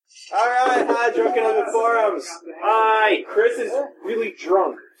Alright, hi, Drunken on the Forums. Hi, Chris is really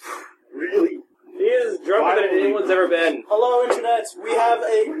drunk. Really? He is drunker than anyone's ever been. Hello, Internet. We have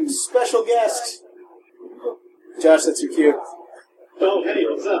a special guest. Josh, that's your cue. Oh, hey,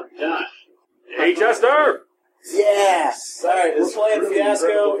 what's up, Josh? Hey, Chester! Yes! Alright, we're playing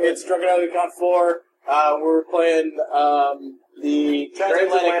Fiasco. It's Drunken on the Con 4. We're playing the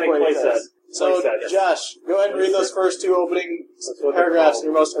Transatlantic playset. So, Josh, go ahead and read those first two opening paragraphs in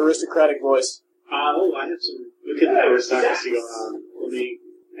your most aristocratic voice. I have some good aristocracy going on. Let me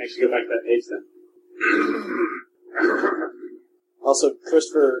actually go back to that page then. Also,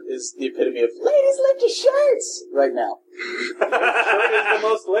 Christopher is the epitome of ladies lift your shirts right now. His shirt is the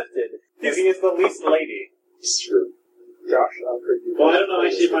most lifted. He is the least lady. It's true. Josh, I'll hurt you. Well, I don't know.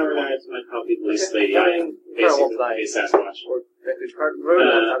 Actually, if I were married, I might probably be the least lady. I am basically a Sasquatch.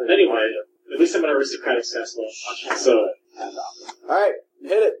 Anyway, at least I'm an aristocratic Sasquatch. So, alright,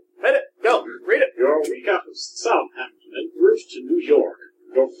 hit it. Hit it. Go. Read it. Your week out of Southampton en route to New York.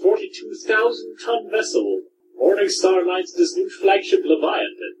 Your 42,000-ton vessel, Morningstar Lines' new flagship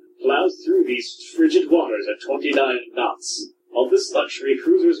Leviathan, plows through these frigid waters at 29 knots. On this luxury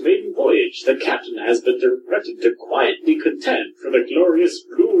cruiser's maiden voyage, the captain has been directed to quietly contend for the glorious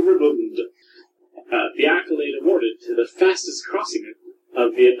Blue Riband, the accolade awarded to the fastest crossing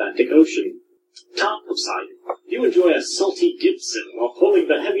of the Atlantic Ocean. Topside, you enjoy a salty Gibson while pulling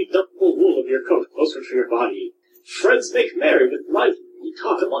the heavy double wool of your coat closer to your body. Friends make merry with lively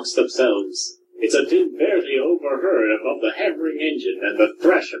talk amongst themselves. It's a din barely overheard above the hammering engine and the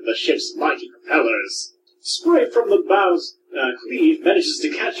thresh of the ship's mighty propellers. Spray from the bow's cleave manages to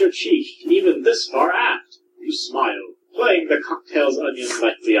catch your cheek, even this far aft. You smile, playing the cocktail's onion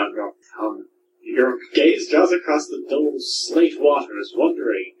lightly on your tongue. Your gaze draws across the dull slate waters,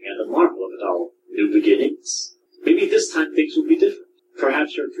 wondering at the marvel of it all. New beginnings? Maybe this time things will be different.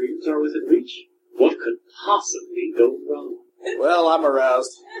 Perhaps your dreams are within reach. What could possibly go wrong? Well, I'm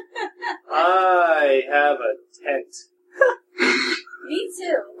aroused. I have a tent. Me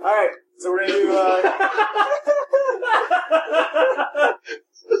too. Alright, so we're gonna do,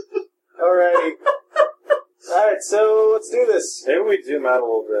 Alrighty. Alright, so let's do this. Maybe we zoom out a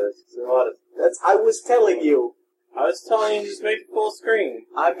little bit. There's a lot of... I was telling you. I was telling you just make it full screen.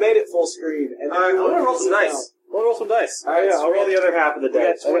 I made it full screen. And Alright, I'm gonna roll some dice. We'll roll some dice. Alright, yeah, so I'll roll the other half of the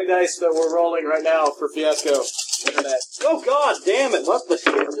dice. We got 20 dice that we're rolling right now for Fiasco. Internet. Oh god, damn it! What the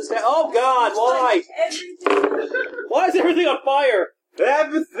shit just happened? Oh god, why? Why is everything on fire?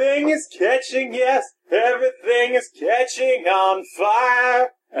 Everything is catching, yes. Everything is catching on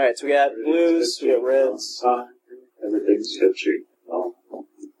fire. Alright, so we got blues, we got reds. Everything's catching on.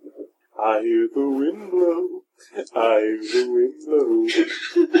 I hear the wind blow. I hear the wind blow.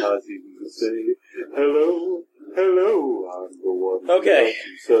 I seem to say, hello, hello, I'm the one. Okay.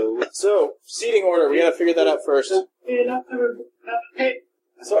 So, seating order, we gotta figure that out first. So,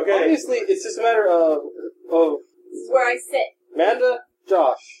 obviously, it's just a matter of This is where I sit. Manda,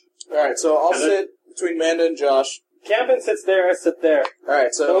 Josh. Alright, so I'll sit between Manda and Josh. Camden sits there, I sit there.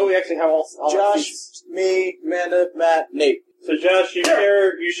 Alright, so we actually have all Josh, seats. me, Manda, Matt, Nate. So Josh, you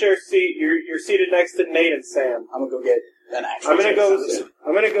share seat. You're seated next to Nate and Sam. I'm gonna go get an actual. I'm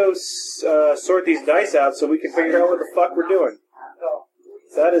gonna go sort these dice out so we can figure out what the fuck we're doing.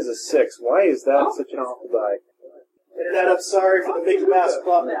 That is a 6. Why is that such an awful die? Internet, I'm sorry for the big mass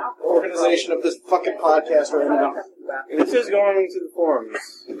organization of this fucking podcast right now. This is going to the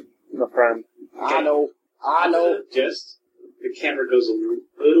forums, my friend. I know. Just the camera goes a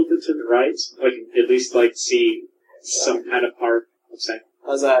little bit to the right, so I can at least see some kind of part of saying.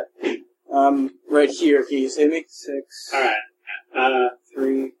 How's that? Right here. Can you see me? 6. Alright.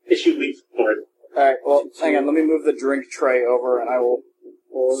 3. Issue leaf board. Alright, well, hang on. Let me move the drink tray over and I will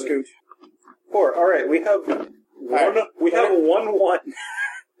scoot. 4. Alright, we have one. We have a 1-1.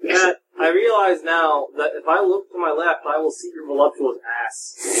 Matt, I realize now that if I look to my left, I will see your voluptuous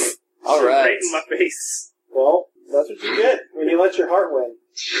ass. Alright. Right in my face. Well, that's what you get when you let your heart win.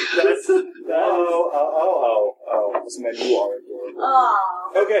 This man, you are adorable.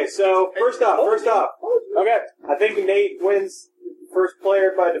 Aww. Okay, so first off. Okay, I think Nate wins first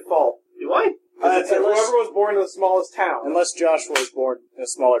player by default. Do I? Whoever was born in the smallest town. Unless Joshua was born in a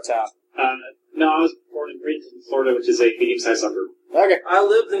smaller town. No, I was born in Bradenton, Florida, which is a medium-sized suburb. Okay. I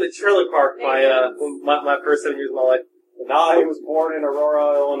lived in a trailer park my first 7 years of my life. And I was born in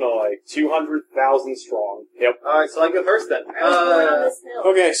Aurora, Illinois, 200,000 strong. Yep. Alright, so I go first then. I was born on this hill.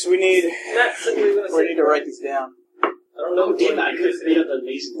 Okay, so we need to write these down. I don't know. Oh, damn it, I could have made up an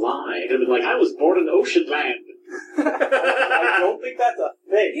amazing lie. I could have been like, I was born in Ocean Land. I don't think that's a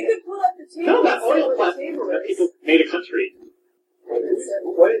thing. You could pull up the table. No, that and sit oil where the platform table that is. people made a country.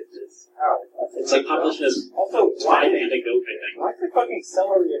 What is this? How? It's like population is Also, 5 and a goat, I think. why is there fucking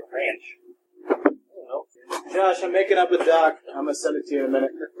celery and ranch? I don't know. Josh, I'm making up with Doc. I'm gonna send it to you in a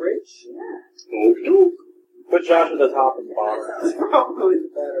minute. The fridge? Oh, no. Put Josh at the top and the bottom. That's probably the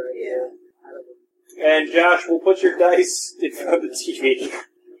better idea. And Josh, we'll put your dice in front of the TV.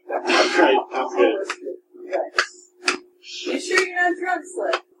 Right, sounds good. You sure you're not drunk,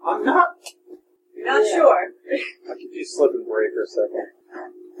 Slip? I'm not. You're not sure? I could just slip and break for a second.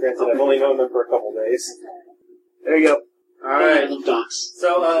 Granted, I've only known them for a couple days. There you go. Alright. I love docs.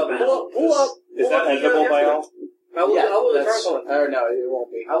 So, pull up. Is that endable by all? I will determine that's- something. no, it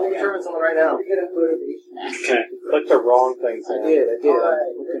won't be. I will determine something right now. Okay. Click the wrong thing. I did.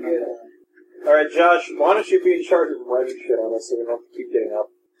 Alright, Josh, why don't you be in charge of writing shit on us so we don't have to keep getting up?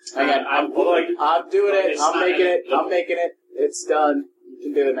 Hang on, I'm doing it. I'm making it. It's done. You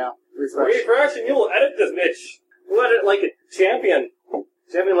can do it now. Refresh. Refresh and you will edit this bitch. We'll edit like a champion.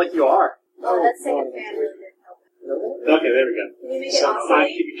 Champion like you are. Oh, let's take a fan. Okay, there we go. Can you make it So I'm oscillate?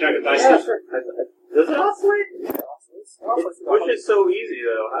 keeping track of dice. Yeah, sure. Does it oscillate? Which is so easy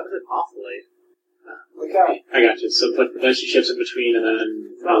though. How does it oscillate? I got you. So put relationships in between and then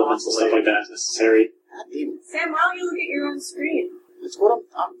elements and stuff like that if necessary. Sam, why don't you look at your own screen? It's what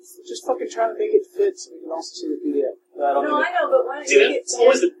I'm just fucking trying to make it fit so we can also see the PDF. No, I know, but why don't See, you make it... that's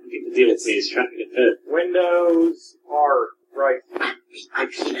always the deal with me is trying to get fit. Windows R. Right. My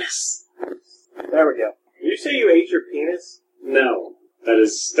penis. There we go. Did you say you ate your penis? No, that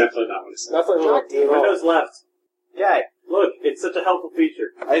is definitely not what I said. That's like God damn it. Windows left. Yay. Look, it's such a helpful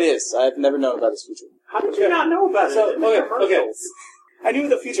feature. It is. I've never known about this feature. How did you not know about it? So, It's in the okay. commercials. I knew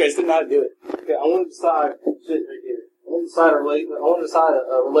the feature. I just didn't know how to do it. Okay, I want to decide shit right here. I want to decide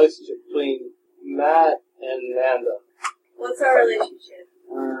a relationship between Matt and Amanda. What's our relationship?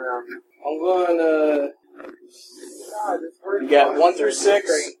 I'm going to... You got 1 through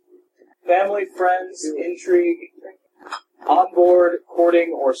 6. Family, friends, intrigue, on board,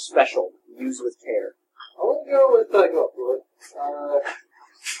 courting, or special. Use with care. I want to go with...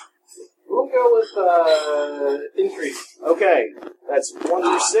 we'll go with intrigue. Okay, that's 1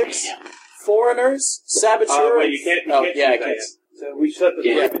 through 6. Foreigners, saboteur. Wait, you can't do I can't. that. So we set the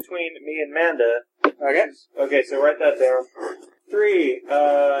 3 between me and Amanda. Okay. Okay, so write that down. 3,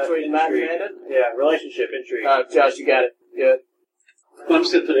 Between Matt and intrigue. Amanda? Yeah, relationship, intrigue. Josh, you got it. Good. I'm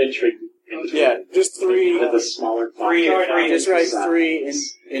just going to put intrigue in between. Yeah, just 3. With the smaller font. 3 and 3. Just write 3 in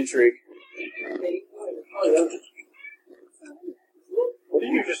intrigue. What did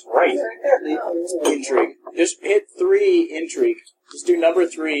you just write? Intrigue. Just hit 3 intrigue. Just do number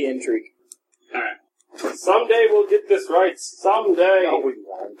 3 intrigue. Alright. Someday we'll get this right. Someday. No, we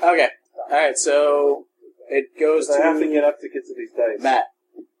won't. Okay. Alright, so it goes I have to to get up to get to these dice. Matt.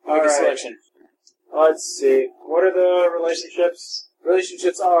 Make a Alright. selection. Let's see. What are the relationships?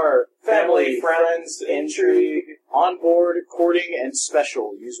 Relationships are family, friends, intrigue, on board, courting, and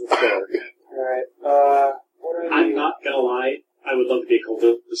special. Use with care. Alright. What are the... I'm not going to lie. I would love to be a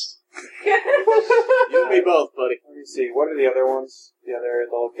cultist. You and me both, buddy. Let me see. What are the other ones? The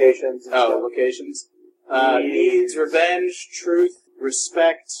locations. And Oh, stuff. locations. Needs, revenge, truth,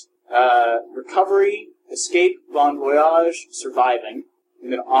 respect, recovery, escape, bon voyage, surviving.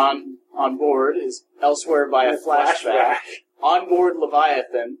 And then on board is elsewhere by a flashback. On board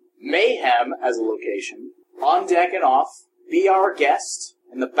Leviathan, mayhem as a location. On deck and off, be our guest,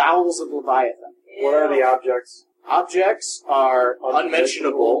 and the bowels of Leviathan. What are the objects? Objects are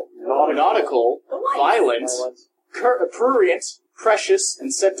unmentionable, nautical, violent, prurient, precious,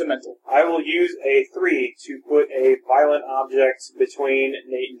 and sentimental. I will use a 3 to put a violent object between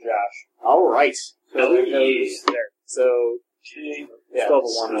Nate and Josh. All right. So there goes there. So, yeah. Still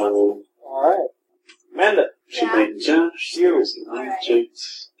the one. So, Alright. Amanda. she Yeah. played Josh. You. There's an Alright. object.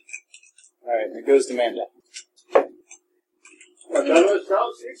 All right, it goes to Amanda.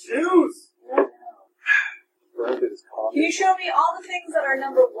 Shoes. Burn through this coffee. Can you show me all the things that are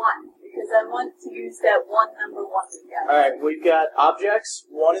number 1? Because I want to use that one number 1 together. All right, we've got objects.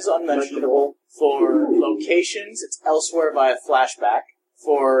 One is unmentionable. For locations, it's elsewhere by a flashback.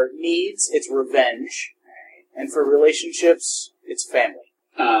 For needs, it's revenge. And for relationships, it's family.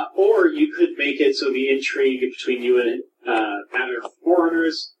 Or you could make it so the intrigue between you and either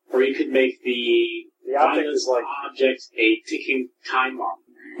foreigners, or you could make the object violent is like... object a ticking time bomb.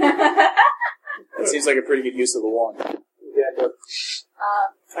 That seems like a pretty good use of the one. Yeah,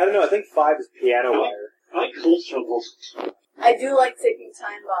 I don't know, I think 5 is piano wire. I like cool trouble. I do like taking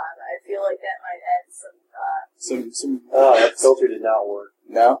time bomb. I feel like that might add Some. Oh, that filter did not work.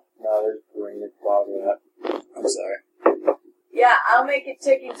 No? No, there's green at the bottom of that. I'm sorry. Yeah, I'll make it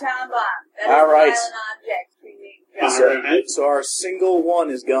ticking time bomb. That is All the right. violent object between me and Yeah, so our single one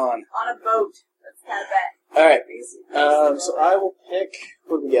is gone. On a boat. That's kind of bad. Alright, so I will pick,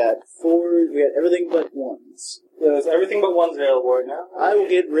 what do we got? We got everything but ones. Yeah, there's everything but ones available right now. I will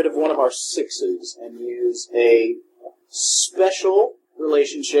get rid of one of our sixes and use a special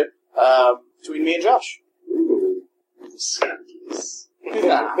relationship between me and Josh. Ooh. Scandalous.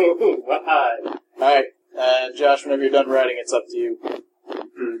 Why? Alright, Josh, whenever you're done writing, it's up to you.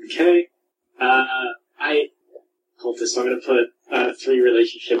 Okay. Cultist, so I'm going to put 3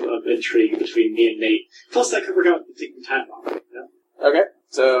 relationship of intrigue between me and Nate. Plus, that could work out taking time off. Yeah? Okay,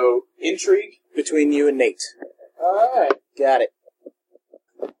 so intrigue between you and Nate. Alright, got it.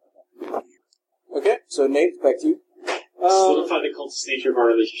 Okay, so Nate, back to you. Solidify the cultist nature of our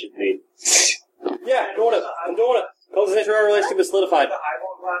relationship, Nate. Yeah, I'm doing it. Cultist nature of our relationship is solidified.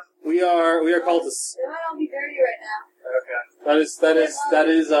 We are cultists. They might all be dirty right now. Okay. That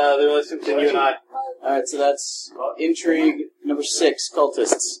is the relationship between you and I. Alright, so that's intrigue number 6,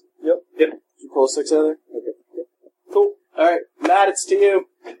 cultists. Yep. Did you pull a 6 out of there? Okay. Yep. Cool. Alright, Matt, it's to you.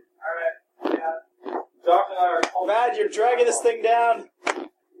 Alright. Yeah. Josh and I are Matt, you're dragging this thing down.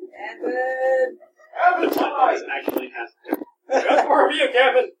 Evan! The podcast actually has to. That's for you,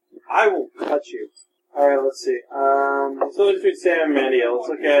 Kevin. I will cut you. Alright, let's see. So between Sam and Mandy, let's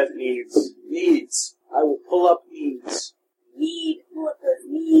look at needs. Needs. I will pull up needs. Need. What does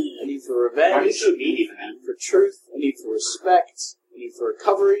A need? need for Why are you revenge, so needy, a man? need for truth, a need for respect, a need for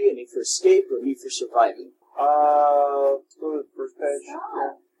recovery, a need for escape, or a need for surviving. let's go to the first page.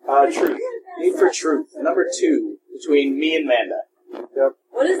 Stop. Truth. Need for truth. Number 2, between me and Manda.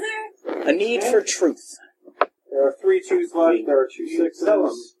 What is there? A need for truth. There are 3 2s left. There are 2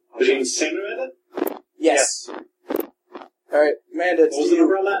 6s. Between Sam and Amanda? Yes. Alright, Amanda, it's What was the you.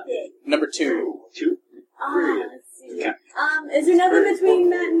 number on that? Number 2. 2? Let's see. Okay. Is there nothing between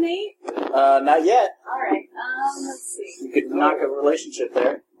Matt and Nate? Not yet. Alright, let's see. You could knock a relationship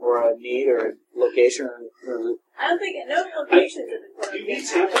there, or a need, or a location, or I don't think no locations in the Do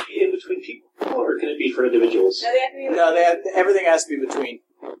needs have to be in between people, or can it be for individuals? No, they have to be. no, everything has to be between.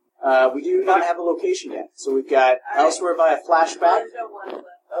 We do not have a location yet, so we've got elsewhere via flashback. There's no one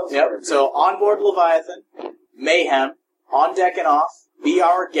left. Yep. So onboard Leviathan, Mayhem, on deck and off, be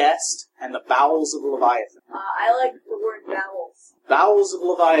our guest, and the bowels of Leviathan. I like the word vowels. Bowels of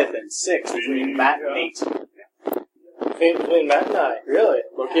Leviathan, 6 between Matt and Nate. Between Matt and I, really?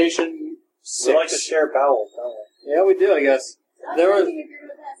 Location 6. We like to share bowels, don't we? Yeah, we do, I guess. I'm There was- thinking if you're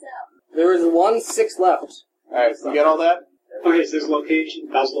gonna pass out. There is 1 6 left. Alright, you got all that? Okay, so there's location,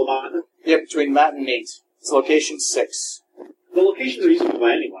 Basil Leviathan. Yeah, between Matt and Nate. It's location 6. The locations are usually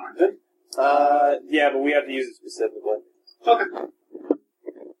by anyone, aren't they? Yeah, but we have to use it specifically. Okay.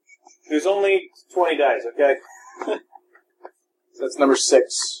 There's only 20 dice, okay? So that's number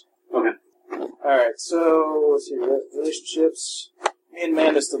 6. Okay. Alright, so, let's see, relationships. Me and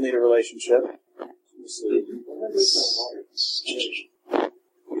Amanda still need a relationship. Let's see.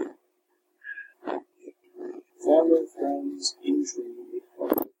 Family, friends, intrigue.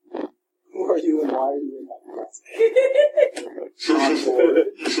 Who are you and why are you in my class? On board.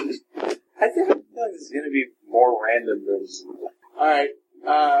 I feel like this is going to be more random than... Alright,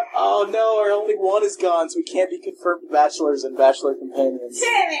 oh no, our only one is gone, so we can't be confirmed bachelors and bachelor companions.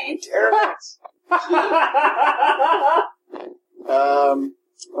 Damn it!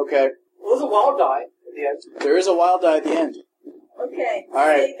 Okay. Well, there's a wild die at the end. There is a wild die at the end. Okay.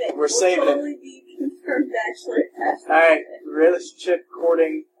 Alright, save it. we're saving it. We'll totally be confirmed bachelor. Alright, relationship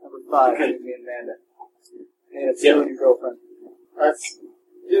courting number 5. Okay. Me and Amanda. And it's you and your girlfriend.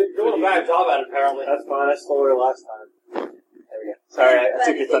 You're doing a bad job at it, apparently. That's fine, I stole her last time. There we go. Sorry, I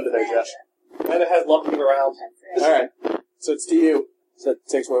took your thunder there, Josh. Amanda has luck to get around. That's right. Alright, so it's to you. So it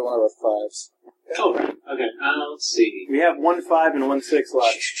takes away one of our 5s. Oh, right. Okay, let's see. We have 1 5 and 1 6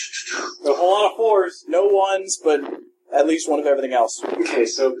 left. A whole lot of 4s. No 1s, but at least one of everything else. Okay,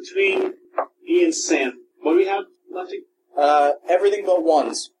 so between me and Sam, what do we have left? Everything but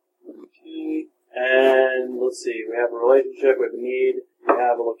 1s. Okay. And let's see, we have a relationship, we have a need, we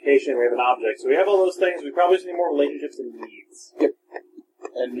have a location, we have an object. So we have all those things. We probably just need more relationships than needs. Yep.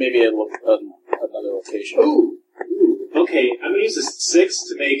 And maybe another location. Ooh. Okay, I'm gonna use this 6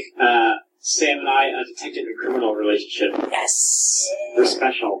 to make Sam and I a detective and criminal relationship. Yes! We're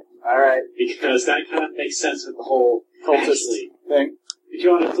special. Alright. Because that kind of makes sense with the whole Cultist actually, thing. if you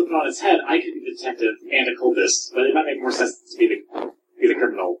want to flip it on its head, I could be the detective and a cultist, but it might make more sense to be the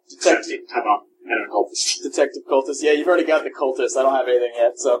criminal. Detective. Time out. And a cultist. Detective cultist. Yeah, you've already got the cultist. I don't have anything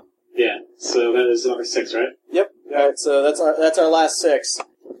yet, so. Yeah, so that is number 6, right? Yep. Alright, so that's our last 6.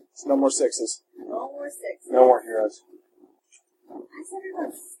 So no more 6s. No more 6. No more heroes. I said it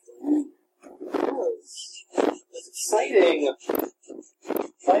was stealing. It's exciting.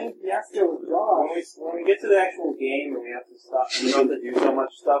 Playing Fiasco with dogs. When we get to the actual game and we have to stop, we have to do so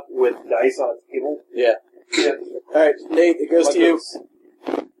much stuff with dice on a table. Yeah. Alright, Nate, it goes to you.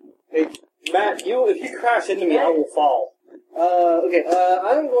 Hey, Matt, if you crash into me, I will fall. Okay,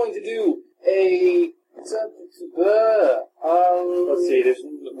 I'm going to do a... Let's see, there's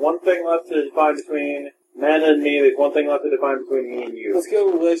one thing left to define between Amanda and me, there's one thing left to define between me and you. Let's go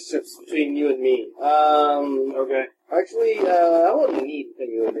with relationships between you and me. Okay. Actually, I wouldn't need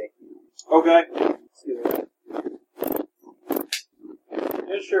between you and me. Okay. Excuse me.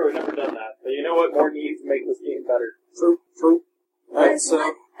 Yeah, sure, we've never done that. But you know what? More needs to make this game better. True. Alright, so... I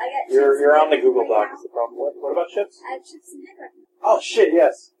got You're on the chips Google right Doc, now. is the problem. What about chips? I have chips and dip right now. Oh, shit,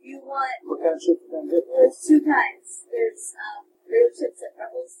 yes. You want... What kind of chip are you going to get? There's two kinds. There's real chips at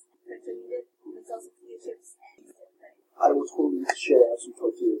Ruffles, which are needed. There's also clear chips and dip right. I will totally share out some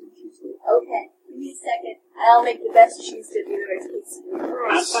tortillas and cheese dip. Okay, give me a second. I'll make the best cheese dip you've ever tasted.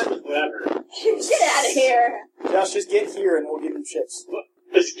 I'm fine with whatever. Get out of here! Josh, just get here and we'll give you chips.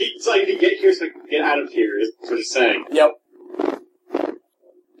 It's like to get here so I can get out of here, is what it's saying. Yep.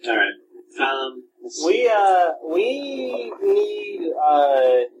 Alright. We need,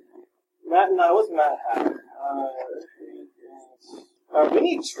 Matt and I, what's Matt have? We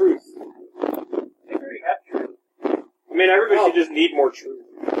need truth. I think we already have truth. I mean, everybody should just need more truth.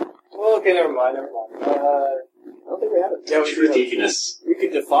 Well, okay, never mind. I don't think we have it. Yeah, we do. Truthiness. We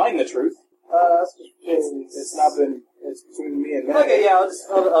could define the truth. That's just, It's between me and Matt. okay, yeah, I'll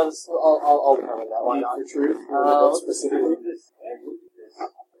determine that. Why not? For truth? Specifically.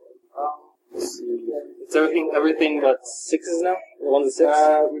 Let's see. It's everything but sixes now? Or ones and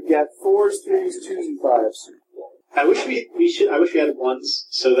six? We've got 4s, 3s, 2s, and 5s. I wish we had ones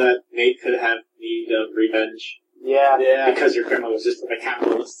so that Nate could have need of revenge. Yeah. Because your grandma was just for the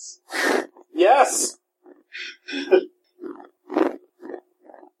capitalists. Yes!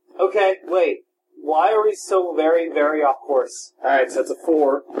 Okay, wait. Why are we so very, very off course? Alright, so that's a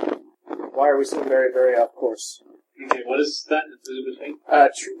 4. Why are we so very, very off course? Okay, what is that between?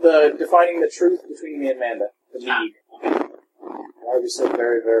 The defining the truth between me and Amanda. The need. Why are we so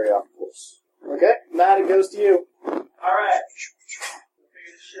very, very off course? Okay, Matt, it goes to you. Alright.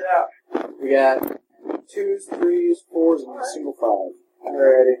 Figure this shit out. We got 2s, 3s, 4s, and a single 5.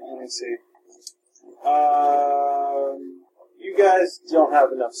 Alrighty, let me see. You guys don't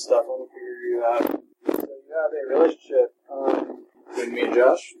have enough stuff. Let me figure you out. So you have a relationship. Between me and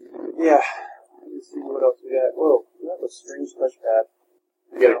Josh. Yeah. Let me see what else we got. Whoa, you have a strange touchpad.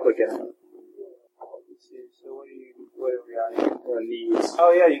 You gotta click in. Let's see. So what do we got here? Needs.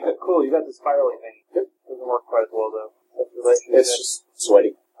 Oh yeah, you got the spirally thing. Yep. Doesn't work quite as well though. That's relationship. It's just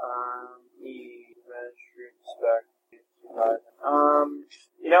sweaty. Need, respect.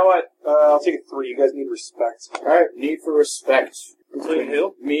 You know what? I'll take a 3. You guys need respect. Alright, need for respect. Between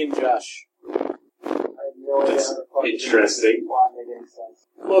who? Me and Josh. I have no idea That's how to fucking interesting. why it made any sense.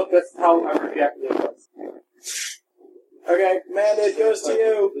 Look, that's how I reacted to it. Okay, Amanda, it goes to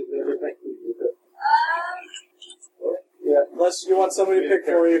you. Yeah. Unless you want somebody to pick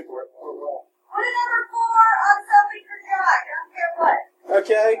for you. Put a number 4 on something for Josh. I don't care what.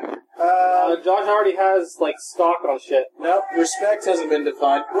 Okay. Josh already has, stock on shit. No, respect hasn't been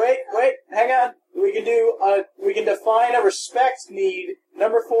defined. Wait, hang on. We can define a respect need.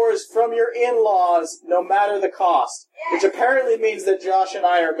 Number 4 is from your in-laws, no matter the cost. Which apparently means that Josh and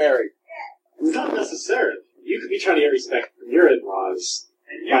I are married. Not necessarily. You could be trying to get respect from your in-laws.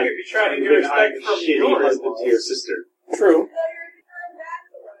 And you could be trying to get respect from your husband to your sister. True. So you're a confirmed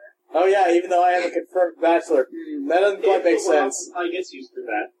bachelor. Oh yeah, even though I am a confirmed bachelor. That doesn't quite make sense. I guess used for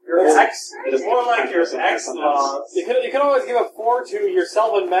that. Your ex? It It's doesn't more like your count as something else. ex-laws. You can always give a 4 to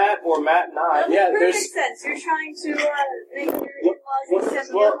yourself and Matt, or Matt and I. That makes Yeah, perfect there's- sense. You're trying to make your in-laws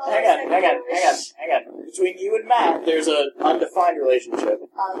accept Well, your hang on. Between you and Matt, there's an undefined relationship.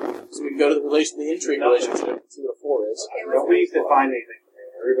 So we can go to the intrigue relationship and see what a 4 is. Okay, what's Nobody needs to find anything.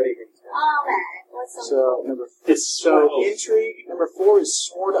 Everybody hates it. Oh, man. What's some So intrigue number 4 is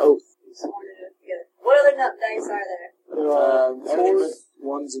sworn oath. good? What other nut dice are there? 4s,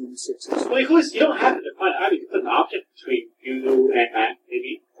 1s, and 6s. Well, you don't have to define it. You can put an object between you and Matt,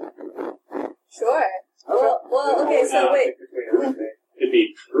 maybe. Sure. Well, okay, so wait. It'd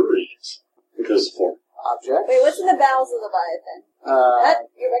be prurient, because 4. Object. Wait, what's in the bowels of the Leviathan?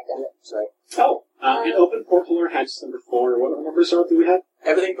 You're back there. Sorry. Oh, an open portal or hatch number 4. What numbers do we have?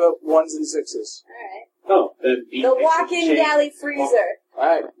 Everything but 1s and 6s. Alright. Oh, then The walk-in galley freezer.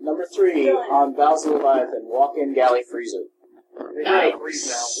 Alright, number 3 on Bowels of Leviathan, walk-in galley freezer.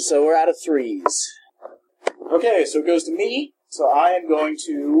 Nice. So we're out of 3s. Okay, so it goes to me. So I am going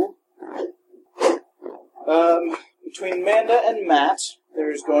to Between Amanda and Matt,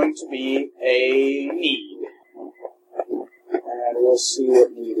 there's going to be a need. And we'll see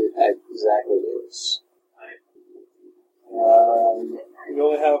what need it exactly is. We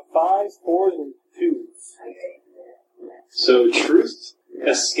only have 5s, 4s, and 2s. So, truth,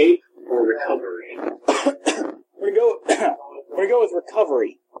 escape, or recovery? We're gonna go with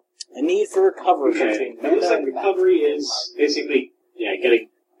recovery. A need for recovery. Okay. It looks like recovery is basically, getting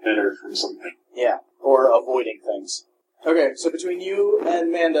better from something. Yeah, or avoiding things. Okay, so between you and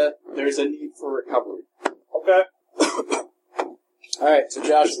Amanda, there's a need for recovery. Okay. Alright, so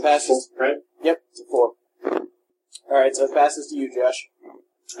Josh passes. Right? Yep, it's a 4. Alright, so it passes to you, Josh.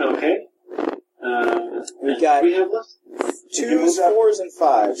 Okay. We got we have left? 2s, 4s, and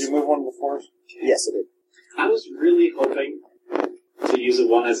 5s. Did you move one of the 4s? Yes, I did. I was really hoping to use a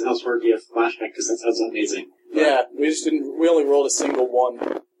one as elsewhere via flashback because that sounds amazing. Yeah, we only rolled a single 1.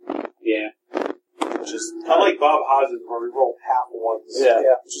 Yeah. Which is I like Bob Hodges where we rolled half ones.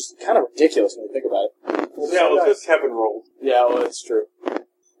 Yeah, which is kind of ridiculous when you think about it. Well, it's just Kevin rolled. Yeah, well, it's true.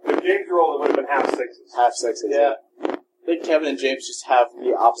 If James rolled, it would have been half 6s. Half 6s. Yeah. I think Kevin and James just have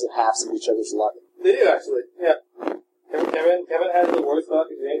the opposite halves of each other's luck. They do, actually. Yeah. Kevin has the worst luck,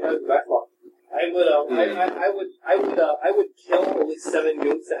 and James has the best luck. I would kill at least 7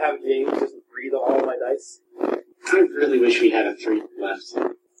 goons to have James just breathe on all my dice. I really wish we had a 3 left.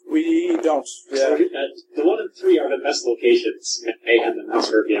 We don't. Yeah. The 1 and 3 are the best locations in Mayhem and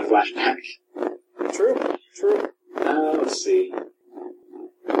elsewhere via flashback. True. Let's see.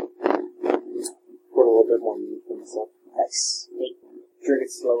 Put a little bit more meat in myself. Nice. Drink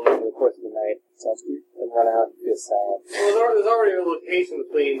it slowly over the course of the night. Sounds good. And run out and feel sad. Well, there's already a location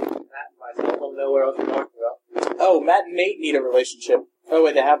between Matt and myself. I don't know what else we're talking about. Oh, Matt and Nate need a relationship. Oh,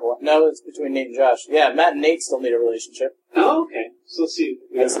 wait, they have one. No, it's between Nate and Josh. Yeah, Matt and Nate still need a relationship. Oh, okay. So let's see.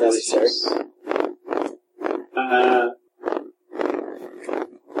 That's necessary. I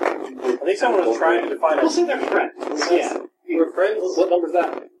think someone was trying to define We'll say they're friends. Yeah. We're friends? What number's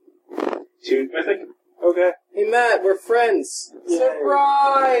that? 2, I think. Okay. Hey, Matt, we're friends. Yay.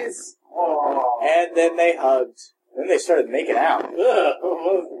 Surprise! Aww. And then they hugged. Then they started making out.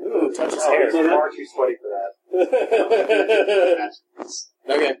 Ooh, touch his hair. He's far too sweaty for that.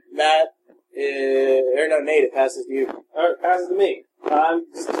 Okay, Matt, Nate, it passes to you. Alright, passes to me. I'm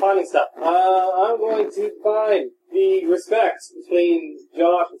just defining stuff. I'm going to define the respect between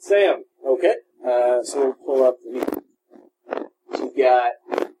Josh and Sam. Okay. So we'll pull up the... You've got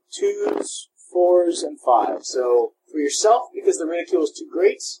 2s, 4s, and 5s. So for yourself, because the ridicule is too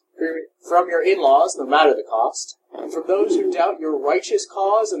great, from your in-laws, no matter the cost, and from those who doubt your righteous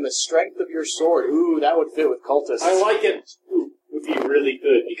cause and the strength of your sword. Ooh, that would fit with cultists. I like it. Ooh, would be really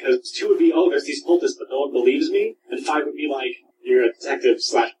good, because 2 would be, oh, there's these cultists, but no one believes me, and 5 would be like, you're a detective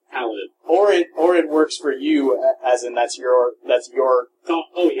 / paladin. Or it works for you, as in that's your.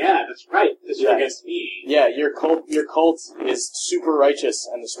 Oh yeah, that's right. Because you're against me. Yeah, your cult is super righteous,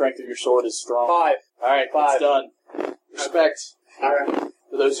 and the strength of your sword is strong. 5. All right, 5. It's done. Respect. All right.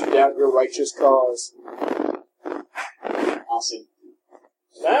 For those who doubt your righteous cause. Awesome.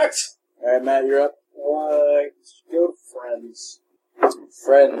 Max. All right, Matt, you're up. Let's go to friends.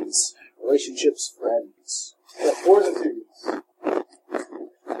 Friends. Relationships. Friends. 4s and 2s.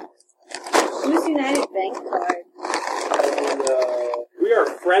 Use United Bank card. And, we are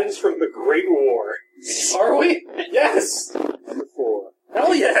friends from the Great War. Are we? Yes! Number 4.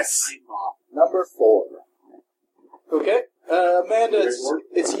 Hell yes! Number 4. Okay. Amanda,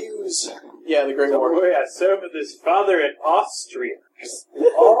 it's Hughes. Yeah, the Great War. Oh, yeah, served with his father in Austria.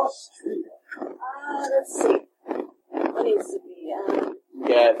 Austria. Let's see. What needs to be, You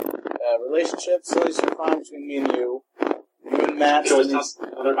got relationships, always fine between me and you. You and Matt. You always toss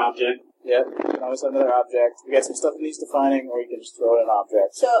another object. Yep, you can always have another object. We got some stuff that needs defining, or you can just throw in an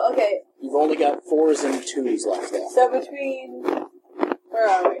object. So, okay. You've only got 4s and 2s left now. So between... Where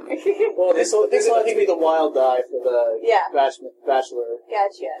are we? Well, this will have to be the wild die for the bachelor.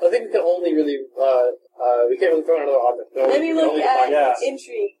 Gotcha. I think we can only really, we can't really throw in another object. Maybe look at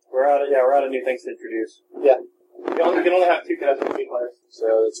intrigue. We're out of new things to introduce. Yeah. We can only have 2 connections between players.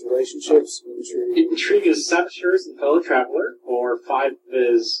 So it's relationships, intrigue. Intrigue is saboteurs and fellow traveler, or 5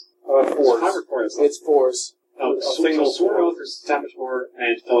 is... 4s. 5 or 4 is It's 4s. Oh, single sword oath or saboteur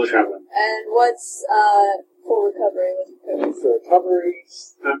and fellow traveler. And what's, full recovery? For recovery...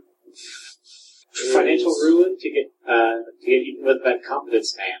 Financial ruin to get even with that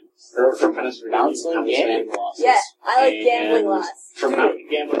competence man. Or from financial ruin. Mounting gambling losses. Yeah, I like gambling loss. From mounting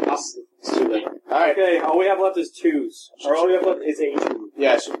gambling losses, it's too late. Alright. Okay, all we have left is 2s. Or all we have left is a 2.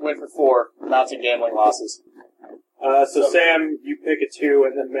 Yeah, she went for 4. Mounting gambling losses. So Sam, you pick a 2,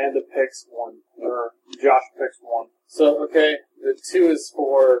 and then Amanda picks 1. Or Josh picks one. So, okay, the 2 is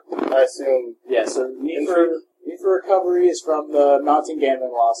for, I assume, Yeah, so need for recovery is from the mounting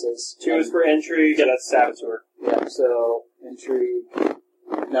gambling losses. 2 is for intrigue, yeah, that's saboteur. Yeah, so intrigue.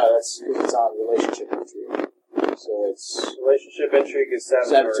 No, that's because it's on relationship intrigue. So it's Relationship intrigue is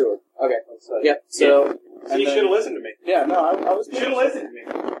saboteur. saboteur. Okay. Yep. So So you should have listened to me. Yeah. No, I was. You should have listened to me.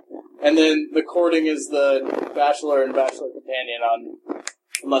 And then the courting is the bachelor and bachelor companion on,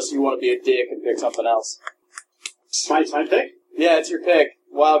 unless you want to be a dick and pick something else. It's my pick? Yeah, it's your pick.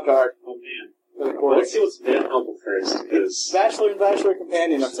 Wild card. Oh, man. For the Well, courting. let's see what's available first, because... Bachelor and bachelor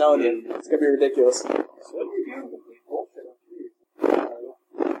companion. I'm telling you, it's gonna be ridiculous.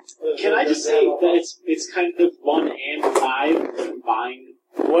 Can I just say that it's kind of 1 and 5 combined?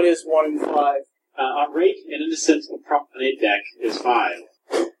 What is 1 and 5? On Rake, an innocent promenade deck is 5.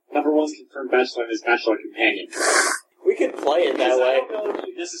 Number 1's confirmed bachelor and his bachelor companion. We could play it that Because I way. don't know if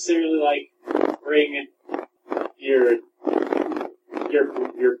you necessarily bring your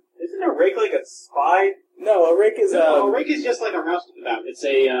Isn't a rake like a spy? No, a rake is no, Rake is just like a roustabout. It's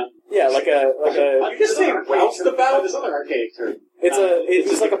a yeah, like a You just say roustabout? This other archaic term.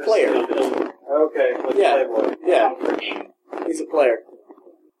 It's like a player. Okay, let's Yeah. play one. Yeah, he's a player.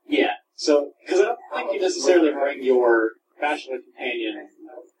 Yeah. So, because I don't think you necessarily bring your bachelor companion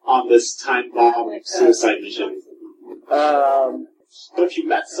on this time bomb suicide mission. But you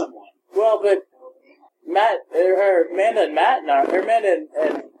met someone. Well, but Amanda and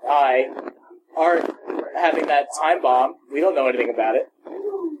I aren't having that time bomb. We don't know anything about it.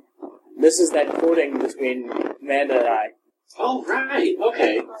 This is that courting between Amanda and I. Oh, right.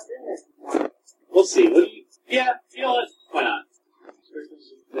 Okay. We'll see. What do you... Yeah, you know what? Why not?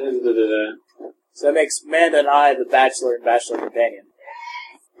 So that makes Amanda and I the bachelor and bachelor companion.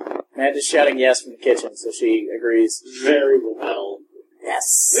 Amanda's shouting yes from the kitchen, so she agrees. Very well.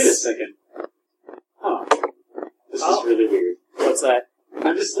 Yes. Wait a second. Huh. This is really weird. What's that?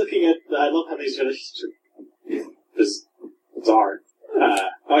 I'm just looking at... I love how these relationships are just bizarre.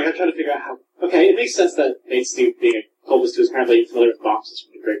 I'm trying to figure out how... Okay, it makes sense that Nate Steve, being a coldest who's apparently familiar with boxes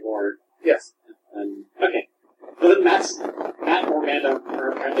from the Great War. Yes. And, okay. But then Matt or Amanda are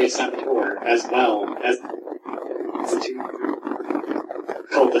apparently a saboteur as well as the two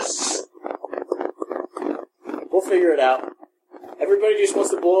cultists. We'll figure it out. Everybody just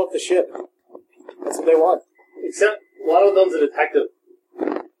wants to blow up the ship. That's what they want. except one of them's a detective.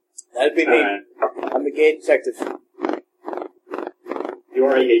 That'd be me. I'm the gay detective. You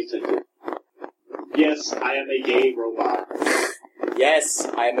are a gay detective. Yes, I am a gay robot. Yes,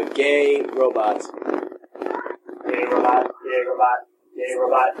 I am a gay robot. Gay robot, gay robot, gay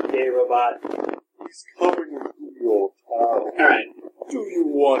robot, gay robot. He's coming into your town. Alright. Do you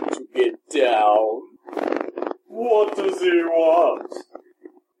want to get down? What does he want?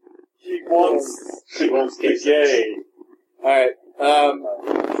 He wants the gay. Alright,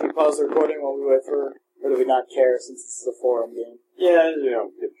 should we pause the recording while we wait for, or do we not care since this is a forum game? Yeah, you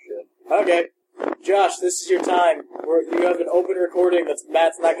don't give a shit. Okay. Josh, this is your time. You have an open recording that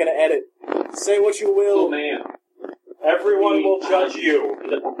Matt's not going to edit. Say what you will. Oh, man. Everyone will judge you.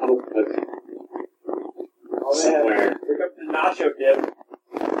 Somewhere. Pick up the nacho dip.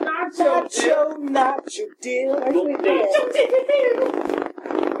 Nacho dip.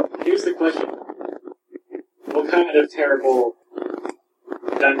 Here's the question. What kind of terrible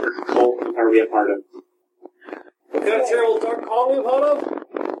Denver cult are we a part of? What kind of terrible dark call are we a part of?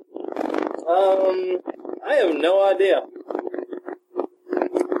 I have no idea.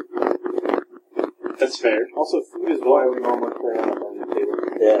 That's fair. Also, food is why we normally play on the table.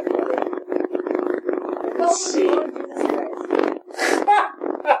 Yeah. Let's see.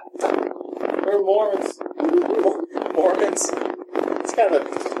 We're Mormons. Mormons. It's kind of a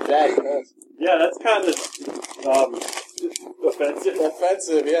bad mess. Yeah, that's kind of offensive.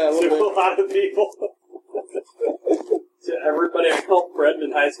 Offensive, yeah, a little To bit. a lot of people. To everybody I helped Brett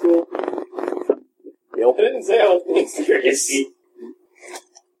in high school. Yep. I didn't say I was being serious.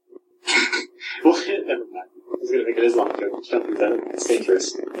 Well, never mind. I was going to make it as long joke, which don't do that. It's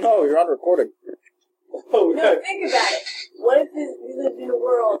dangerous. No, you're on recording. Oh, No, think about it. What if we lived in a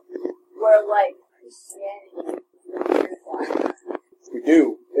world where, like, Christianity is purified? We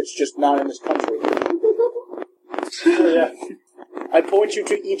do. It's just not in this country. yeah. I point you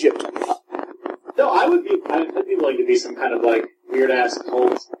to Egypt. No, I would be willing to be some kind of, like, weird-ass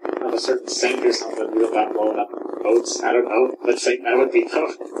cult of a certain saint or something who about blowing up boats. I don't know. Let's say that would be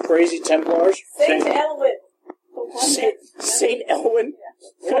tough. Crazy Templars. Saint Elwin. Saint Elwin.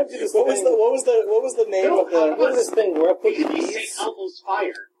 What was the name of the? What is this thing where I put It could be St. these Elmo's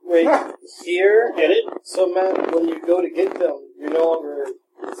fire. right here? Get it? So, Matt, when you go to get them, you're no longer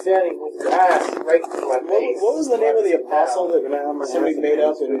standing with your ass right to my face. What was the name of the apostle that somebody made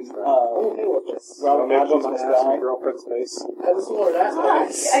up in Robert Hodgins Must Die? Girlfriend's face. I just wanted to ask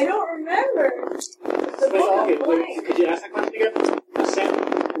Gosh, I don't remember. The book of blank. Could you ask that question again? Sam?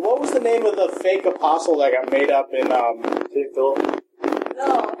 What was the name of the fake apostle that got made up in St. Philip?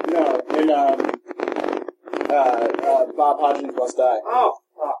 No. No, in Bob Hodgins Must Die? Oh.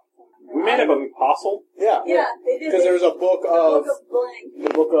 We made up an apostle? Yeah. Yeah, they did. Because there was a book the of book of blank.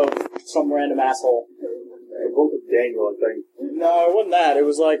 the book of some random asshole. The book of Daniel, I think. No, it wasn't that. It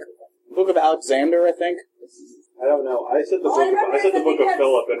was like book of Alexander, I think. I don't know. I said the All I remember is that book they of kept-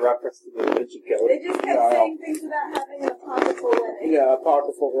 Philip in reference to the Da Vinci Code. They just kept No. saying things about having an apocryphal wedding. Yeah,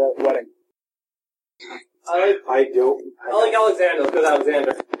 apocryphal wedding. I like Alexander. Let's go with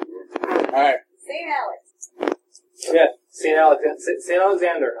Alexander. All right. St. Alex. Yeah, St.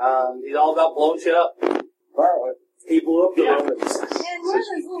 Alexander. He's all about blowing shit up. He blew up the Yeah. Romans. And one of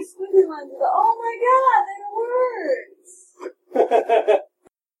those little squiggly ones is like, oh my god, they're words.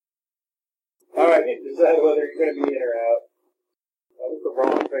 All right. You need to decide whether you're going to be in or out. That was the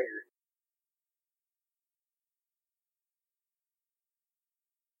wrong finger.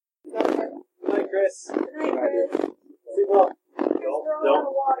 Hi, Chris. Good night, Chris. See, well, Chris, throw a lot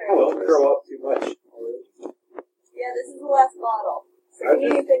of water. don't throw up too much. Yeah, this is the last bottle. So I've you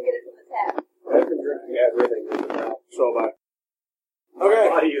need to get it from the tap. I've been drinking everything now. So bad. My Okay.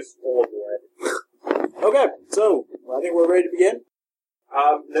 body is full of lead. Okay. So I think we're ready to begin.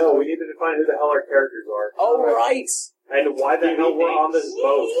 No, we need to define who the hell our characters are. All right. And why the hell we're on this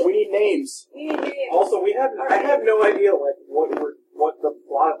boat. We need names. We need names. Also, I have no idea what the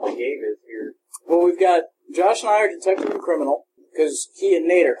plot of the game is here. Well, we've got Josh and I are detective and criminal because he and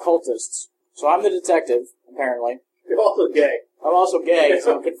Nate are cultists. So I'm the detective, apparently. You're also gay. I'm also gay,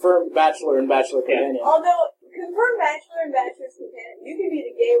 so I'm confirmed bachelor and bachelor companion. Although, confirmed bachelor and bachelor's companion, you can be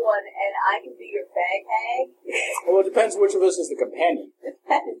the gay one and I can be your fag hag. Well, it depends which of us is the companion.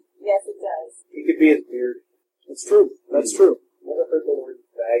 Yes, it does. He could be his beard. That's true. That's true. Never heard the word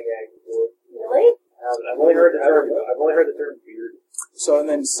bag hag before. Really? I've only heard the term beard. So, and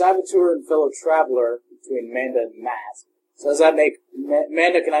then saboteur and fellow traveler between Amanda and Matt. So does that make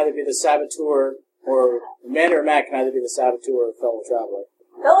Amanda can either be the saboteur, or Amanda or Matt can either be the saboteur or fellow traveler?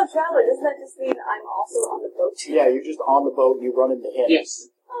 Fellow traveler, doesn't that just mean I'm also on the boat? Yeah, you're just on the boat and you run into him. Yes.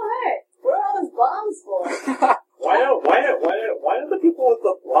 Oh, hey. What are all those bombs for? Why don't the people with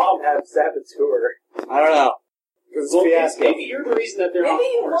the bomb have saboteur? I don't know. Because it's Fiasco. Maybe you're the reason that they're Maybe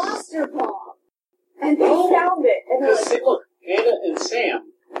you off course. lost your bomb. And they No. found it. And they're Because like, look, Anna and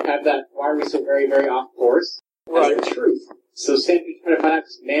Sam have that why are we so very, very off course? That's Right. the truth. So Sam is trying to find out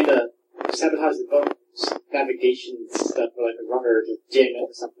because Amanda sabotaged the boat navigation stuff for like a runner to jam it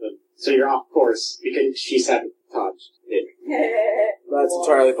or something. So you're off course because she sabotaged it. That's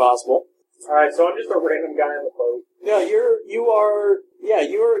entirely possible. Alright, so I'm just a random guy on the boat. Yeah, you're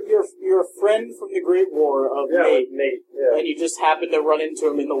a friend from the Great War of Nate, Nate. Yeah. and you just happen to run into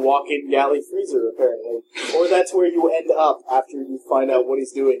him in the walk-in galley freezer, apparently. Or that's where you end up after you find out what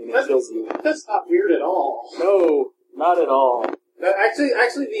he's doing and he kills you. That's not weird at all. No, not at all. Actually,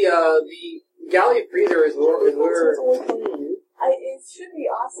 the galley freezer is where It's always it should be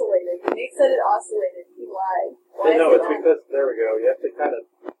oscillated. Nick said it oscillated. He lied. Why No, is it's it because, there we go, you have to kind of,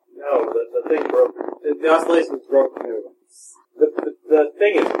 no, the thing broke. The oscillation's broken too. The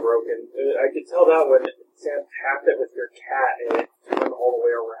thing is broken. I could tell that when Sam tapped it with your cat and it turned all the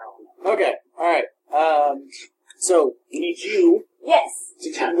way around. Okay, alright. So, need you Yes. to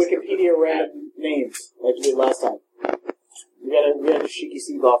Wikipedia random names, like you did last time. We gotta Shiki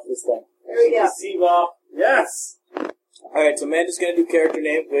Sieve off this thing. There we go. Sieve off. Yes! Alright, so Amanda's gonna do character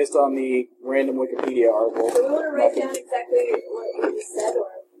names based on the random Wikipedia article. So we want to write down exactly what you just said, or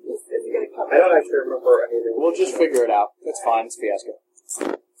is it going to come I don't actually remember anything. We'll just figure it out. That's fine, it's Fiasco. This is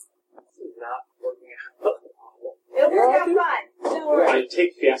not working out. It'll work out fine. Don't worry. I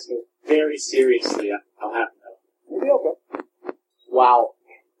take Fiasco very seriously. I'll have that. We'll be okay. Wow.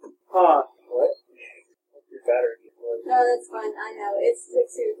 Huh. What? Your battery. No, that's fine. I know. It's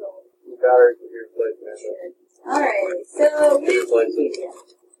 6 years old. Your battery is your replacement. Alright, so Wikipedia.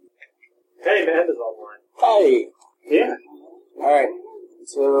 Hey, Amanda's online. Hey! Yeah. Alright,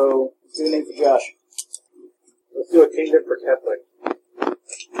 so, let's do a name for Josh. Let's do a kingdom for Kepling.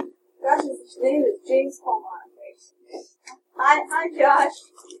 Josh's name is James Palmer. Hi, Josh.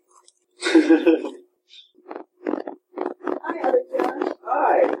 Hi, other Josh.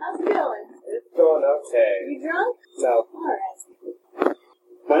 Hi. How's it going? It's going okay. You drunk? No. Alright.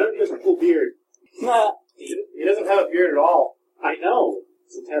 Why don't you have a cool beard? Nah. He doesn't have a beard at all. I know.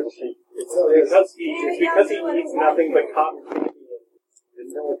 It's a terrible thing. It's because he eats nothing but cotton candy and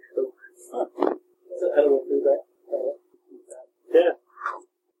vanilla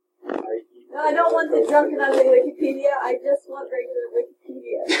I don't want the drunken ugly Wikipedia. I just want regular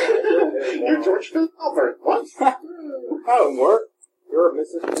Wikipedia. You're George Filbert. What? That would work. You're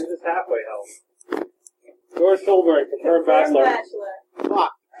Mrs. Halfway Home. George Filbert, confirmed Confirmed bachelor.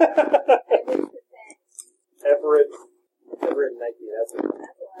 Fuck. Everett Nike, that's it.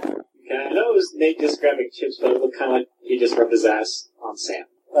 Okay, I know it was Nate just grabbing chips, but it looked kind of like he just rubbed his ass on Sam.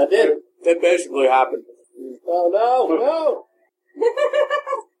 That did. That basically happened. Oh no!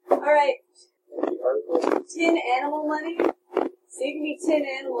 Alright. Tin animal money? So you can be tin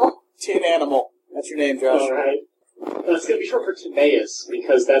animal. Tin Animal. That's your name, Josh. Alright. That's going to be short for Timaeus,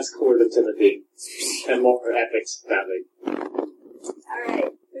 because that's cooler than Timothy. And more epic sounding.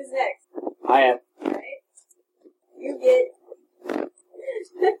 Alright. Who's next? I am. Alright. You get...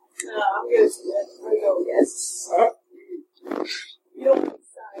 No, I'm gonna go guess. You don't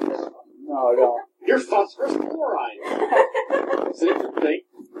sign though. No, I don't. You're phosphorus chloride! Is it a good thing?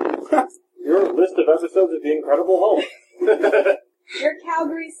 Your list of episodes of The Incredible Hulk. You're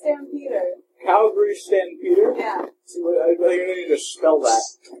Calgary Stampeder. Calgary Stampeder? Yeah. See, I need to spell that.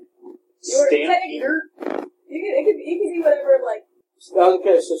 Stampeder? You can be whatever, like,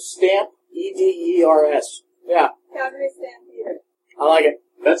 Okay, so Stamp, E-D-E-R-S. Yeah, Calgary Stampeder. I like it.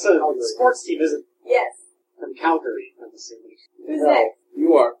 That's a sports team, isn't it? Yes. From Calgary, I'm assuming. Who's No, next?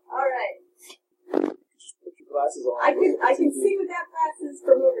 you are. Alright. Put your glasses on. I can see what that class is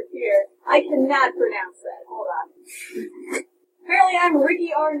from over here. I cannot pronounce that. Hold on. Apparently I'm Ricky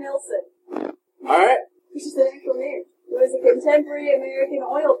R. Nelson, Alright. which is an actual name, who is a contemporary American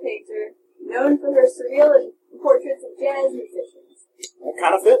oil painter known for her surreal portraits of jazz musicians. That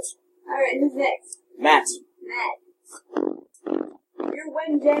kind of fits. Alright, who's next? Matt. Matt. You're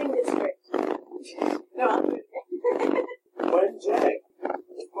Wenjang district. No, I'm Wenjang.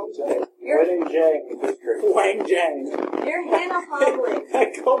 You're Wedding Jang District. Wang Jang. You're Hannah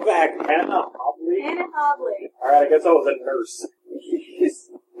Hobley. Go back. Hannah Hobley. Hannah Hobley. Alright, I guess I was a nurse.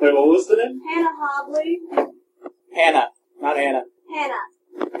 Wait, what was the name? Hannah Hobley. Hannah. Not Hannah.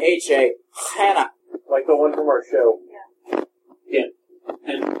 Hannah. H-A. Hannah. Like the one from our show. Yeah.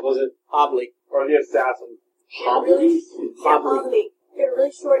 And was it Hobley. Or the assassin. Hobley? Hobley. You had a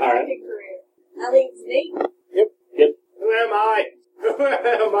really short All right. acting career. That leaves Nate. Who am I? Who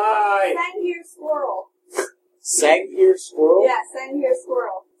am I? Sanghear Squirrel. Sanghear Squirrel? Yeah, Sanghear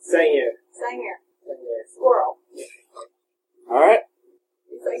Squirrel. Sanghear. Sanghear. Squirrel. Alright.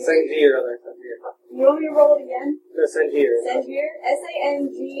 He's like, Sanghear. you want me to roll it again? No, Sanghear. Sanghear?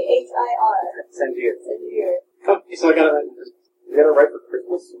 S-A-N-G-H-I-R. Sanghear. Sanghear. Oh, so I got it. You got it right for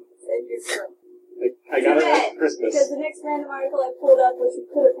Christmas? Sanghear Squirrel. I got it Too at bad, Christmas. because the next random article I pulled up, which you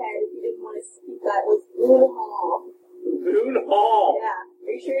could have had if you didn't want to keep that, was Boone Hall. Boone Hall. Yeah.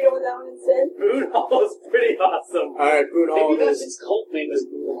 Are you sure you know what that one said? Boone Hall is pretty awesome. Alright, Boone Hall Maybe that's is. his cult name is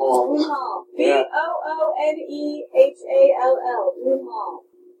Boone Hall. Boone Hall. Yeah. B-O-O-N-E-H-A-L-L. Boone Hall.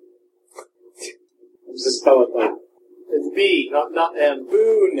 Just spell it like It's B, not M.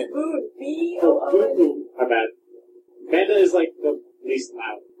 Boone. Boone. B-O-O-N-E. Boone. My bad. Panda is like the least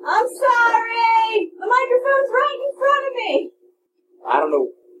loud. I'm sorry! The microphone's right in front of me! I don't know.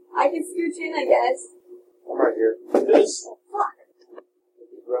 I can scooch in, I guess. I'm right here. This. Fuck.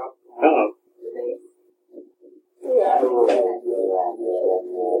 Uh-oh.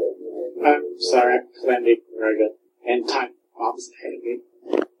 I'm sorry, I'm Clendy. Very good. And time opposite ahead of me.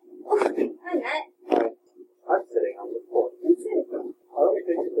 Hi, Matt. I'm sitting on the floor. I'm sitting. Oh, let me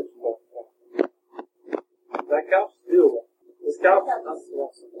take a picture. That couch? Ew. This couch?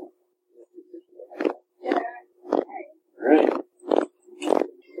 Yeah. Alright.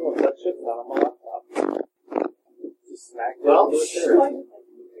 Oh, that shit's not on my laptop. Just smack it. Well, into the chair.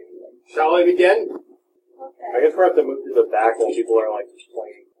 Shall we begin? Okay. I guess we're going to have to move to the back while people are like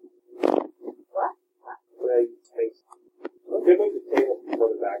playing. What? Play space. We're going to move the table for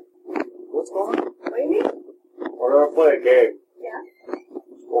the back. What's going on? What do you mean? We're going to play a game. Yeah.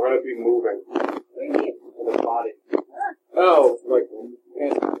 We're going to be moving What do you mean? with the body. Oh, Like, we're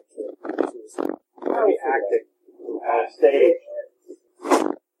going to be acting on stage.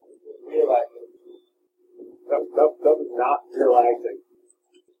 Real acting. That was not real acting.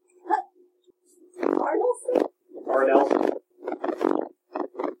 Arnoldson? Or Nelson.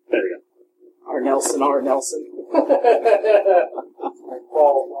 There we go. R. Nelson, R. Nelson.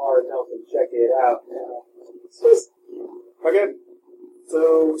 Paul R. Nelson, check it out. Okay. So,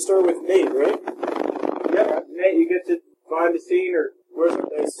 we start with Nate, right? Yep, Nate, you get to find the scene, or Where's the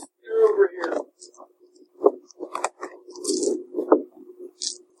place? you're over here.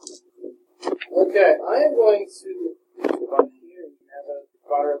 Okay, I am going to, if I'm here, you have a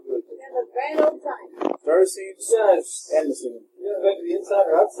fire of the... Have a grand old time. Start a scene. Yes. End the scene. You're going to be inside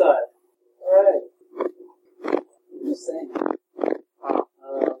or outside? Alright. saying. So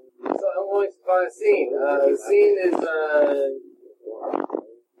I'm going to find a scene. The scene is,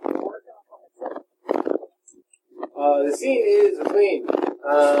 the scene is between,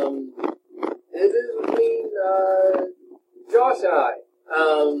 Josh and I.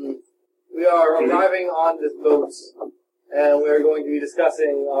 We are arriving on this boat, and we are going to be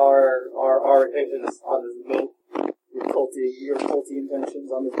discussing our intentions on this boat. Your culty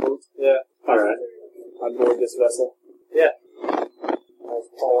intentions on this boat. Yeah. Alright. On board this vessel. Yeah. That's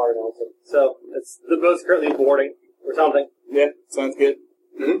Paul Arnelton. So, the boat's currently boarding, or something. Yeah, sounds good.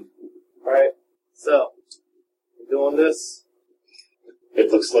 Mm-hmm. Alright. So, doing this.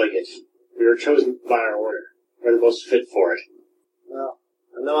 It looks like it. We were chosen by our order. We're the most fit for it. Well,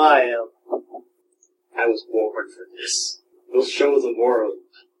 I know I am. I was born for this. We'll show the world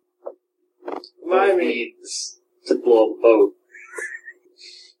what it means to blow a boat.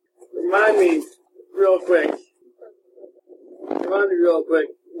 Remind me real quick,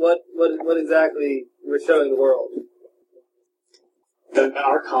 what exactly we're showing the world? That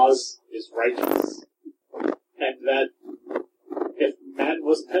our cause is righteous. And that if man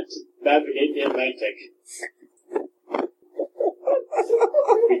was meant to navigate the Atlantic,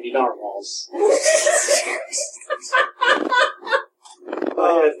 we'd be narwhals.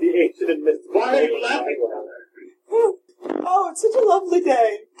 Oh, yes, the ancient and mystical. Why are you laughing, brother? Oh, it's such a lovely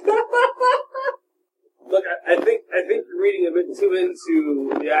day. Look, I think you're reading a bit too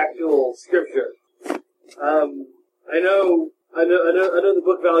into the actual scripture. I know the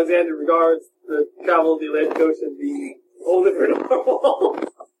Book of Alexander regards the travel of the Atlantic Ocean being only for normal.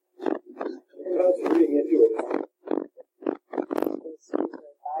 I'm just reading into it.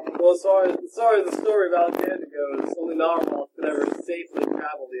 Well, as far as the story of Alexander goes, only narwhals could ever safely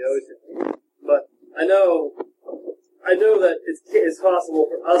travel the ocean. But I know that it's possible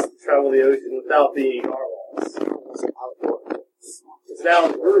for us to travel the ocean without being narwhals. It's now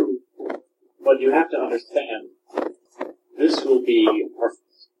true. But you have to understand, this will be our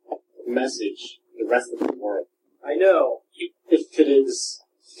message to the rest of the world. I know. If it is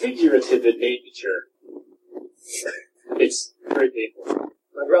figurative in nature, it's very painful.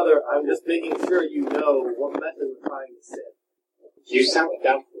 My brother, I'm just making sure you know what method we're trying to send. You sound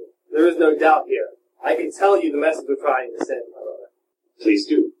doubtful. There is no doubt here. I can tell you the message we're trying to send, my brother. Please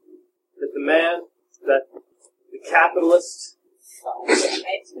do. That the capitalist,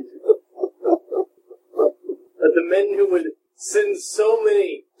 that the men who would send so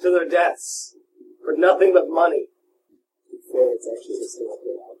many to their deaths for nothing but money,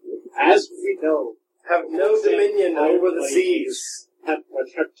 As we know, have no dominion over the seas. have a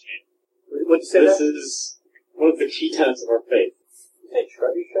trebuchet. What'd you say This that? is one of the key tenets of our faith. Hey,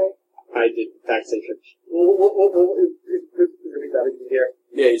 trebuchet? I did in fact say trebuchet. Repeat that again here.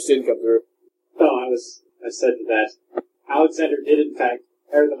 Yeah, you just didn't come through. No, I said that Alexander did in fact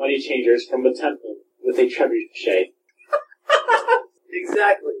hire the money changers from the temple with a trebuchet.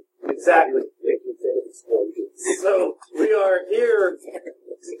 Exactly. So, we are here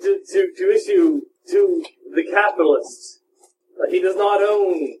to issue to the capitalist that he does not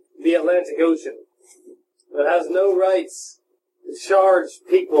own the Atlantic Ocean, that has no rights to charge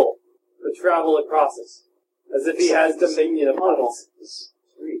people to travel across it, as if he has dominion upon it.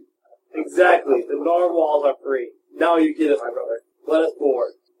 Exactly. The narwhals are free. Now you get it, my brother. Let us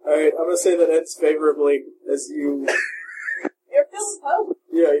board. Alright, I'm gonna say that ends favorably as you... You're filled with hope.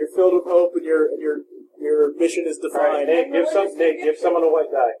 Yeah, you're filled with hope and your mission is defined. Nate, give someone a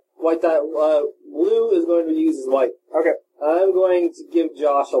white die. White die. Blue is going to be used as white. Okay. I'm going to give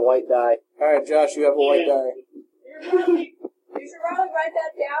Josh a white die. Alright, Josh, you have a white die. You should probably write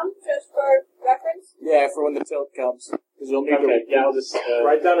that down just for reference. Yeah, for when the tilt comes. Because you'll need Okay, yeah, I'll just...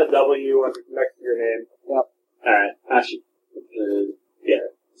 Write down a W next to your name. Alright, actually,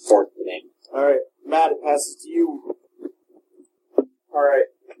 fourth the name. Alright, Matt, it passes to you. Alright.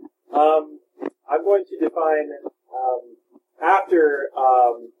 I'm going to define, after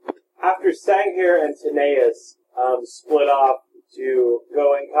Sanghir and Taneus, split off to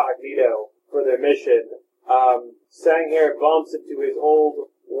go incognito for their mission, Sanghir bumps into his old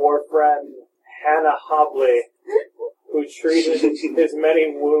war friend, Hannah Hobley, who treated his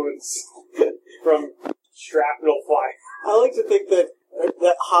many wounds from shrapnel fire. I like to think that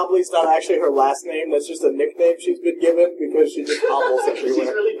Hobley's not actually her last name, that's just a nickname she's been given because she just hobbles She's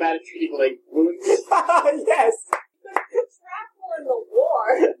everywhere. really bad at treating, like, wounds. Yes! Shrapnel in the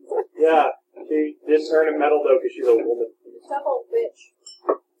war. Yeah, she didn't earn a medal though because she's a woman. Tough old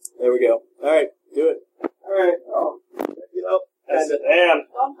bitch. There we go. Alright, do it. Alright. Damn.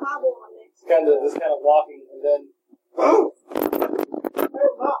 Don't hobble on me. It's kind of walking, and then... Oh!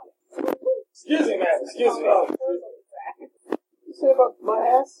 Excuse me, man. Excuse me. up my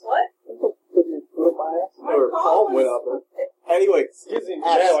ass? What? Put your foot up my ass? My Or palm palm went was- up. Anyway, Excuse me,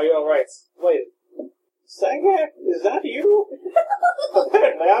 Ass. now are you alright? Wait. Sanger, is that you?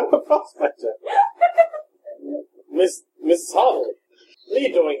 Apparently, I'm a prospector. Mrs. Hovel, what are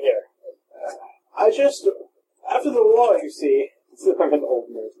you doing here? I just, after the war, you see, I'm an old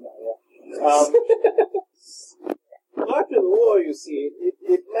nurse now, yeah. After the war, you see,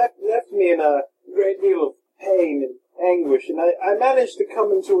 it left me in a great deal of pain and anguish, and I managed to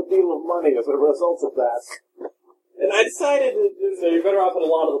come into a deal of money as a result of that. And I decided So you're better off than a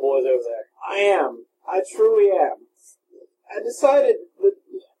lot of the boys over there. I am. I truly am. I decided that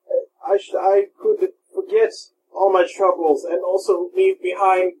I could forget all my troubles and also leave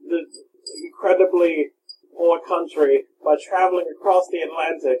behind the incredibly poor country by traveling across the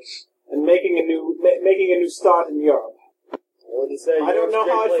Atlantic and making a new start in Europe. What do you say? I don't know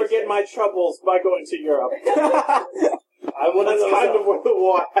how I'd forget my troubles by going to Europe. That's kind of where the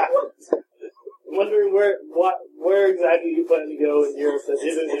war happened. I'm wondering where exactly you plan to go in Europe that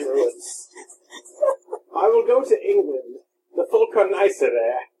isn't in ruins. I will go to England. The folk are nicer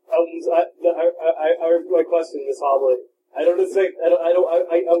there. My question, Miss Hobley.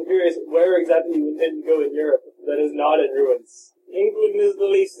 I'm curious where exactly you intend to go in Europe that is not in ruins. England is the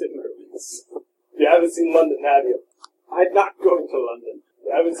least in ruins. You haven't seen London, have you? I'm not going to London.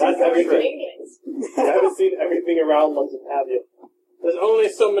 You haven't seen That's everything. English. You haven't seen everything around London, have you? There's only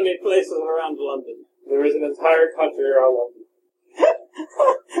so many places around London. There is an entire country around London.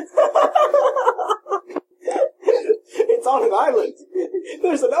 It's on an island.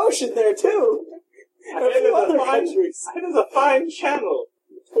 There's an ocean there too. I think there's a fine channel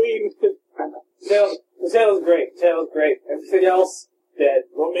between... The channel's great. Channel's great. Everything else, dead.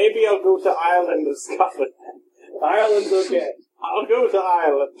 Well, maybe I'll go to Ireland or Scotland. Ireland's okay. I'll go to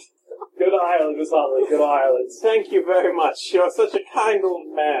Ireland. Go to Ireland, Miss Hobley. Go to Ireland. Thank you very much. You're such a kind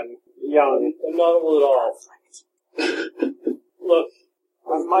old man. Young. I'm not old at all. Look,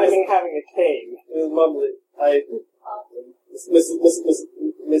 I'm minding having a cane. Miss Mumbly,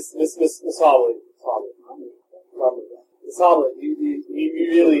 Miss Hobley. Mumbly. Miss Hobley, you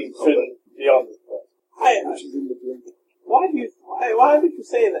really shouldn't be on this place. Why would you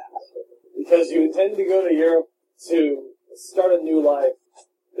say that? Because you intend to go to Europe to start a new life.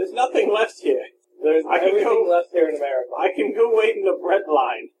 There's nothing left here. There's everything left here in America. I can go wait in the bread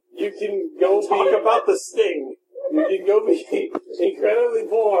line. You can go Talk about the sting. You can go be incredibly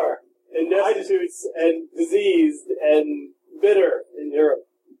poor and destitute and diseased and bitter in Europe.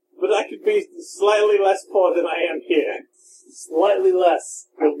 But I could be slightly less poor than I am here. Slightly less.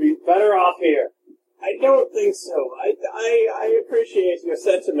 You'll be better off here. I don't think so. I appreciate your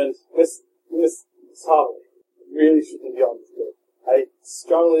sentiment. Miss Hobley, really shouldn't be on this boat. I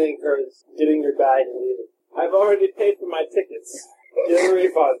strongly encourage getting your bag and leaving. I've already paid for my tickets. Get the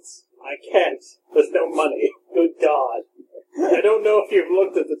refunds. I can't. There's no money. Good God. I don't know if you've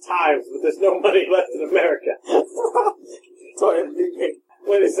looked at the Times, but there's no money left in America. Sorry,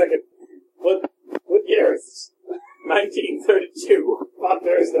 wait a second. What year is this? 1932. Fuck,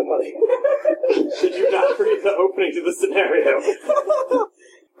 there is no money. Did you not read the opening to the scenario?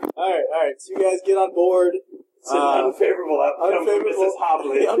 Alright, so you guys get on board. It's an unfavorable outcome for Mrs.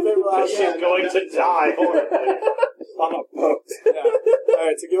 Hobley. Unfavorable Because she's going to die horribly on a boat. Yeah.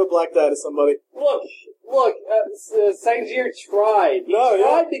 Alright, so give a black die to somebody. Look, Sangier tried. He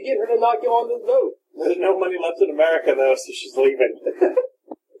tried to get her to not go on the boat. There's no money left in America, though, so she's leaving.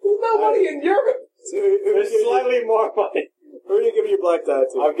 There's no money in Europe. So There's slightly more money. who are you giving your black die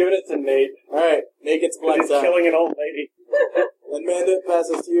to? I've given it to Nate. Alright, Nate gets black He's die. killing an old lady. And Amanda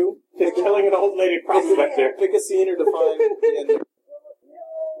passes to you. He's killing an old lady prospector. Pick a scene or define the end.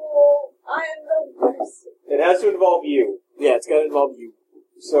 No, I am the worst. It has to involve you. Yeah, it's gotta involve you.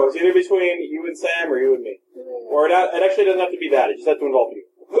 So it's either between you and Sam or you and me. Or it actually doesn't have to be that. It just has to involve you.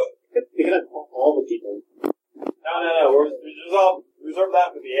 You can have all the people. No. We reserve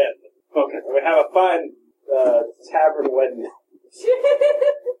that for the end. Okay. We have a fine tavern wedding.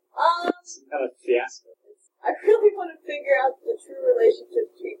 Some kind of fiasco. I really want to figure out the true relationship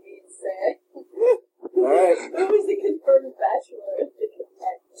between me and Sam. Alright. Who was the confirmed bachelor?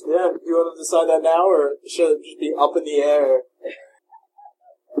 Yeah, do you want to decide that now, or should it just be up in the air?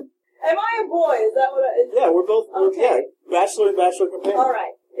 Am I a boy? Is that what I... Yeah, we're both, Okay. bachelor and bachelor companion.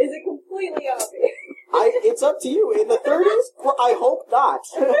 Alright. Is it completely obvious? It's up to you. In the 30s, I hope not.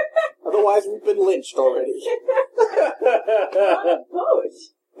 Otherwise, we've been lynched already. On a boat.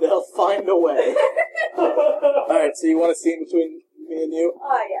 They'll find a way. Alright, so you want a scene between me and you?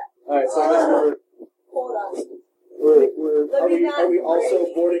 Oh, yeah. Alright, so I guess Hold on. are we also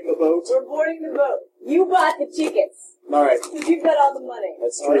boarding the boat? We're boarding the boat. You bought the tickets. All right. Because you've got all the money.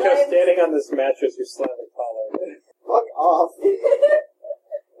 That's Oh, true. you're standing on this mattress, you're slightly taller. Fuck off.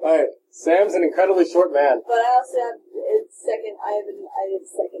 All right. Sam's an incredibly short man. But I also have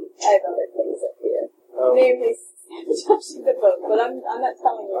I have other things up here. Oh. Namely, touching the boat, but I'm not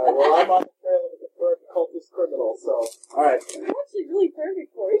telling you All right, that. well, I'm on the trail of the preferred cultist criminal, so. All right. You're actually really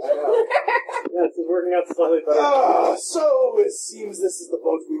perfect for each I know. other. Yeah, this is working out slightly better. So it seems this is the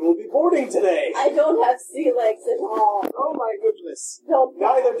boat we will be boarding today. I don't have sea legs at all. Oh my goodness. No,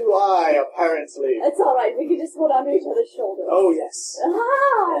 Neither do I, apparently. it's alright, we can just hold onto each other's shoulders. Oh, yes.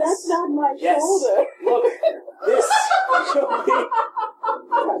 Ah, Yes. that's not my Yes. shoulder. Look, this shall be...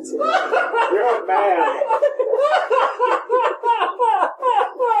 That's it. You're a man.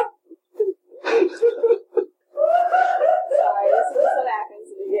 Sorry, this is what happens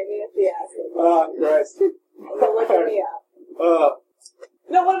when you get me a fiasco. Oh, Christ. You're looking me up.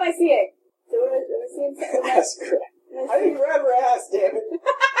 No, what am I seeing? So am I seeing something? That's correct. I didn't grab her ass, damn it.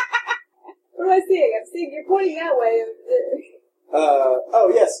 What am I seeing? I'm seeing you're pointing that way.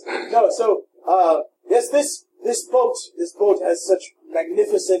 Oh, yes. No, so, yes, this boat has such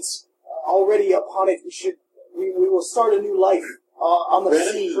magnificence already upon it. We will start a new life, on the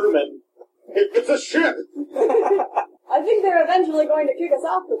sea. Crewman. It's a ship! I think they're eventually going to kick us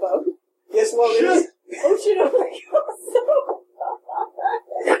off the boat. Yes, well, it is. Ocean only goes so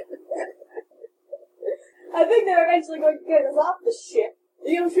far. I think they're eventually going to kick us off the ship.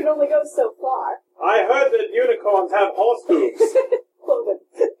 The ocean only goes so far. I heard that unicorns have horse hooves. Cloven.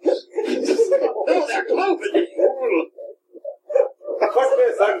 Oh, they're cloven, you fool! Fuck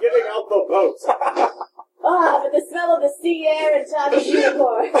this, I'm getting out the boat. Ah, but the smell of the sea air and talking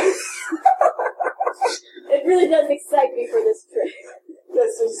unicorns. It really does excite me for this trip.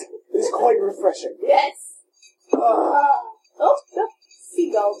 This is quite refreshing. Yes. Oh, the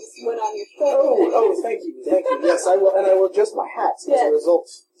seagull just went on your shoulder. Oh, thank you. Yes, I will, and I will adjust my hat as Yes. a result.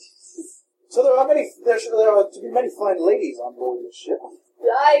 So there are to be many fine ladies on board this ship.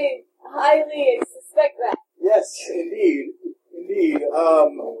 I highly suspect that. Yes, indeed.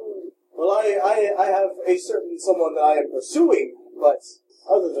 Well, I have a certain someone that I am pursuing, but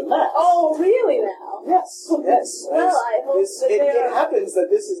other than that... Oh, really now? Yes. Well, I hope that it happens that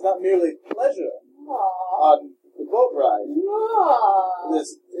this is not merely pleasure Aww. on the boat ride. Aww.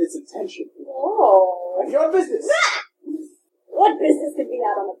 It's intention. Oh. And your business. What business did we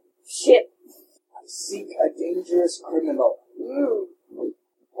have on a ship? I seek a dangerous criminal.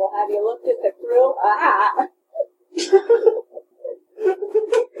 Well, have you looked at the crew? Ah.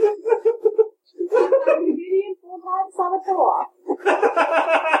 I'm a comedian full-time saboteur.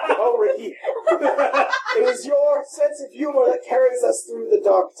 Oh, Ricky. It is your sense of humor that carries us through the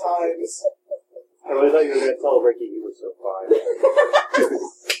dark times. I really thought you were going to tell Ricky you were so fine.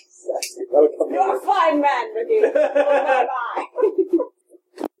 You're a fine man, Ricky. Oh, bye-bye.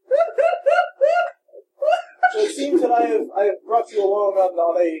 So it seems that I have brought you along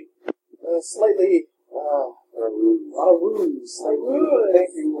on a slightly, on a ruse. Thank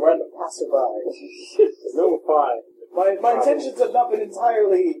you, random passerby. No, fine. My intentions have not been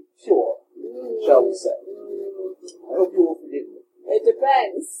entirely pure, shall we say. I hope you will forgive me. It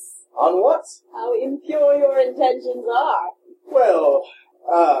depends. On what? How impure your intentions are. Well,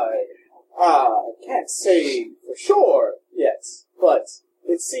 I can't say for sure yet, but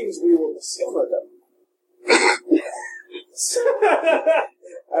it seems we will discover them.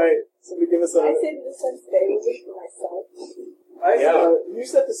 Alright, somebody give us a... I say to the sense that I will wait for myself. You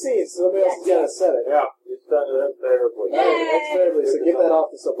set the scene, so somebody else is going to set it. Yeah, you started that terribly. That's terribly, so give that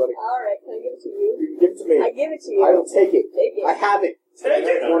off to somebody. Alright, can I give it to you? You can give it to me. I give it to you. I will take it. Take it. I have it. Take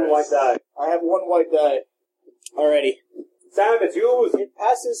it! One white die. I have one white die. Alrighty. Sam, it's yours. It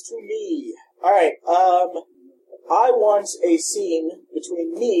passes to me. Alright, I want a scene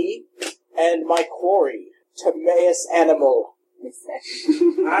between me and my quarry, Timaeus Animal.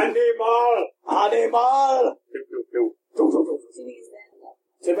 Animal! Animal!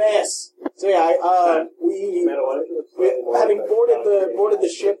 Timaeus. So yeah, having boarded the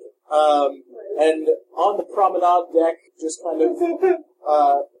ship, and on the promenade deck, just kind of,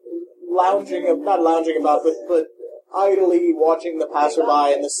 not lounging about, but idly watching the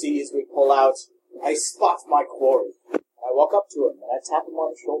passerby and the sea as we pull out, I spot my quarry. I walk up to him and I tap him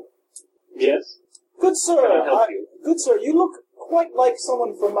on the shoulder. Yes? Good sir, Can I help you? Good sir, you look quite like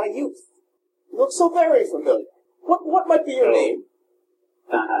someone from my youth. You look so very familiar. What might be your name?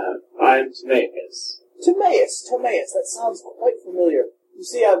 I'm Timaeus. Timaeus. That sounds quite familiar. You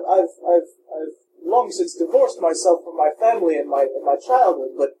see, I've long since divorced myself from my family in my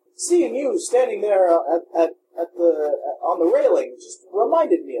childhood, but seeing you standing there on the railing just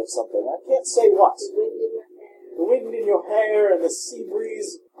reminded me of something. I can't say what. the wind in your hair and the sea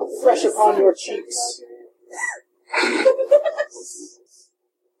breeze fresh upon your cheeks.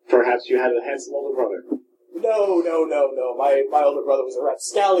 Perhaps you had a handsome older brother. No. My older brother was a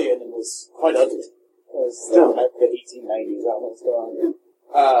rapscallion and was quite ugly. It was the 1890s. I don't know what's going on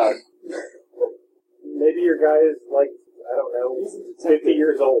here. Maybe your guy is like, I don't know, 50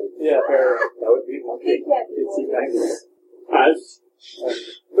 years old. Yeah, fair. That would be one thing. 1890s.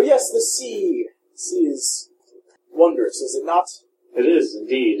 But yes, the sea. The sea is wondrous, is it not? It is,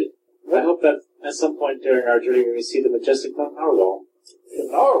 indeed. I hope that at some point during our journey we see the majestic narwhal. The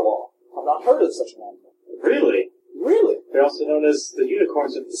narwhal. I've not heard of such an animal. Really? Really? They're also known as the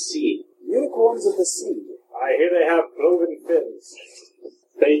unicorns of the sea. Unicorns of the sea. I hear they have cloven fins.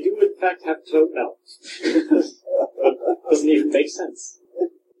 They do, in fact, have no. Doesn't even make sense.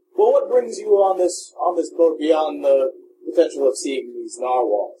 Well, what brings you on this boat beyond the potential of seeing these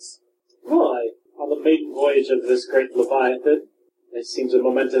narwhals? Well, on the maiden voyage of this great Leviathan, it seems a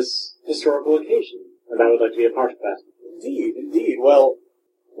momentous historical occasion, and I would like to be a part of that. Indeed. Well,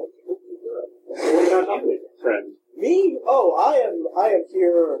 what about you, friend? me? Oh, I am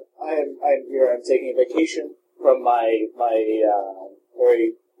here. I am here. I'm taking a vacation from my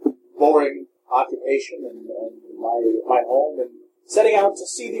very boring occupation and my home, and setting out to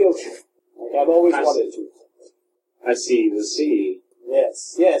see the ocean, like I've always wanted to. I see the sea.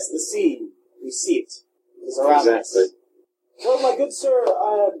 Yes, the sea. We see it. It is around Exactly. us. Well, my good sir,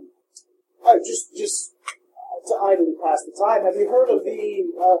 I just to idly pass the time. Have you heard of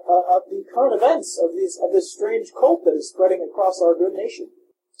the current events of this strange cult that is spreading across our good nation?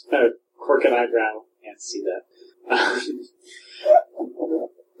 Quirk and eyebrow. Can't see that.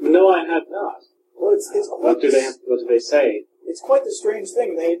 No, I have not. Well, it's quite What do they say? It's quite the strange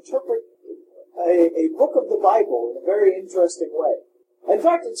thing. They interpret a book of the Bible in a very interesting way. In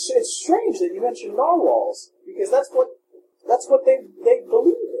fact, it's strange that you mentioned narwhals, because that's what they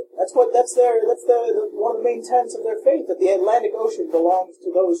believe in. That's one of the main tenets of their faith, that the Atlantic Ocean belongs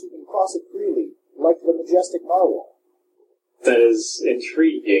to those who can cross it freely, like the majestic narwhal. That is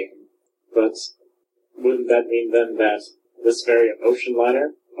intriguing, but wouldn't that mean then that this very ocean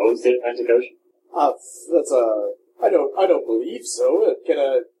liner owns the Atlantic Ocean? I don't believe so. Can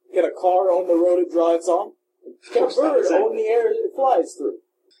a car own the road it drives on? Can a bird own the air it flies through?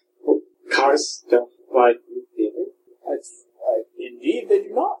 Cars don't fly through the air? Indeed, they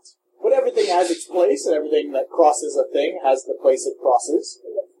do not. But everything has its place, and everything that crosses a thing has the place it crosses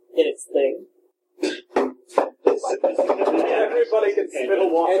in its thing. Everybody can spittle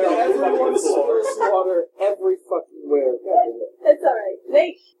water. And everyone spills water every fucking where. That's alright.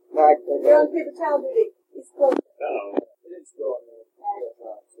 Nate, you're on paper towel duty. He's close. Oh. It is still on there.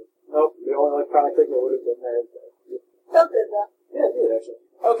 Nope, the only electronic thing that would have been there. Felt good though. Yeah, it did actually.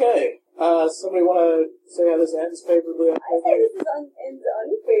 Okay. Somebody want to say how this ends favorably? I say this ends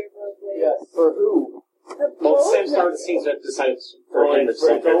unfavorably. Yes. For who? The Well, boat- Sam started seems to have decided for him to It's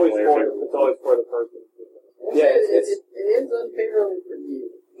always for the person. Yeah, It ends unfavorably for you.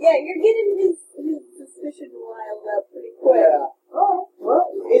 Yeah, you're getting his suspicion riled up pretty quick. Yeah. Oh, well,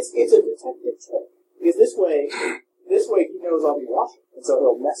 it's a detective trick. Because this way he knows I'll be watching, and so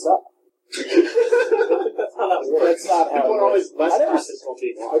he'll mess up. That's how that works. That's not how People it are always works. less I never, practical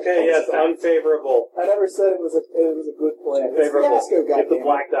people. Okay, yes, unfavorable. I never said it was a good plan. It's Favorable. Fiasco, Give the goddamn.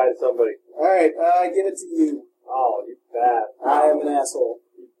 black die to somebody. Alright, I give it to you. Oh, you bad. I am an asshole.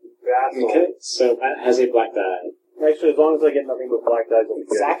 Bad. Okay, so Matt has a black die. Actually, as long as I get nothing but black dice, I'll be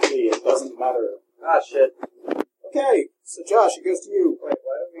good. Exactly, it doesn't matter. Ah, shit. Okay, so Josh, it goes to you. Wait,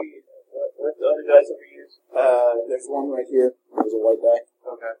 why don't we... What other dice have we used? There's one right here. There's a white die.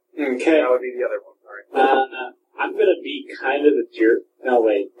 Okay. Okay. That would be the other one. Alright. I'm gonna be kind of a jerk. No,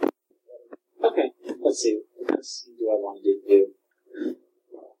 wait. Okay, let's see. What kind of scene do I want to do?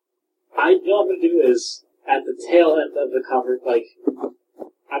 What I'm gonna do is, at the tail end of the convert,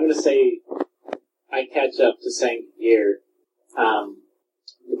 I'm gonna say, I catch up to saying here,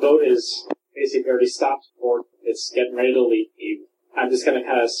 the boat is basically already stopped port. It's getting ready to leave. I'm just gonna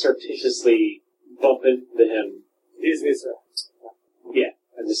kind of surreptitiously bump into him. Excuse me, sir. Yeah,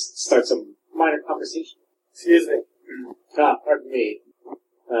 and just start some minor conversation. Excuse me. Pardon me.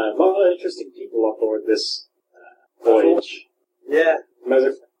 A lot of interesting people on board this voyage. Yeah. Met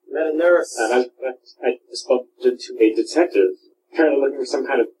a nurse. I just bumped into a detective, apparently looking for some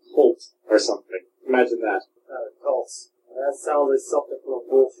kind of cult or something. Imagine that. Cults. That sounds like something from a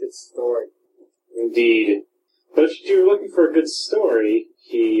bullshit story. Indeed. But if you're looking for a good story,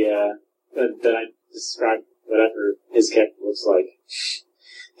 then I describe whatever his character looks like.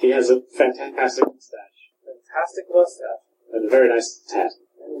 He has a fantastic mustache. Fantastic mustache. And a very nice hat.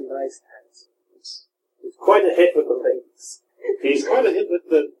 Very nice hat. It's quite a hit with the ladies. He's quite a hit with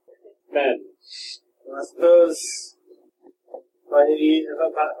the men. I suppose if I need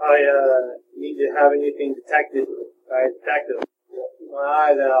to have anything detected by a detective, keep my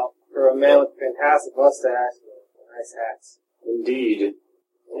eyes out for a man with a fantastic mustache and nice hats. Indeed.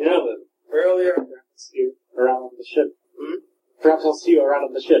 Yeah, then. Earlier, Perhaps you around on the ship. Hmm? Perhaps I'll see you around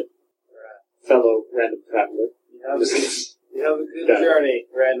on the ship, fellow random traveler. you have a good journey,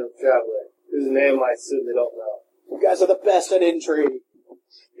 random traveler, whose name I certainly don't know. You guys are the best at intrigue.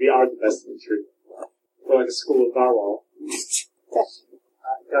 We are the best in truth. Going to school of Narwhal.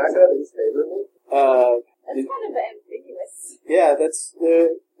 Can I say that he's favorably? That's kind of ambiguous. Yeah, that's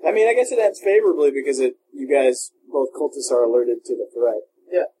I mean, I guess it ends favorably because you guys, both cultists, are alerted to the threat.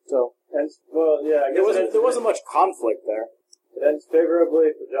 Yeah. So, And, well, yeah, I guess there wasn't much conflict there. it ends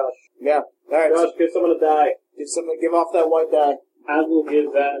favorably for Josh. Yeah. Alright, Josh, give someone a die. give off that white die. I will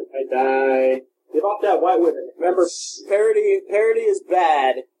give that a die. Give off that white woman. Remember, parody is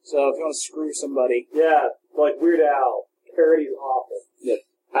bad, so if you want to screw somebody. Yeah, like Weird Al. Parody's awful. Yep.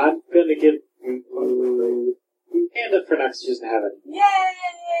 I'm gonna give you and the pronunciation heaven.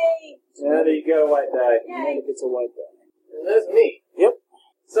 Yay! Yeah, there you go, white die. Yay! And it's a white die. And that's me. Yep.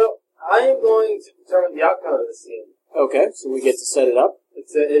 So, I am going to determine the outcome of the scene. Okay, so we get to set it up. It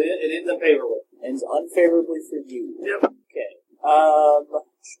ends unfavorably. Ends unfavorably for you. Yep. Okay.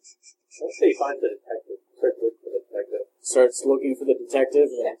 Let's say he finds the detective. Start looking for the detective. Starts looking for the detective,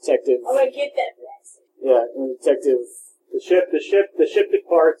 and the detective... I'm gonna get that blast. Yeah, and the detective... The ship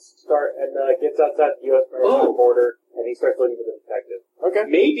departs, gets outside the U.S. maritime border, and he starts looking for the detective. Okay.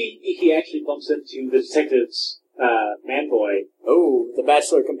 Maybe he actually bumps into the detective's man-boy. Oh, the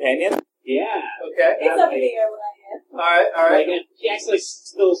bachelor companion? Yeah. Okay. It's up in the air when I am. Alright. Like, he actually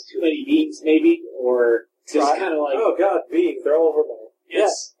spills too many beans, maybe, or just kind of like... Oh god, beans, they're all over my...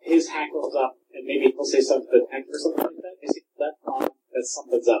 Yes, his hackles up, and maybe he'll say something to the detective or something like that. Is it that that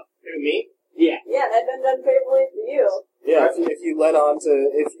something's up? Me? Yeah. Yeah, that ends unfavorably for you. Yeah, if you let on to...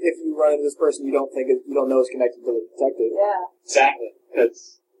 If you run into this person you don't know is connected to the detective. Yeah. Exactly.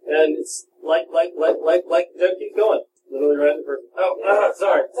 And it's like the joke keeps going. Literally right in the person.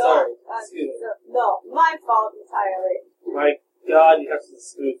 Sorry. Excuse me. No, my fault entirely. My god, you have such a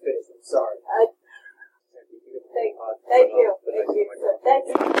smooth face. I'm sorry. Thank you.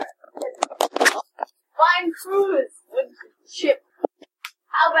 Fine cruise with ship.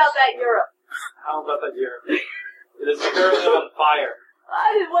 How about that Europe? How about that Europe? It is currently on fire.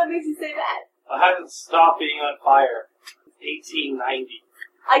 What makes you say that? I haven't stopped being on fire. 1890.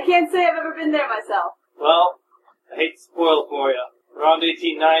 I can't say I've ever been there myself. Well, I hate to spoil it for you. Around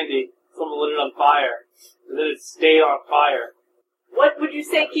 1890, someone lit it on fire. And then it stayed on fire. What would you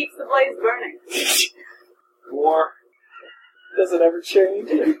say keeps the blaze burning? War. Does it ever change?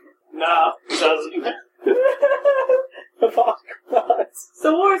 No, it doesn't. Oh, God.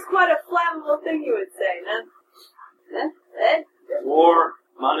 So war is quite a flammable thing, you would say, no? War,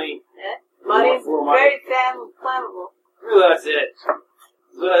 money. Money's War, money. very flammable. Really, that's it.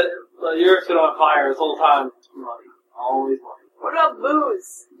 But Europe's been on fire this whole time. Money. Always money. What about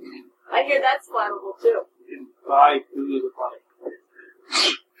booze? I hear that's flammable too. You can buy booze with money.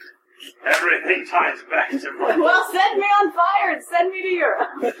 Everything ties back to money. Well, set me on fire and send me to Europe.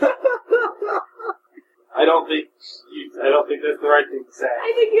 I don't think that's the right thing to say.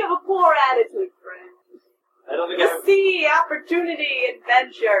 I think you have a poor attitude, friend. I don't think The sea, opportunity,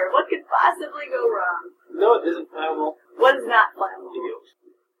 adventure. What could possibly go wrong? No, it isn't flammable. What is not flammable?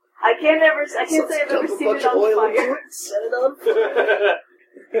 I can't say I've ever seen it on fire. Set it on fire.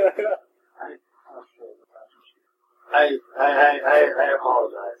 I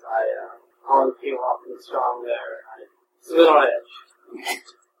apologize. I came off really strong there. It's a bit on edge.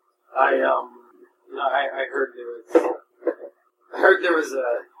 I heard there was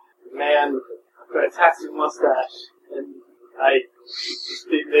a man with a fantastic mustache, and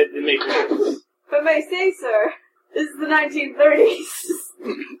they make me. If I may say, sir, this is the 1930s.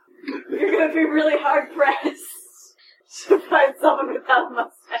 You're going to be really hard pressed to find someone without a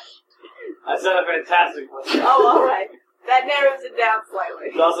mustache. I said a fantastic mustache. Oh, all right. That narrows it down slightly.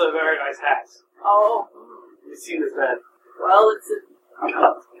 It's also a very nice hat. Oh. You've seen this man. Well, it's a...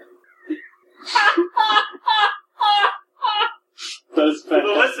 For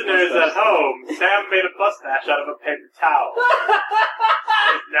the listeners at home, Sam made a mustache out of a paper towel.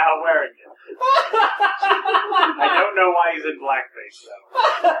 He's now wearing it. I don't know why he's in blackface, though.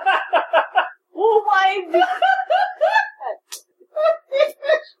 Well, why...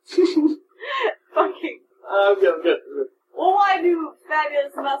 Fucking... I'm good. Well, why do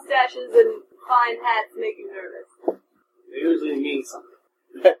fabulous mustaches and fine hats make you nervous? They usually mean something.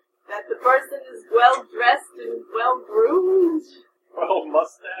 That the person is well-dressed and well-groomed. Well,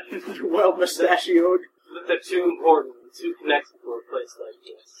 mustache. Well mustachioed. But they're too important, too connected for a place like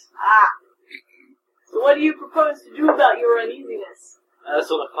this. Ah. So what do you propose to do about your uneasiness? I just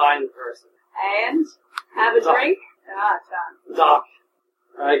want to find the person. And? Have a Doc. drink? Ah, John. Doc,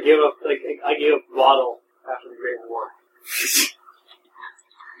 I gave up a bottle after the Great War.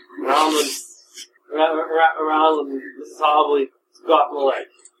 Around this is probably got my leg.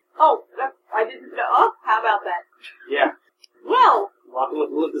 Oh, I didn't know. Oh, how about that? Yeah, Well, walking with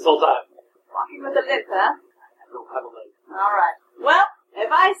the limp this whole time. walking with a limp, huh? I don't have a leg. Alright. Well,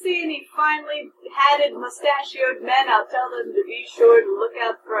 if I see any finely hatted, mustachioed men, I'll tell them to be sure to look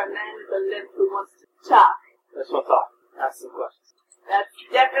out for a man with a limp who wants to talk. That's my thought. Ask some questions. That's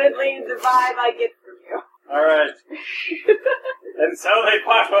definitely the vibe I get from you. Alright. And so they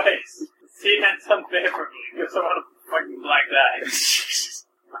part ways. Scene ends unfavorably. Give someone a fucking black eye.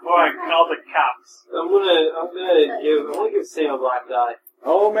 Before I call the cops. I'm gonna give Sam a black eye.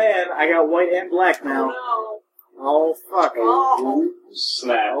 Oh man, I got white and black now. Oh Oh fuck. no.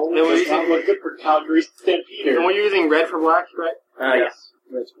 Snap. Oh, Then we're using good for Calgary Stampeder. And we're using red for black, right? Yes.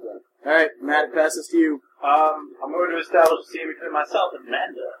 Red's for black. Alright, Matt, it passes to you. I'm going to establish a scene between myself and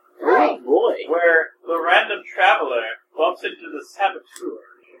Amanda, Oh boy. where the random traveler bumps into the saboteur.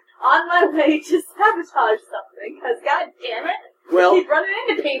 On my way to sabotage something, because god damn it, Well, keep running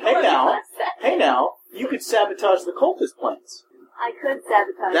into people. hey now. That's it. hey now, you could sabotage the cultist plans. I could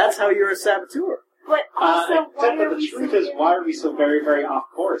sabotage. That's how you're a saboteur. But also, Except why that are the we truth so is, why are we so very, very off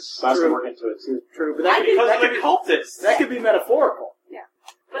course? That's True. to work into it, too. True, but that could be, Because that of could the be, cultists. that could be metaphorical.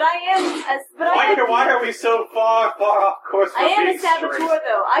 But I am, Why are we so far off course I from am being a saboteur, straight?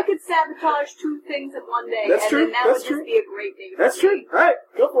 though. I could sabotage two things in one day, That's and true, then that that's would true. just be a great day. for That's me. true. Alright,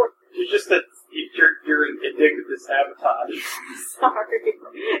 go for it. You're just that you're addicted to sabotage. Sorry.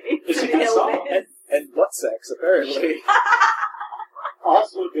 It's a an good song. illness. And butt sex, apparently.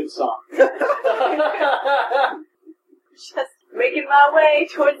 Also a good song. Just making my way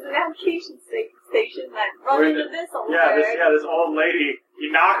towards the navigation station, and I run We're in into the- this old Yeah, bird. this old lady.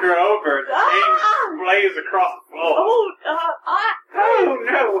 You knock her over, and the chain blaze across the floor. Oh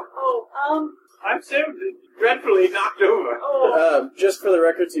no! I'm so dreadfully knocked over. Just for the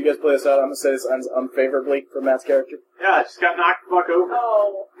record, so you guys play this out, I'm gonna say this ends unfavorably for Matt's character. Yeah, I just got knocked the fuck over.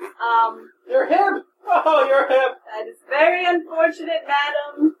 You're him! Oh, you're him! That is very unfortunate,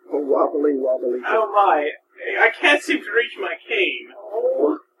 madam. Wobbly, wobbly. Oh my! I can't seem to reach my cane.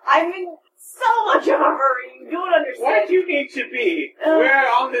 Oh, I'm in so much of a hurry. You don't understand. Where do you need to be? We're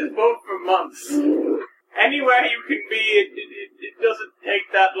on this boat for months. Anywhere you can be, it doesn't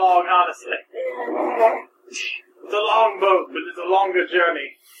take that long, honestly. It's a long boat, but it's a longer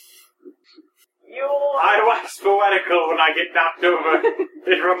journey. I wax poetical when I get knocked over.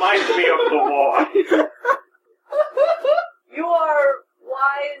 It reminds me of the war. You are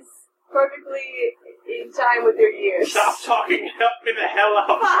wise, perfectly in time with your years. Stop talking, help me the hell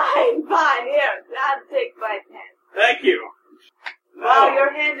up. Fine, here, I'll take my hand. Thank you. Wow,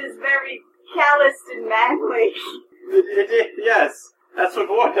 your hand is very calloused and manly. Yes, that's what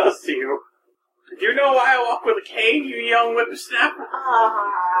war does to you. Do you know why I walk with a cane, you young whippersnapper?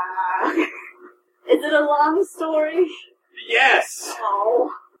 Is it a long story? Yes.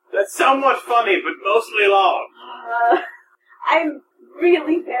 Oh. That's somewhat funny, but mostly long. I'm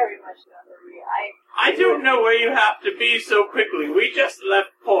really very much in a hurry. I don't know where you have to be so quickly. We just left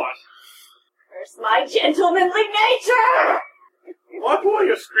port. Curse my gentlemanly nature! What were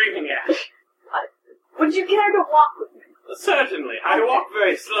you screaming at? Would you care to walk with me? Certainly. I walk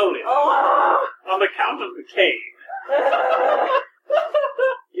very slowly. Oh. On account of the cane.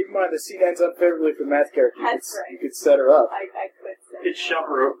 Keep in mind, the scene ends unfavorably for Matt's character. That's right. You could set her up. I could say. It's shove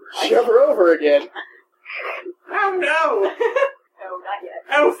her over. Shove her over again. Oh no! No, not yet.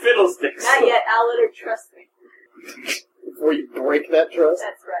 Oh fiddlesticks! Not yet. I'll let her trust me. Before you break that trust.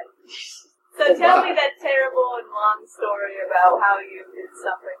 That's right. So tell me that terrible and long story about how you did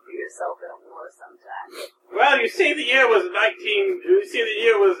something to yourself in a war sometime. Well, you see the year was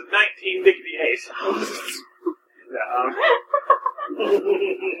 1968.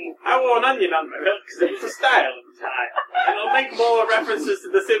 I wore an onion on my milk because it was a style at the time. And I'll make more references to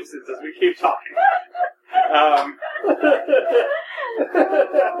The Simpsons as we keep talking.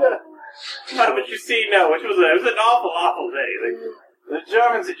 But you see, no, it was an awful day. The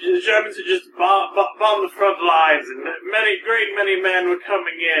Germans had just bombed the front lines, and many men were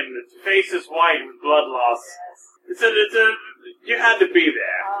coming in, faces white with blood loss. You had to be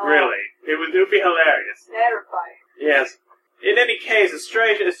there, really. It would be hilarious. Terrifying. Yes. In any case, a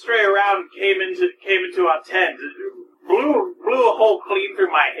stray around came into our tent, blew a hole clean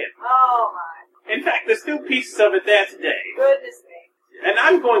through my hip. Oh my. In fact, there's still pieces of it there today. Goodness me. And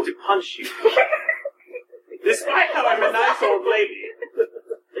I'm going to punch you. Despite how I'm a nice old lady.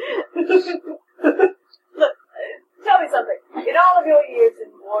 Look, tell me something. In all of your years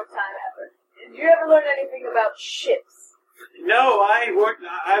in wartime effort, did you ever learn anything about ships? No, I worked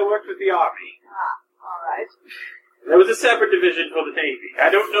with the Army. Alright. There was a separate division for the Navy. I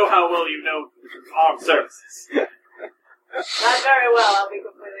don't know how well you know armed services. Not very well, I'll be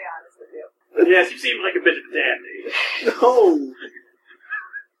completely honest with you. Yes, you seem like a bit of a dandy. No.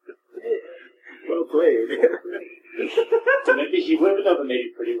 Well played. Maybe he would know the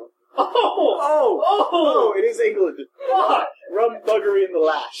Navy pretty well. Oh, it is England. What? Rum buggery in the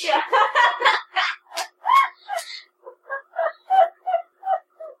lash. Yeah.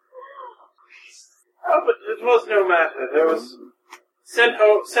 Oh, but it was no matter. There was sent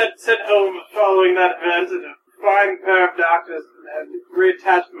home following that event, and a fine pair of doctors had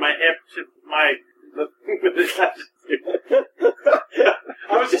reattached my hip to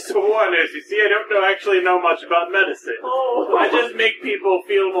I was just a war nurse, you see. I don't actually know much about medicine. Oh. I just make people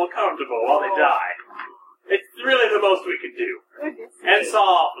feel more comfortable while they die. It's really the most we can do. Goodness And me. saw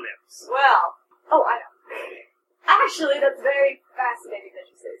off limbs. Well, I know. Actually, that's very fascinating that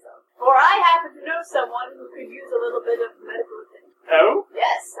you say so. For I happen to know someone who could use a little bit of medical attention. Oh?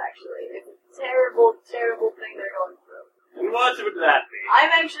 Yes, actually. It's a terrible, terrible thing they're going through. And what would that be?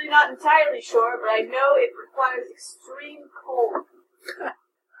 I'm actually not entirely sure, but I know it requires extreme cold.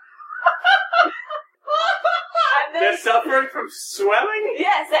 And They're suffering from swelling?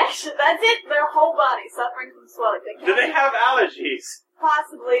 Yes, actually, that's it. Their whole body suffering from swelling. Do they have allergies?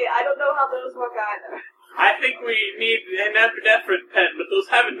 Possibly. I don't know how those work either. I think we need an epinephrine pen, but those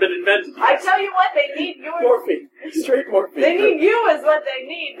haven't been invented I yet. tell you what, they need yours. Morphine. Straight morphine. They need you is what they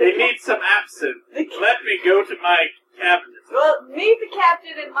need. They need some absinthe. Let me go to my cabinet. Well, meet the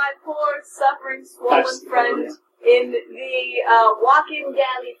captain and my poor, suffering, swollen friend in the walk-in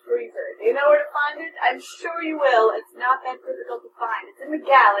galley freezer. Do you know where to find it? I'm sure you will. It's not that difficult to find. It's in the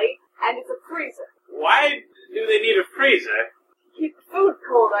galley, and it's a freezer. Why do they need a freezer? Keep the food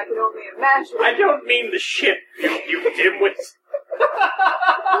cold, I can only imagine. I don't mean the ship, you dimwit.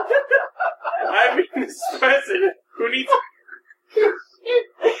 I mean this person who needs...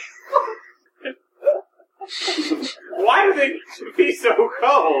 Why do they need to be so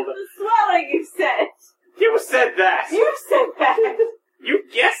cold? The swelling, you said. You said that. You said that. You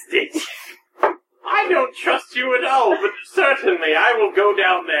guessed it. I don't trust you at all, but certainly I will go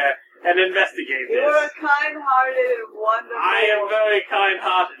down there and investigate this. You're kind-hearted and wonderful. I am very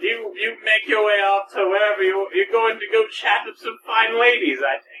kind-hearted. You make your way off to wherever you're going to go chat with some fine ladies,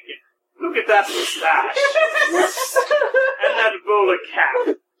 I take it. Look at that moustache. And that bowler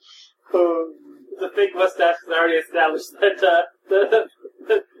cap. The fake mustache has already established that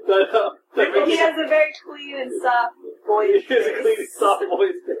He has a very clean and soft voice. he has a clean, soft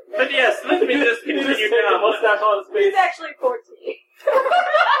voice. But yes, let me just He just continue take a down. mustache on his He's face. actually 14.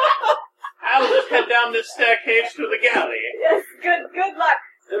 I'll just head down this staircase to the galley. Yes, good luck.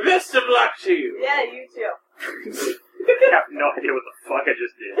 Best of luck to you. Yeah, you too. I have no idea what the fuck I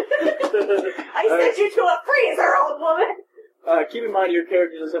just did. I sent you to a freezer, old woman. Keep in mind your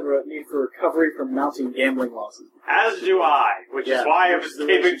character does have a need for recovery from mounting gambling losses. As do I, which is why I'm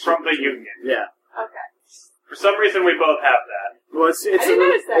escaping from the Union. Yeah. Okay. For some reason, we both have that. Well, it's I didn't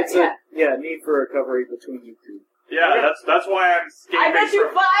notice that, need for recovery between you two. Yeah, that's why I'm escaping I bet you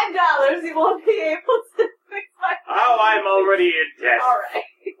from... $5 you won't be able to fix my... Oh, I'm already in debt. Alright.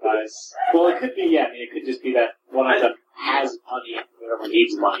 Nice. Well, it could be, it could just be that one of them has money, whoever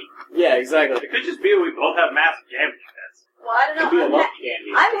needs money. Yeah, exactly. It could just be we both have massive gambling debts. Well, I It don't could be a know. luck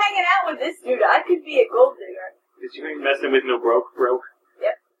candy. I'm hanging out with this dude. I could be a gold digger. Did you ain't messing with no broke?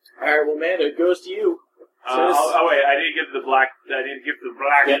 Alright, well, man, it goes to you. Wait, I didn't give the black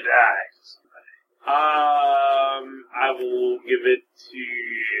die. I will give it to...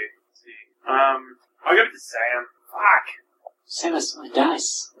 I'll give it to Sam. Fuck. Sam has so many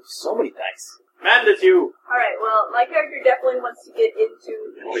dice. So many dice. Man, that's you. Alright, well, my character definitely wants to get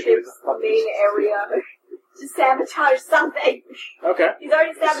into the ship's main area to sabotage something. Okay. He's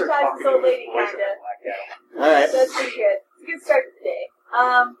already sabotaged this old lady, kinda. Alright. So that's pretty good. It's a good start to the day.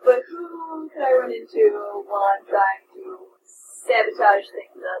 But who could I run into while I'm trying to sabotage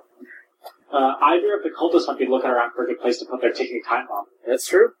things up? Either of the cultists might be looking around for a good place to put their ticking time bomb. That's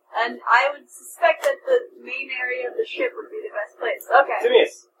true. And I would suspect that the main area of the ship would be the best place. Okay.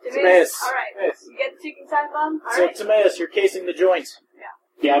 Timaeus. Timaeus. Alright. Timaeus. You get the ticking time bomb? So, Alright. Timaeus, you're casing the joint.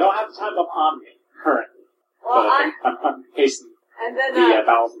 Yeah, I don't have the time bomb on me currently, Well, but I'm pacing and then, the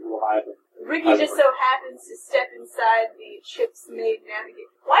bowels of the Leviathan. Ricky just so happens to step inside the ship's main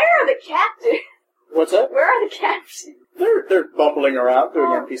navigation. Why are the captain? captain? They're bumbling around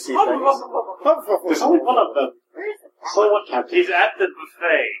doing NPC things. There's only one of them. Where is it? There's only one captain. He's at the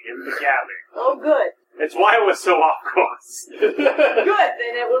buffet in the galley. Oh, good. It's why it was so off course. Good,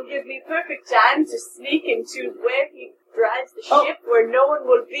 then it will give me perfect time to sneak into where he drives the ship where no one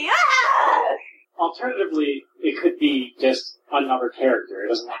will be. Ah! Alternatively, it could be just another character. It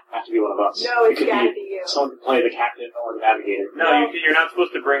doesn't have to be one of us. No, it's it could gotta be you. Someone could play the captain or the navigator. No, you're not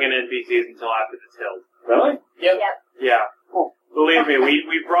supposed to bring in NPCs until after the tilt. Really? Yep. Yeah. Oh. Believe me,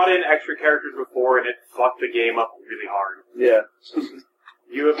 we brought in extra characters before, and it fucked the game up really hard. Yeah.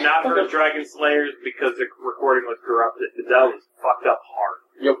 You have not heard Dragon Slayers because the recording was corrupted. That was fucked up hard.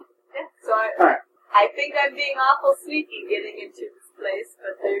 Yep. Yeah, so Alright. I think I'm being awful sneaky getting into this place,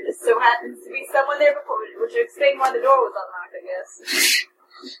 but there just so happens to be someone there before, which would explain why the door was unlocked, I guess.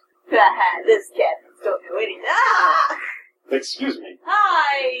 This captain don't know anything. Ah! Excuse me.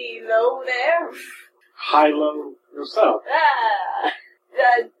 Hi, hello there. Hilo yourself. Ah!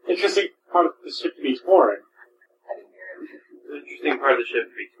 Interesting part of the ship to be touring. I didn't hear him. The interesting part of the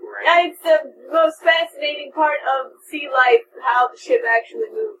ship to be touring. Yeah, it's the most fascinating part of sea life, how the ship actually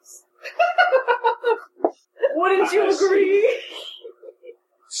moves. Wouldn't you agree?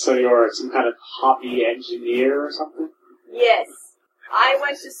 So you're some kind of hobby engineer or something? Yes. I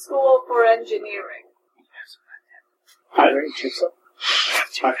went to school for engineering.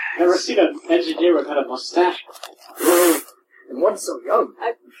 I've never seen an engineer with a mustache. And one's so young.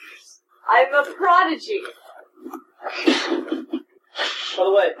 I'm a prodigy. By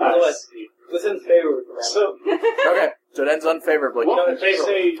the way, listen favorably. So, Okay, so it ends unfavorably. what No, would you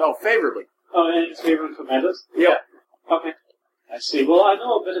say? Oh, favorably. Oh, and it's favorite from Atlas? Yeah. Okay. I see. Well, I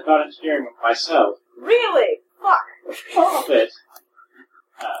know a bit about engineering myself. Really? Fuck. A little bit.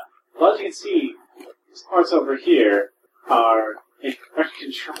 Well, as you can see, these parts over here are in direct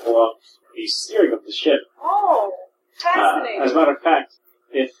control of the steering of the ship. Oh, fascinating. As a matter of fact,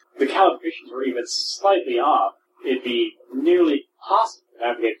 if the calibrations were even slightly off, it'd be nearly impossible to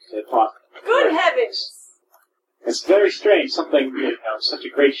navigate to the plot. Good heavens. It's very strange, something, such a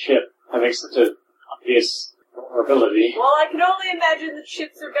great ship having such an obvious vulnerability. Well, I can only imagine that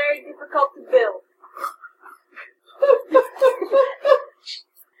ships are very difficult to build.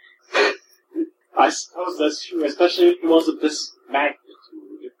 I suppose that's true, especially ones of this magnitude.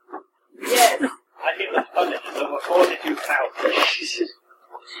 Yes. I think the tonnage is over 42,000.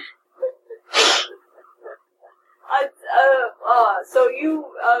 So you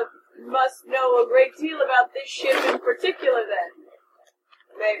must know a great deal about this ship in particular, then.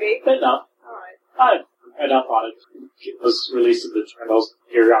 Maybe. Enough. Alright. I've read up on it. It was released in the journals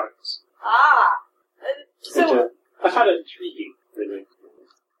and periodicals. So I find it intriguing, really.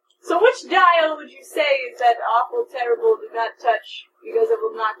 So which dial would you say is that awful, terrible, do not touch, because it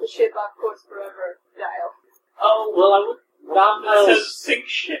will knock the ship off course forever dial? Oh, well, I would not It says sink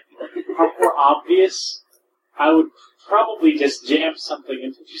ship. are more obvious. I would probably just jam something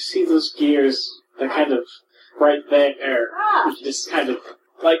into. Did you see those gears? They're kind of right there. You can just kind of,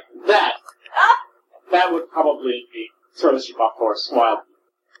 like that. That would probably be throw the ship off course wildly.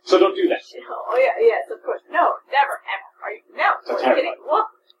 So don't do that. Oh, yeah, yes, of course. No, never, ever. Are you? No, That's are you kidding? terrifying. What?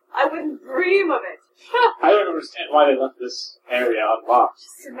 I wouldn't dream of it. I don't understand why they left this area unlocked.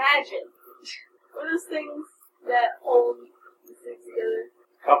 Just imagine. What are those things that hold the things together?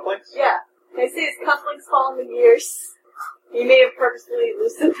 Couplings? Yeah. They say his cufflinks fall in the gears. He may have purposely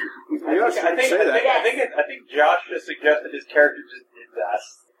loosened them. I think Josh just suggested his character just did that.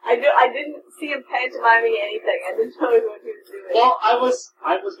 I didn't see him pantomiming anything. I didn't know what he was doing. Well, I was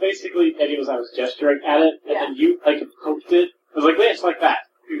basically, the idea was I was gesturing at it, and then you, poked it. I was like, it's like that.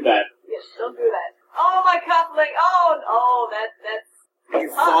 Do that. Yes, don't do that. Oh, my cufflink! Oh, that's... You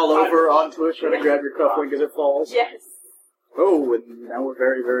fall over onto it, trying to grab your cufflink as it falls. Yes. Oh, and now we're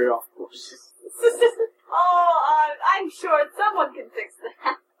very, very off course. I'm sure someone can fix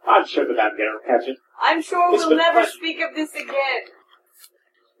that. I'm sure the navigator will catch it. I'm sure It's we'll been never pleasure. speak of this again.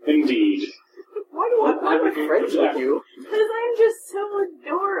 Indeed. Why do I I'm friends with you. Because I'm just so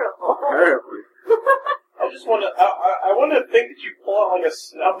adorable. Apparently. I just want to. I want to think that you pull out like a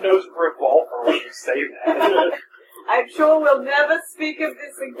snub-nosed revolver when you say that. I'm sure we'll never speak of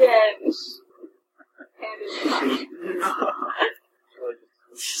this again.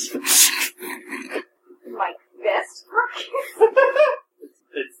 And my best friend.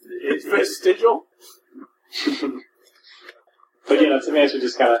 It's vestigial. But to me, I should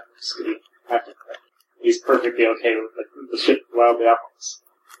just kind of have to. He's perfectly okay with the ship wildly upwards.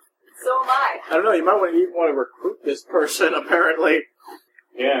 So am I. I don't know, you might want to recruit this person, apparently.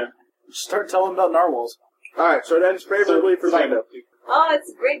 Yeah. Start telling about narwhals. Alright, so it ends favorably for Zando. Oh, it's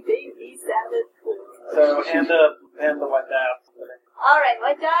a great baby salad. So, and the white dye. Alright,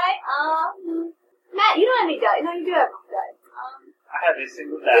 white dye. Matt, you don't have any dye. No, you do have dye. I have a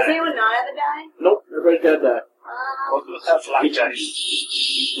single Does dye. anyone not have a dye? Nope, everybody's got that. Most of us have black dye.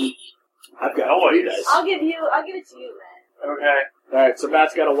 I've got white dice. I'll give it to you, Matt. Okay. Alright, so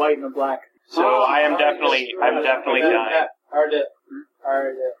Matt's got a white and a black. So I'm definitely dying. I already did.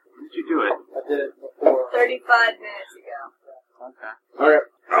 When did you do it? I did it before. 35 minutes ago. Okay. Alright.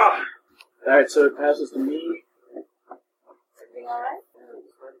 Alright, so it passes to me. Everything alright?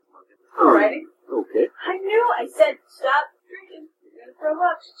 Alrighty. Okay. I knew. I said stop drinking. You're gonna throw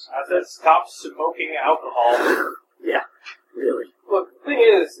up. I said stop smoking alcohol. Yeah, really. Look, the thing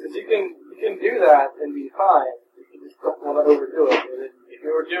is you can do that and be fine. You just don't want to overdo it. And if you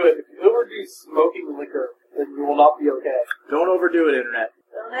overdo smoking liquor, then you will not be okay. Don't overdo it, Internet.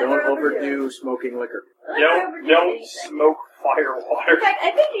 Don't ever overdo smoking liquor. Don't smoke fire water. In fact,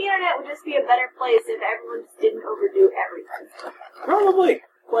 I think the internet would just be a better place if everyone just didn't overdo everything. Probably.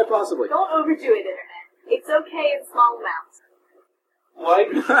 Quite possibly. Don't overdo it, internet. It's okay in small amounts. Like,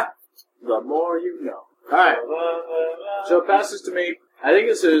 The more you know. Alright. So it passes to me. I think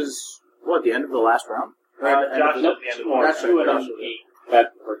this is, the end of the last round? Josh, at the end of the round. That's right, Josh.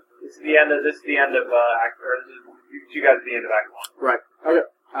 This is the end of Act, or you guys at the end of Act 1. Right. Okay.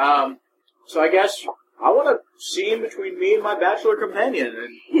 So I guess I want a scene between me and my bachelor companion,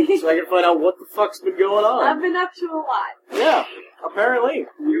 and so I can find out what the fuck's been going on. I've been up to a lot. Yeah, apparently.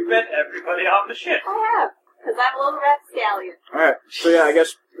 You met everybody on the ship. I have, because I'm a little rapscallion. Alright, so yeah, I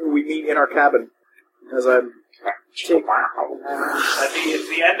guess we meet in our cabin as I'm taking... It's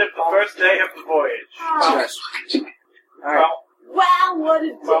the end of the first day of the voyage. Yes. Alright. Wow, what a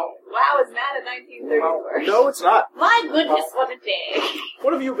day. Wow, is that a 1934? No, it's not. My goodness, what a day.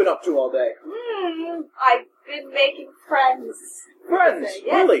 What have you been up to all day? I've been making friends. Friends?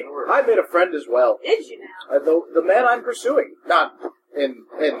 Yes. Really? I made a friend as well. Did you now? The man I'm pursuing. Not in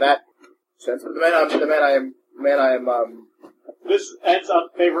that sense, but the man I am, This ends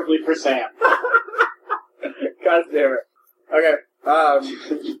unfavorably for Sam. God damn it. Okay.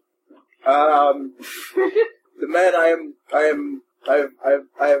 The man I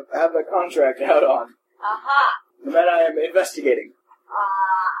have a contract out on. Aha. The man I am investigating.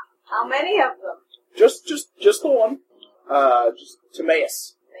 How many of them? Just the one. Just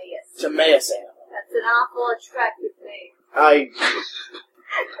Timaeus. Timaeus. That's an awful attractive name.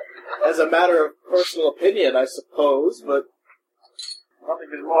 As a matter of personal opinion, I suppose, but I don't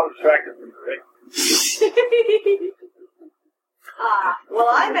think there's more attractive than Rick. Well,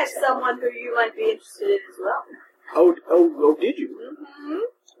 I met someone who you might be interested in as well. Oh, did you? Mm-hmm.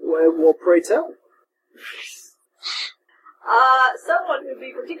 Well, pray tell. Someone who'd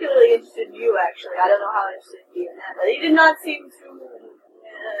be particularly interested in you, actually. I don't know how interested he is in that, but he did not seem to...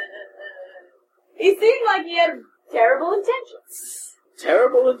 he seemed like he had terrible intentions.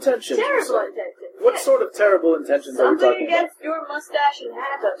 Terrible intentions? Terrible intentions. What sort of terrible intentions are we Something talking about? against your mustache and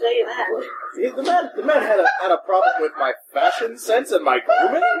hat, I'll tell you that. The man had a problem with my fashion sense and my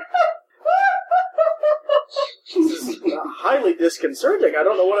grooming? This is highly disconcerting. I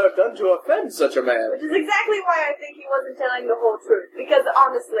don't know what I've done to offend such a man. Which is exactly why I think he wasn't telling the whole truth. Because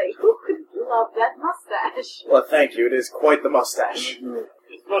honestly, who could love that mustache? Well, thank you. It is quite the mustache.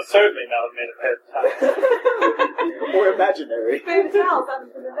 It's most certainly not made of head. Or imaginary. Famous owls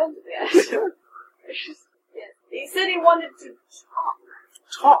haven't been invented yet. Yes. He said he wanted to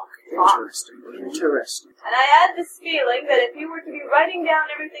talk. Interesting. Interesting. And I had this feeling that if he were to be writing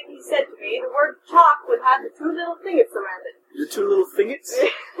down everything he said to me, the word talk would have the two little fingers around it. The two little fingets?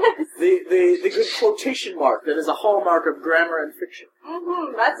 the good quotation mark that is a hallmark of grammar and fiction.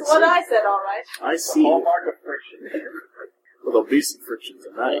 Mm-hmm. That's what I said, all right. I see. The hallmark of friction. Well, there'll be some friction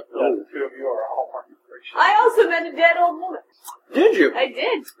tonight. The two of you are a hallmark of friction. I also met a dead old woman. Did you? I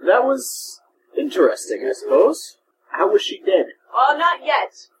did. That was interesting, I suppose. How was she dead? Well, not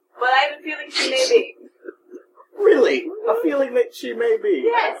yet, but I have a feeling she may be. Really? A feeling that she may be?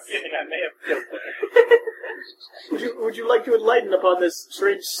 Yes. I may have killed her. Would you like to enlighten upon this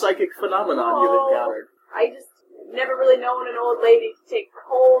strange psychic phenomenon you've encountered? I just never really known an old lady to take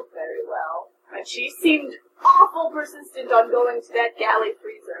cold very well. And she seemed awful persistent on going to that galley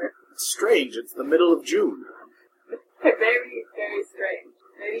freezer. It's strange. It's the middle of June. Very, very strange.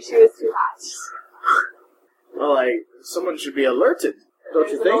 Maybe she was too hot. Well, someone should be alerted, don't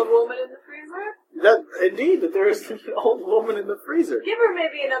you There's an think? old woman in the freezer? Indeed, that there is an old woman in the freezer. Give her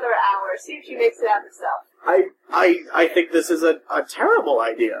maybe another hour, see if she makes it out herself. I think this is a terrible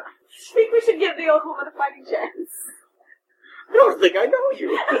idea. I think we should give the old woman a fighting chance. I don't think I know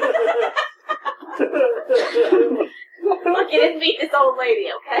you. Look, you didn't meet this old lady,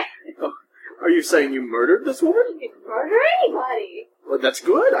 okay? Are you saying you murdered this woman? You didn't murder anybody. Well, that's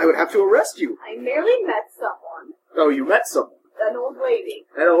good. I would have to arrest you. I merely met someone. Oh, you met someone. An old lady.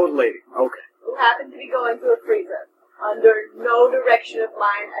 An old lady. Okay. Who happened to be going through a freezer. Under no direction of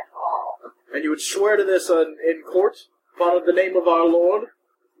mine at all. And you would swear to this in court? Upon the name of our Lord?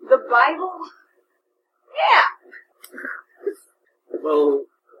 The Bible? Yeah. Well,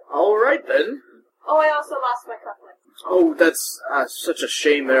 all right then. Oh, I also lost my cufflinks. Oh, that's such a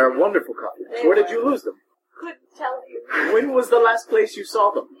shame. They are wonderful cufflinks. Where did you lose them? Couldn't tell you. When was the last place you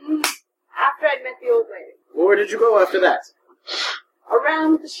saw them? After I'd met the old lady. Where did you go after that?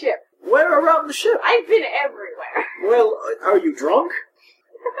 Around the ship. Where around the ship? I've been everywhere. Well, are you drunk?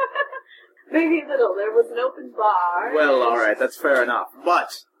 Maybe a little. There was an open bar. Well, all right, that's fair enough.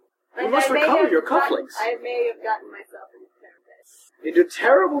 But you must recover your cufflinks. I may have gotten myself into terrible debt. Into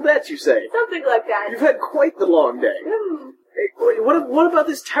terrible debt, you say? Something like that. You've had quite the long day. Hey, what about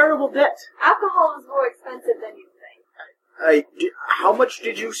this terrible debt? Alcohol is more expensive than you think. How much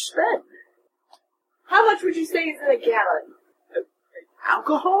did you spend? How much would you say is in a gallon?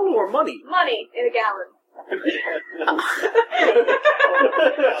 Alcohol or money? Money in a gallon.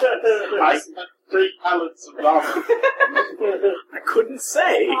 I spent 3 pallets of vodka. I couldn't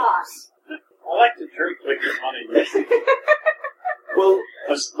say. Ah. I like to drink liquor money. Well,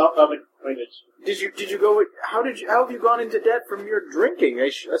 That's not that acquaintance. did you go? How have you gone into debt from your drinking? They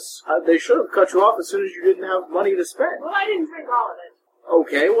should have cut you off as soon as you didn't have money to spend. Well, I didn't drink all of it.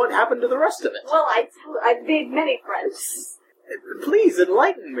 Okay, what happened to the rest of it? Well, I've made many friends. Please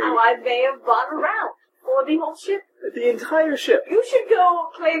enlighten me. How I may have bought around for the whole ship. The entire ship. You should go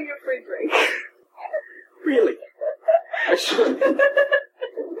claim your free drink. Really? I should. Better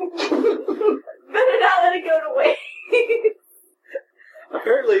not let it go to waste.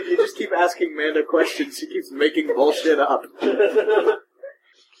 Apparently, if you just keep asking Manda questions, she keeps making bullshit up.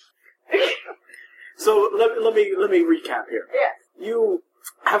 So let me recap here. Yes. You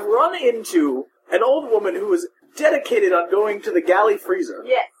have run into an old woman who was dedicated on going to the galley freezer.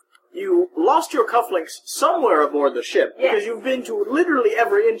 Yes. You lost your cufflinks somewhere aboard the ship Yes. because you've been to literally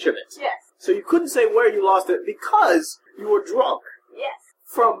every inch of it. Yes. So you couldn't say where you lost it because you were drunk Yes.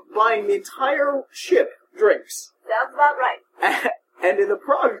 from buying the entire ship drinks. Sounds about right. And in the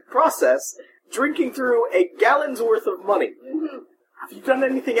process, drinking through a gallon's worth of money. Mm-hmm. Have you done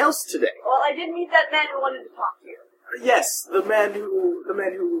anything else today? Well, I did meet that man who wanted to talk to you. Yes, the man who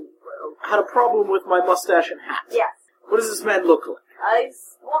had a problem with my mustache and hat. Yes. What does this man look like? He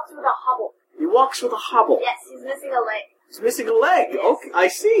walks with a hobble. He walks with a hobble. Yes, he's missing a leg. He's missing a leg. Yes. Okay, I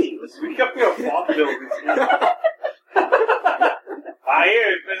see. We kept me a bomb building. I hear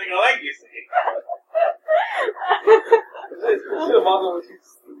he's missing a leg, you see. It's the model of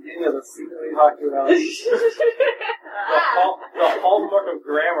the scenery talking about. The hallmark of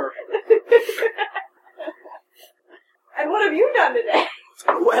grammar. And what have you done today?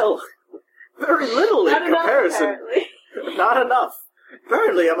 Well, very little in Not enough, comparison. apparently. Not enough.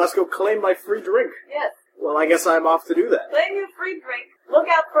 Apparently, I must go claim my free drink. Yes. Well, I guess I'm off to do that. Claim your free drink. Look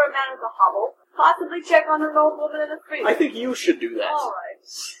out for a man with a hobble. Possibly check on an old woman in the freezer. I think you should do that. Alright.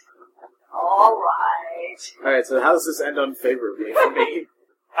 Alright. Alright, so how does this end unfavorably for me?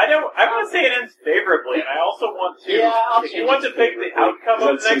 I want to say it ends favorably, and I also want to. Yeah, I'll if you want to pick the outcome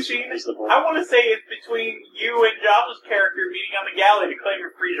of the next scene, I want to say it's between you and Josh's character meeting on the galley to claim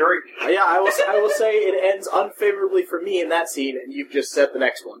your free drink. Yeah, I will say it ends unfavorably for me in that scene, and you've just set the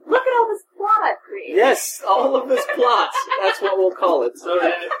next one. Look at all this plot I've created. Yes, all of this plot. That's what we'll call it.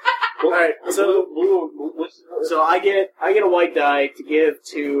 Alright, so I get a white die to give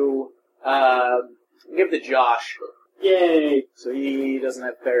to Josh. Yay. So he doesn't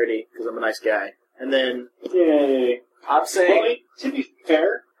have parity, because I'm a nice guy. And then, Yay. I'm saying... Well, to be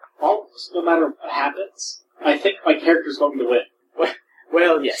fair, no matter what happens, I think my character's going to win.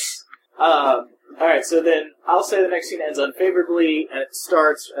 Well, yes. Alright, so then I'll say the next scene ends unfavorably, and it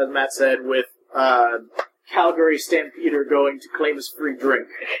starts, as Matt said, with Calgary Stampeder going to claim his free drink.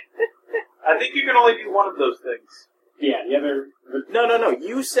 I think you can only do one of those things. Yeah, the other... No.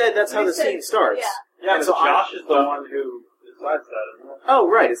 You said that's how the scene starts. Yeah. Yeah, And but so Josh is the one who decides that, isn't it? Oh,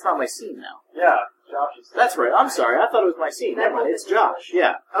 right, it's not my scene now. Yeah, Josh is. That's right, I'm sorry, I thought it was my scene. Never mind, it's Josh.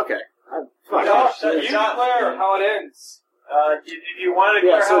 Yeah, okay. Fine. Josh, You you declare how it ends. If you want to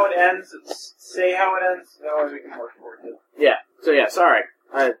declare Yeah, so- how it ends, say how it ends. No, we can work for it. Yeah, sorry.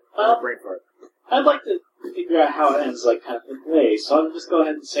 I had a brain fart. I'd like to figure out how it ends, like, kind of in a way, so I'll just go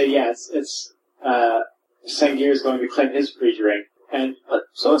ahead and say, yeah, it's Sangir is going to claim his free drink, and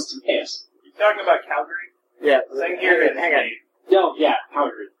so is Timaeus. You talking about Calgary? Yeah, Sangir hang on. No, yeah,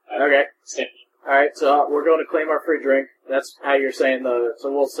 Calgary. Okay. Stampede. Alright, so we're going to claim our free drink. That's how you're saying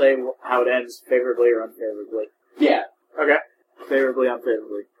so we'll say how it ends, favorably or unfavorably. Yeah. Okay. Favorably,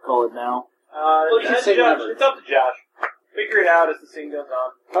 unfavorably. Call it now. Well, can say Josh, whatever. it's up to Josh. Figure it out as the scene goes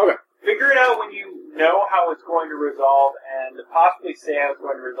on. Okay. Figure it out when you know how it's going to resolve, and possibly say how it's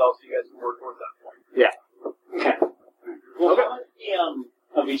going to resolve so you guys can work towards that point. Yeah. Okay. Well, how many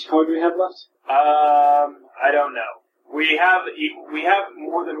of each card do we have left? I don't know. We have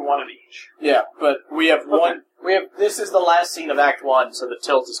more than one of each. Yeah, but we have one. This is the last scene of Act 1, so the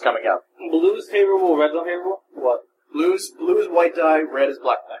tilt is coming up. Blue is favorable, red's unfavorable? What? Blue is white die, red is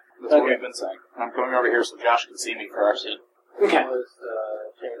black die. That's what Okay. we've been saying. I'm coming over here so Josh can see me for our scene. Okay.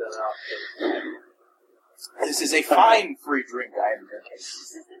 Change that out. This is a fine free drink I am drinking.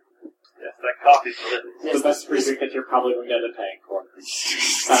 Yes, that coffee's delicious. The best free drink that you're probably going to end up paying for.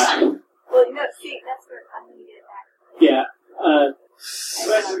 Well, see, that's where I'm going to get it back. Yeah. So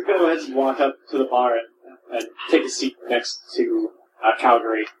let's just go ahead and walk up to the bar and take a seat next to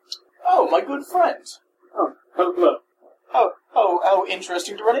Calgary. Oh, my good friend. Oh, hello. Oh,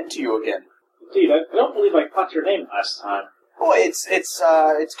 interesting to run into you again. Indeed, I don't believe I caught your name last time. Oh,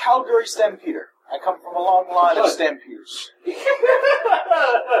 it's Calgary Stampeder. I come from a long line of Stampeders.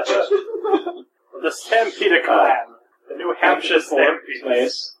 The Stampede clan. The New Hampshire Stampede.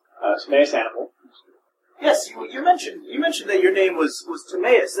 Timaeus Animal. Yes, you mentioned that your name was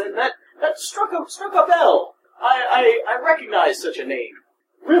Timaeus, and that struck a bell. I recognize such a name.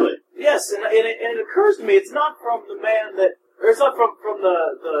 Really? Yes, and it occurs to me it's not from the man that, or it's not from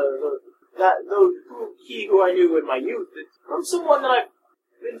he who I knew in my youth. It's from someone that I've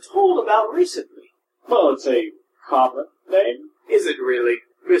been told about recently. Well, it's a common name. Is it really,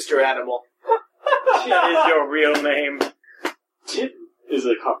 Mr. Animal? That is your real name. Tim is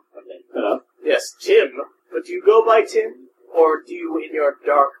a common name. Yes, Tim. But do you go by Tim, or do you, in your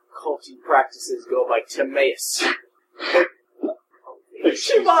dark culty practices, go by Timaeus?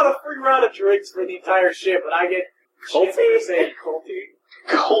 She bought a free round of drinks for the entire ship, and I get culty saying culty.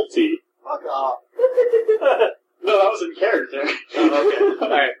 Culty. Fuck off. No, that was in character. Oh, okay.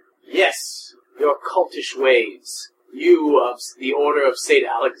 Alright. Yes, your cultish ways. You of the Order of St.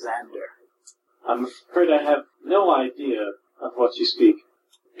 Alexander. I'm afraid I have no idea of what you speak.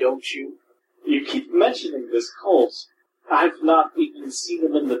 Don't you? You keep mentioning this cult. I've not even seen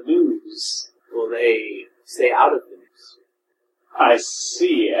them in the news. Well, they stay out of the news. I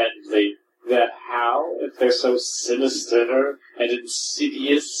see, and how? If they're so sinister and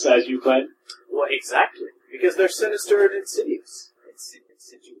insidious as you claim? Well, exactly. Because they're sinister and insidious.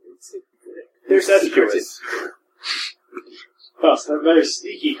 They're Incestuous. Well, so they're very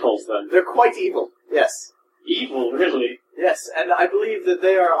sneaky cults then. They're quite evil. Yes. Evil, really? Yes, and I believe that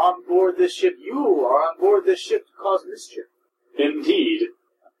they are on board this ship. You are on board this ship to cause mischief. Indeed.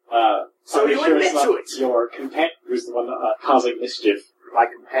 So you admit to it. Your companion who's the one causing mischief. My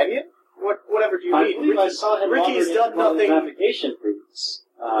companion? Whatever do you I mean? believe I saw him Ricky's wandering done into one of the nothing. navigation routes.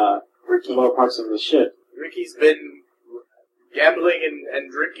 The lower parts of the ship. Ricky's been gambling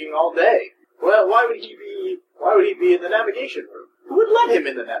and drinking all day. Well, why would he be in the navigation room? Who would let him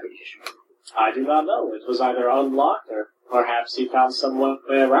in the navigation room? I do not know. It was either unlocked or perhaps he found some way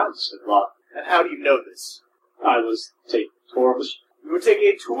around the lock. And how do you know this? I was taking a tour of the ship. You were taking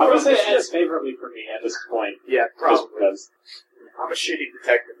a tour I would of say the it ship. ends favorably for me at this point. Yeah, Just probably. because. I'm a shitty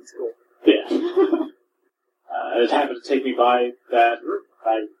detective in school. Yeah. It happened to take me by that route.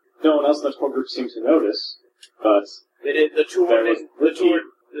 No one else in the tour group seemed to notice, but The tour There was didn't.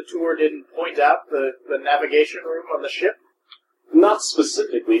 The tour didn't point out the navigation room on the ship. not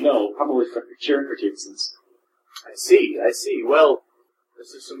specifically, no. Probably for security reasons. I see. Well, this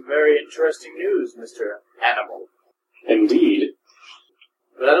is some very interesting news, Mr. Animal. Indeed.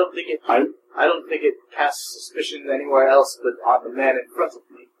 But I don't think it casts suspicion anywhere else but on the man in front of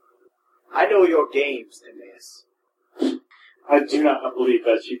me. I know your games, Timaeus. I do not believe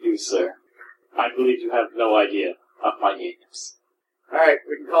that you do, sir. I believe you have no idea of my games. Alright,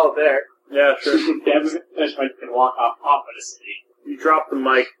 we can call it there. Yeah, sure. Yeah, I'm just gonna finish my and walk off ominously. You drop the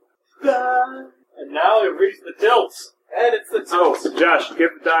mic. And now we've reached the tilt. And it's the Oh, tilt. Josh,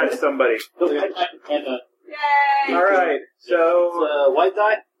 give the die to somebody. And, Yay! Alright, so White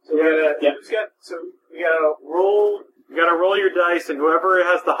die? you gotta, Yeah. you gotta roll. You gotta roll your dice, and whoever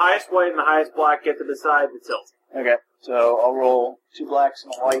has the highest white and the highest black get to decide the tilt. Okay, so I'll roll 2 blacks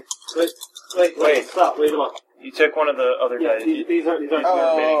and a white. Wait, stop, leave them on. You took one of the other dice. These aren't remaining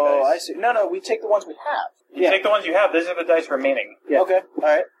Oh, I dice. see. No, we take the ones we have. You take the ones you have. These are the dice remaining. Yeah. Okay,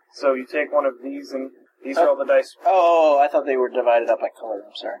 alright. So you take one of these, and these are all the dice. Oh, I thought they were divided up by color.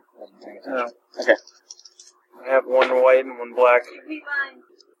 I'm sorry. I wasn't paying attention. No. Okay. I have one white and one black. Give me mine.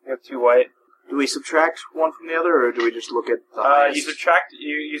 You have 2 white. Do we subtract one from the other, or do we just look at the highest? You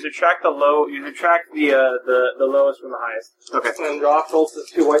subtract the low. You subtract the lowest from the highest. Okay. And draw Schultz's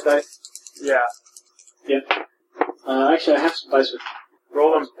 2 white dice. Yeah. Actually, I have some dice with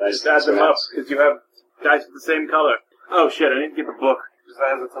Roll them. dice. Just add them up because you have dice with the same color. Oh shit! I need to get the book. Because that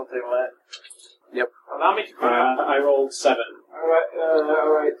has a timetable in it. Yep. Allow me to. I rolled 7.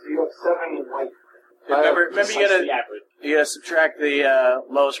 Alright, so you have 7 white. Remember, you Precisely gotta average. subtract the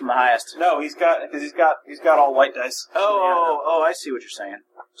lowest from the highest. No, he's got all white dice. Oh, I see what you're saying.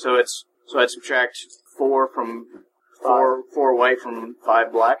 So I'd subtract 4 from 4 white from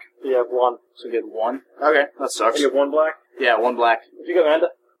 5 black. You have 1. So you get 1. Okay, that sucks. You have 1 black. Yeah, 1 black. Did you get Amanda?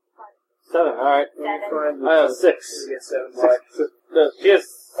 7, alright. 7. I have 6. You get 7 black. No, she has...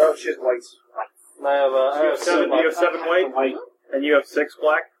 Oh, she has whites. I have 7 You have 7 white, and you have 6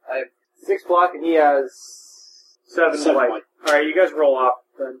 black. I have 6 black, and he has... 7 7 white. white. All right, you guys roll off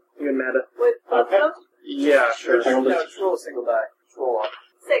then. You and Amanda. With both of them? Yeah, sure. I rolled a just roll a single die. Just roll off.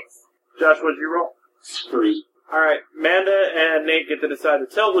 6. Josh, what did you roll? 3. All right, Amanda and Nate get to decide the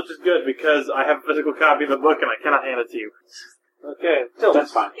tilt, which is good because I have a physical copy of the book and I cannot hand it to you. Okay, so...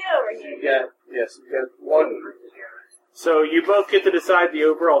 That's fine. Get over here. You get 1. So you both get to decide the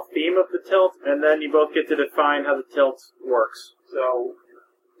overall theme of the tilt, and then you both get to define how the tilt works. So,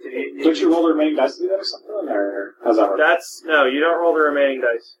 Don't you roll the remaining dice to do that or something? Or how's that work? No, you don't roll the remaining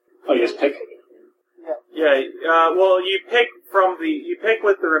dice. Oh, you just pick? Yeah, well, you pick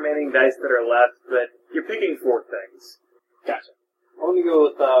with the remaining dice that are left, but you're picking 4 things. Gotcha. I'm going to go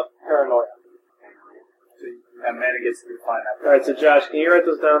with paranoia. Amanda gets to define that. All right, so Josh, can you write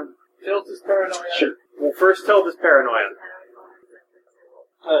those down? Tilt is paranoia. Sure. Well, first tilt is paranoia.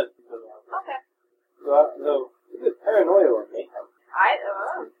 Okay. So, is it paranoia or mayhem? I don't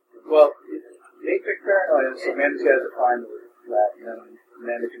know. Well, they pick paranoia, so Amanda's got to define that, and then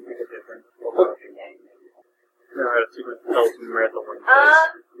Amanda can pick a different. No, I have 2 tilts and we're at the one.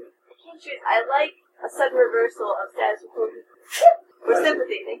 I can't choose. I like a sudden reversal of status quo. Or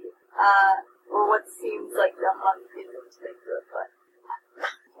sympathy, thank you. Or what seems like dumb luck isn't think good, but...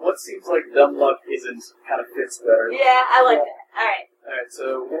 What seems like dumb luck isn't kind of fits better. Yeah, I like that. Alright. Alright,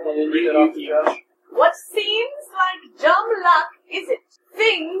 so read it off to Josh. What seems like dumb luck isn't.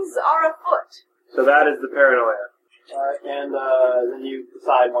 Things are afoot. So that is the paranoia. Alright, and then you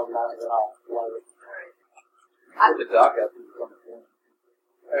decide one not, and I'll let it. Put the dock up and become a thing.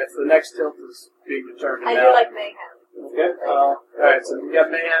 Alright, so the next tilt is being determined I now. do like mayhem. Okay, Alright, so we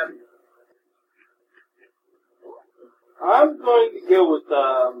got mayhem. I'm going to go with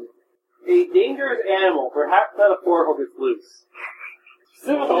a dangerous animal, perhaps metaphorical, gets loose.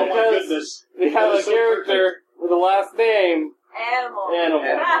 Simply Oh my because goodness. they have That a is so character with a last name, Animal.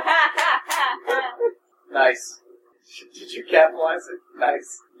 Animal. Nice. Did you capitalize it?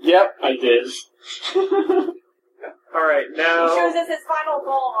 Nice. Yep. I did. All right, He now. shows us his final form.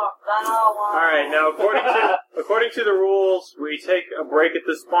 All right, now according to the rules, we take a break at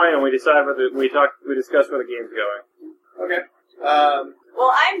this point and we decide whether we discuss where the game's going. Okay.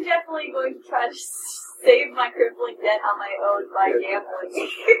 Well, I'm definitely going to try to save my crippling debt on my own by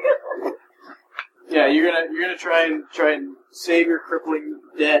gambling. Yeah, you're gonna try and save your crippling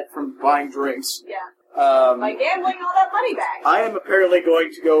debt from buying drinks. Yeah. By gambling all that money back. I am apparently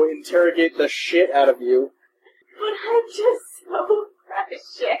going to go interrogate the shit out of you. But I'm just so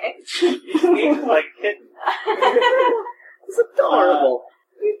precious. He seems like a kitten. It's adorable.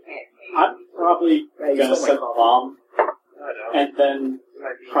 You can't hate I'm probably Hey, gonna oh my set the God. bomb I know. and then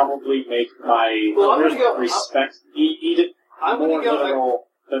probably make my Well, I'm gonna go- respect eat it I'm more going to go. literal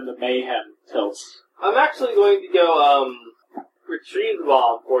than the mayhem tilts. I'm actually going to go retrieve the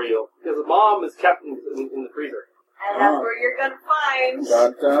bomb for you because the bomb is kept in the freezer. And that's where you're gonna find.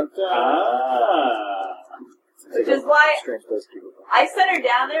 Dun, dun, dun. Ah. Which is why Strange place to keep it. I set her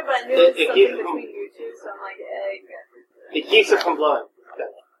down there, but I knew It it was keeps something it from- between you two, so I'm like, It keeps it from blowing.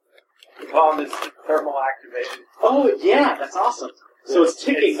 The bomb is thermal activated. Oh yeah, that's awesome. So it's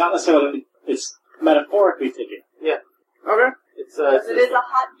ticking, not necessarily. It's metaphorically ticking. Okay. It's because it is a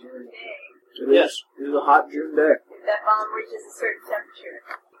hot June day. Yes. It is a hot June day. That bomb reaches a certain temperature.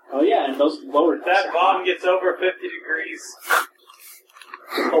 Oh yeah, and those lower. If that bomb gets over 50 degrees,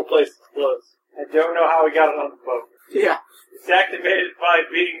 the whole place explodes. I don't know how we got it on the boat. Yeah. It's activated by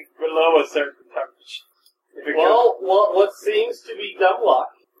being below a certain temperature. If it Well, what seems to be dumb luck.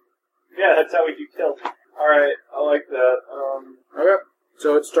 yeah, that's how we do tilt. Alright, I like that. Okay.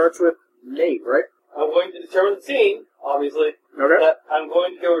 So it starts with Nate, right? I'm going to determine the scene, obviously. Okay. That I'm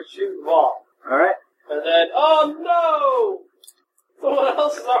going to go retrieve the bomb. All right. And then, oh no! Someone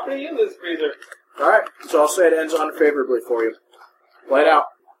else is already in this freezer. All right. So I'll say it ends unfavorably for you. Light out.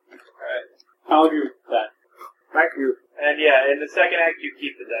 I'll agree with that. Thank you. And in the second act, you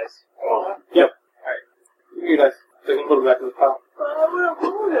keep the dice. Yep. Alright. Give me your dice. So you can put them back in the pile. You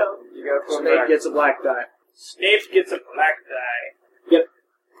gotta put them Snape back. gets a black die. Snape gets a black die. Yep.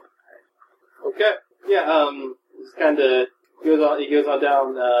 Okay. Yeah, just kinda he goes on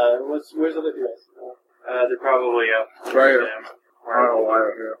down, where's the other two guys? They're probably up. Right here. Them. Oh,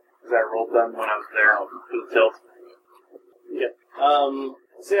 right here. Because I rolled them when I was there for the tilt.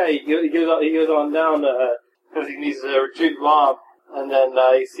 So yeah, he goes on down, because he needs to retrieve the bomb, and then,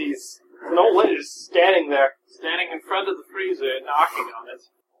 he sees an old lady just standing there. Standing in front of the freezer and knocking on it.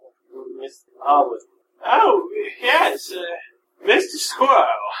 Miss Howard. Oh, yes, Mr. Squirrel.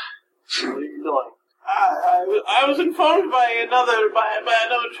 What are you doing? I was informed by another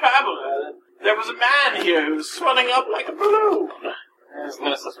traveler that there was a man here who was swelling up like a balloon. There's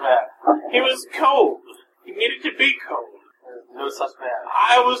no such man. He was cold. He needed to be cold. There's no such man.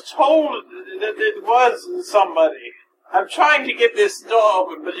 I was told that it was somebody. I'm trying to get this door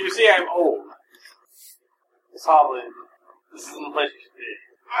open, but you see I'm old. Miss Howard, this isn't the place you should be.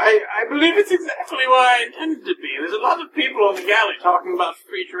 I believe it's exactly where I intended to be. There's a lot of people on the galley talking about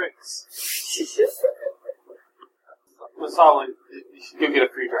free drinks. Miss Howard, you should go get a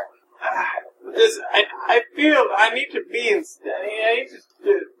free drink. I feel I need to be in. I need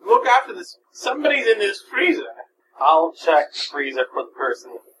to look after this. Somebody's in this freezer. I'll check the freezer for the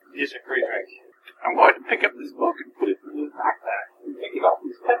person who gives you a free drink. I'm going to pick up this book and put it in his backpack and pick up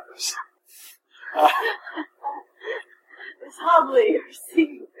these peppers. Miss Hobley, you're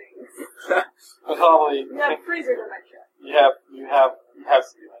seeing things. Miss Howard, You have freezer dementia. you have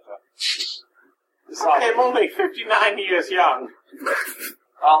some dementia. I'm only 59 years young.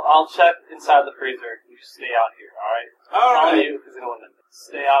 I'll check inside the freezer. You just stay out here, alright? All right. You, because they don't want to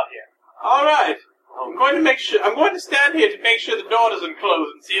stay out here. All right. I'm going to stand here to make sure the door doesn't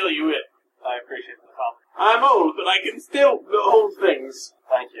close and seal you in. I appreciate the comment. I'm old, but I can still hold things.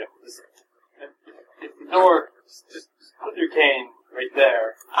 Thank you. If the door, just put your cane right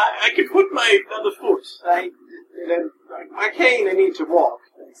there. I can put my other foot. My cane, I need to walk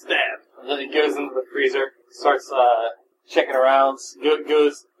and stand. And then he goes into the freezer, starts checking around,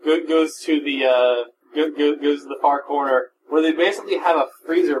 goes to the far corner where they basically have a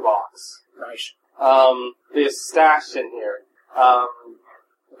freezer box. Nice. They stashed in here.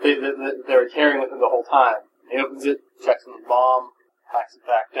 They were carrying with them the whole time. He opens it, checks on the bomb, packs it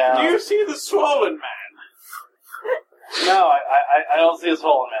back down. Do you see the swollen man? No, I don't see a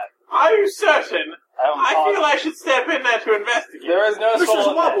swollen man. Are you certain? I feel I should step in there to investigate. There is no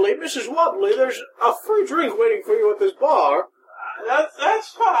swollen man. Mrs. Wobbly, there's a free drink waiting for you at this bar. That's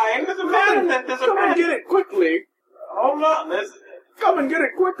fine. There's a man in there. There's a Come man. and get it quickly. Hold on. Come and get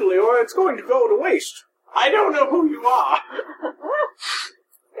it quickly, or it's going to go to waste. I don't know who you are.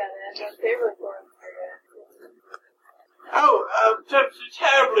 Got an end favorite for him. Oh, I'm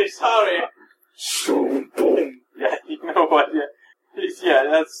terribly sorry. Yeah, you know what? Yeah,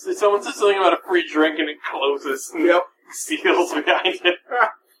 that's someone says something about a free drink and it closes and seals behind it.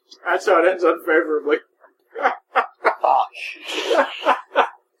 That's how it ends unfavorably.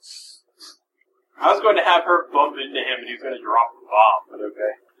 I was going to have her bump into him and he was going to drop the bomb, but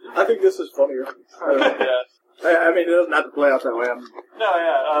okay. I think this is funnier. I mean, it doesn't have to play out that way. That's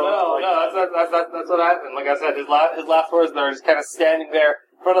what happened. Like I said, his last words there, just kind of standing there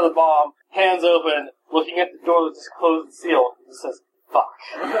in front of the bomb, hands open, looking at the door that's closed and sealed. He says, "Fuck."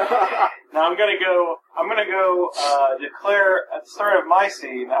 Now I'm gonna go declare at the start of my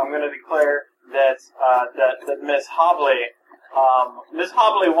scene. I'm gonna declare that Miss Hobley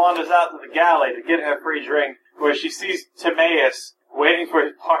wanders out to the galley to get her free drink, where she sees Timaeus waiting for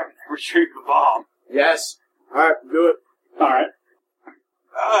his partner to retrieve the bomb. Yes. Alright, do it. Alright.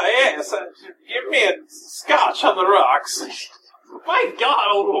 Yes, give me a scotch on the rocks. My God,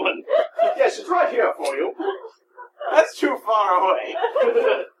 old woman. Yes, it's right here for you. That's too far away.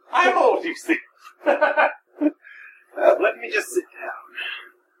 I'm old, you see. Let me just sit down.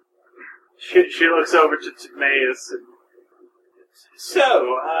 She looks over to Timaeus and...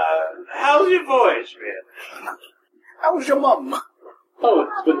 So, how's your voyage been? How's your mum? Oh,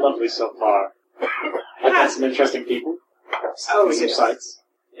 it's been lovely so far. I've met some interesting people. Oh, some yes. sights.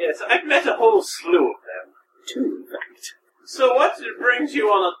 Yes, I've met a whole slew of them. Two, in fact. So what brings you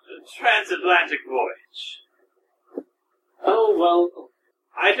on a transatlantic voyage? Oh, well...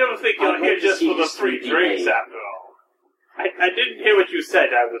 I don't think you're I'd here like to just see for the this free 3D drinks, made. after all. I didn't hear what you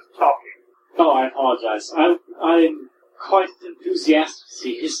said. I was talking. Oh, I apologize. I'm quite enthusiastic to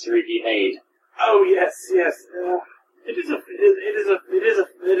see history be made. Oh yes. It is a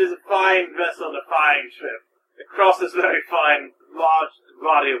fine vessel and a fine ship. Across this very fine, large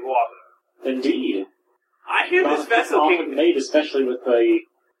body of water. Indeed. I hear this vessel often came... made, especially with a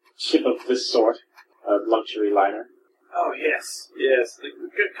ship of this sort, a luxury liner. Oh, yes.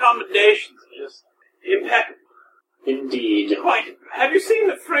 The accommodations are just impeccable. Indeed. Quite. Have you seen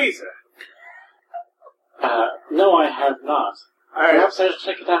the freezer? No, I have not. Alright, Perhaps I should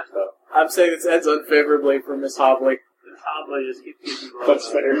check it out, though. I'm saying this ends unfavorably for Miss Hobley. The toddler just keeps getting That's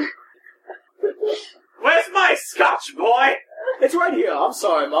fair. Where's my scotch, boy? It's right here. I'm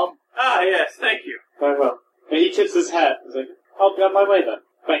sorry, Mom. Ah, yes, thank you. Very well. And he tips his hat. He's like, I'll be on my way then.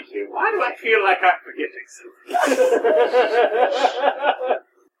 Thank you. Why do I feel like I'm forgetting something?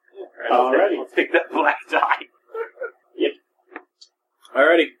 Alrighty. I'll take that black die. Yep.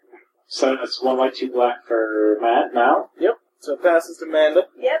 Alrighty. So that's 1 white, 2 black for Matt now. Yep. So it passes to Amanda.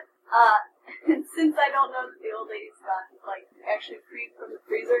 Yep. Since I don't know that the old lady's got, actually freed from the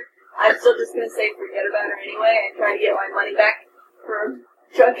freezer, I'm still just gonna say forget about her anyway and try to get my money back for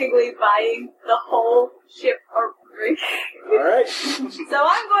drunkenly buying the whole ship of drink. Alright. So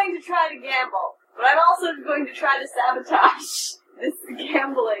I'm going to try to gamble, but I'm also going to try to sabotage this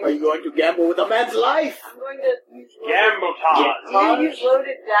gambling. Are you going to gamble with a man's life? I'm going to use Gamble time. I'm going to use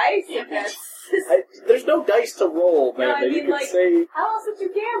loaded dice, if that's... There's no dice to roll, No, Amanda. I mean, You can say, how else would you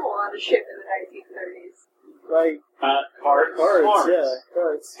gamble on a ship in the 1930s? like, Cards. cards, yeah,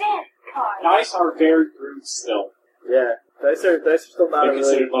 cards. Damn, cards. Dice are very rude still. Yeah, dice are still not They're a really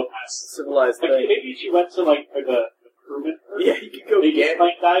considered low class. civilized Like, thing. maybe if you went to, like, the crewman, Yeah, you could go they get gamble.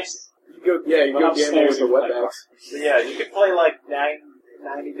 like dice. You go gamble Went upstairs with your and wetbacks. So yeah, you can play like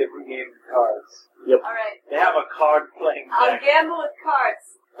 90 different games of cards. Alright. They have a card playing I'll deck. gamble with cards.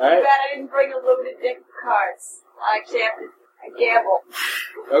 Too Alright. bad I didn't bring a loaded deck of cards. I actually have to gamble.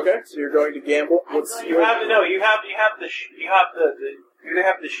 Okay, so you're going to gamble. I'm What's going You have the you either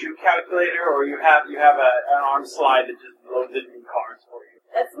have the shoe calculator or you have an arm slide that just loads it in cards for you.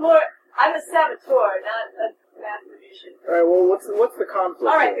 That's more. I'm a saboteur, not a mathematician. Alright, well, what's the conflict?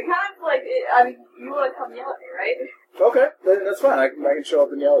 Alright, here? the conflict. You want to come yell at me, right? Okay, then that's fine. I can show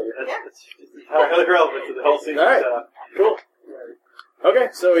up and yell at you. That's entirely relevant to the whole scene. Alright. Cool. Okay,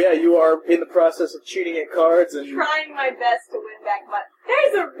 so yeah, you are in the process of cheating at cards and... Trying my best to win back my.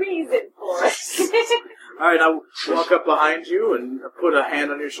 There's a reason for it. Alright, I'll walk up behind you and put a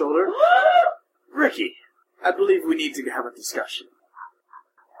hand on your shoulder. Ricky, I believe we need to have a discussion.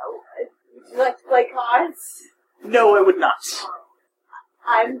 Would you like to play cards? No, I would not.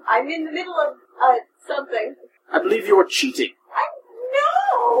 I'm in the middle of something. I believe you're cheating.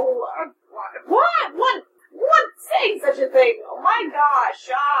 No! What saying such a thing? Oh my gosh!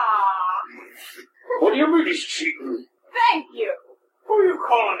 What do you mean he's cheating? Thank you. Who are you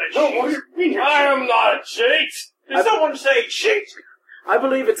calling a cheat? What do you mean you're I am not a cheat. Did someone say cheat? I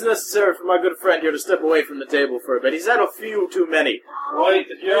believe it's necessary for my good friend here to step away from the table for a bit. He's had a few too many. Wait,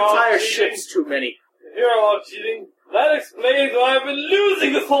 if The you're all entire cheating, ship's too many. if you're all cheating, that explains why I've been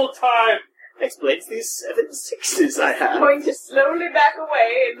losing this whole time. Explains these 7 6s I I'm have. going to slowly back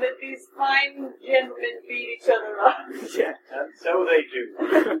away and let these fine gentlemen beat each other up. Yeah. And so they do.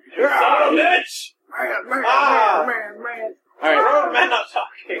 You son of a bitch! Man. Alright. Grown men are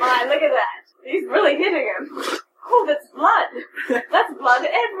talking. My, look at that. He's really hitting him. Oh, that's blood. That's blood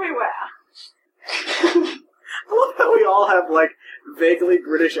everywhere. I love how we all have, like, vaguely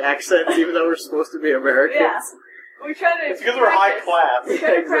British accents, even though we're supposed to be Americans. Yeah. We try to. It's because we're high practice. class. We try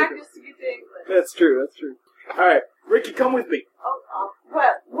to Exactly. practice to get to English. That's true. Alright, Ricky, come with me.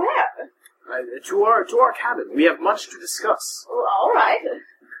 Well, where? To our cabin. We have much to discuss. Oh, all right.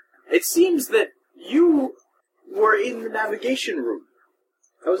 It seems that you were in the navigation room.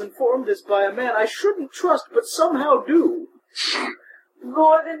 I was informed this by a man I shouldn't trust, but somehow do.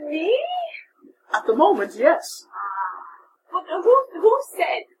 More than me? At the moment, yes. But who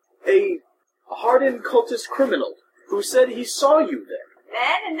said? A hardened cultist criminal who said he saw you there.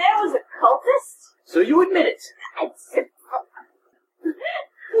 Man, and there was a cultist? So you admit it.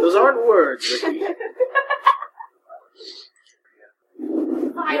 Those aren't words, Ricky.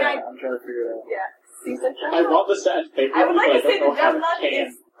 Fine, I'm trying to figure it out. yeah. See such I want this to end favorably, I would like but to say I don't the know how dumb to luck can.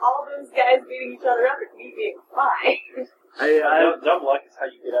 is all those guys beating each other up and me being fine. Dumb luck is how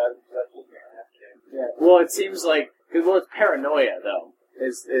you get out of that. Yeah. Well, it seems like it's paranoia though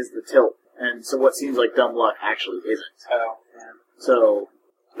is the tilt, and so what seems like dumb luck actually isn't. Oh. So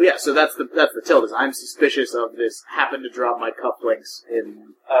yeah, so that's the tilt. Is I'm suspicious of this. Happened to drop my cufflinks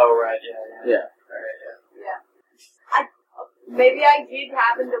in. Oh, right, yeah. Yeah. Alright, yeah. Yeah. Maybe I did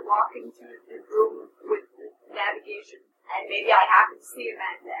happen to walk into the room with the navigation, and maybe I happened to see a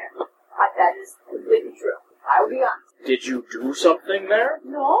man there. But that is completely true. I will be honest. Did you do something there?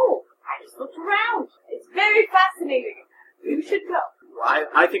 No, I just looked around. It's very fascinating. You should go.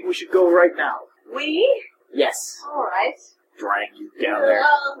 I think we should go right now. We? Yes. Alright. Drag you down there.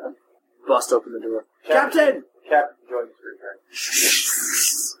 Bust open the door. Captain! Captain joins his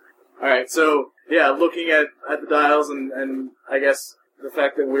return. Alright, so, yeah, looking at the dials and I guess the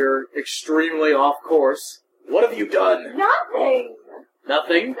fact that we're extremely off course. What have you done? Nothing!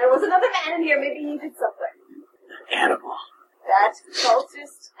 Nothing? There was another man in here, maybe he did something. Animal. That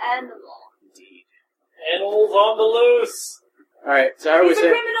cultist animal. Indeed. Animals on the loose! Alright, so are we He's a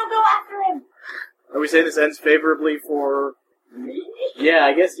saying... criminal, go after him! Are we saying this ends favorably for... Me? Yeah,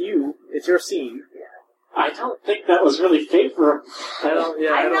 I guess you. It's your scene. I don't think that was really favorable. I don't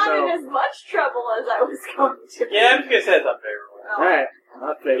I'm not know. in as much trouble as I was going to be. Yeah, I'm just gonna say it's unfavorable. Alright,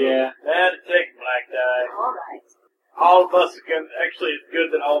 not favorable. Yeah. And take black die. Alright. All of us can... Actually, it's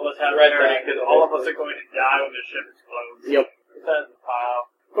good that all of us have red die, because all of us are going to die when the ship explodes. Yep. That's a pile.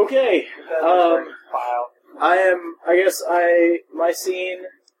 Okay, Pile. my scene,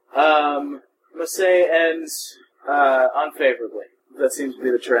 must say ends, unfavorably. That seems to be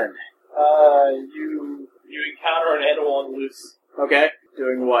the trend. You encounter an animal on the loose. Okay,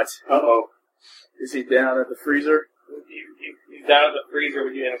 doing what? Uh-oh. Is he down at the freezer? He's down at the freezer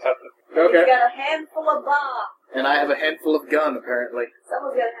when you intercept him. Okay. He's got a handful of bomb. And I have a handful of gun, apparently.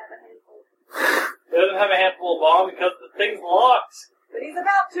 Someone's gonna have a handful. He doesn't have a handful of bomb because the thing's locked. But he's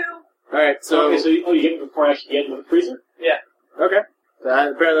about to. Alright, so... Okay, so you get it before I actually get into the freezer? Yeah. Okay.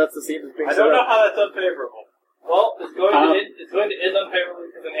 Apparently that's the scene that's being I set don't know up. how that's unfavorable. Well, it's going to end unfavorably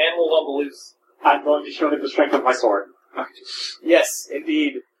because an animal's on the loose. I'm going to show him the strength of my sword. Yes,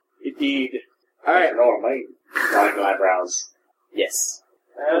 indeed. Indeed. Alright. No, my eyebrows. Yes.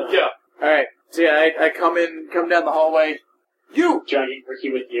 And go. Alright, so yeah, I come down the hallway. You! Johnny, Ricky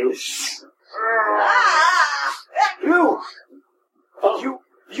with you. You! Oh,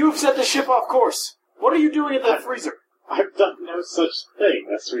 You've set the ship off course. What are you doing at that freezer? I've done no such thing.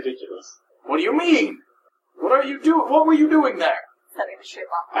 That's ridiculous. What do you mean? What are you doing? What were you doing there? Setting the ship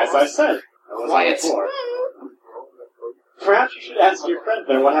off. As I said, I was Quiet. on the floor. Perhaps you should ask your friend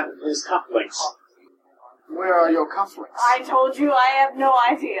there what happened to his cufflinks. Where are your cufflinks? I told you I have no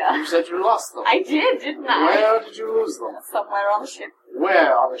idea. You said you lost them. I did, didn't I? Where did you lose them? Somewhere on the ship.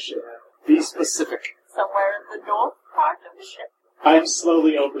 Where on the ship? Be specific. Somewhere in the north part of the ship. I'm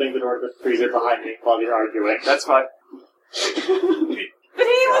slowly opening the door to the freezer behind me while you're arguing. That's fine. But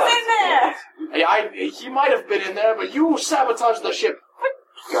he was in there! He might have been in there, but you sabotaged the ship.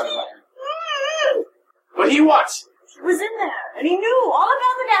 But he what? He was in there, and he knew all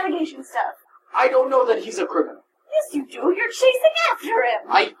about the navigation stuff. I don't know that he's a criminal. Yes, you do. You're chasing after him.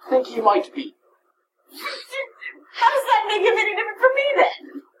 I think he might be. How does that make him any different from me,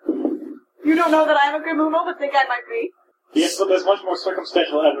 then? You don't know that I'm a criminal, but think I might be. Yes, but there's much more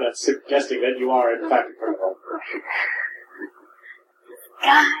circumstantial evidence suggesting that you are, in fact, a criminal.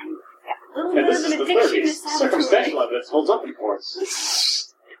 God, a little And bit this of is an the addiction theory. to sabotage. Circumstantial evidence holds up in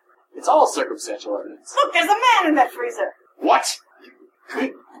courts. It's all circumstantial evidence. Look, there's a man in that freezer. What?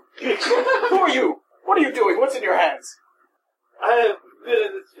 Who are you? What are you doing? What's in your hands? I have been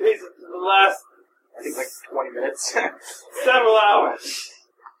in this freezer for the last, I think like 20 minutes. several hours.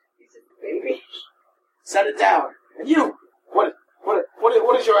 He's a baby. Set it down. And you?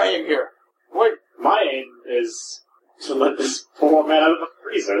 What is your aim here? What? My aim is to let this poor man out of the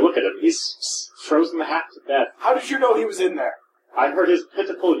freezer. Look at him. He's frozen half to death. How did you know he was in there? I heard his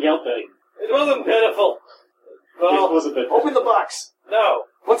pitiful yelping. It wasn't pitiful. It Well, was a bit. Open the box. no.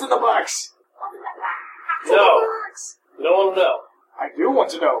 What's in the box? No. You don't want to know. I do want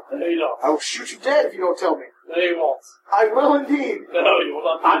to know. No, you don't. I will shoot you dead if you don't tell me. No, you won't. I will indeed. No, you will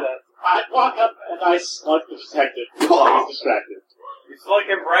not do that. I walk up and I slug the detective. He's distracted. You slug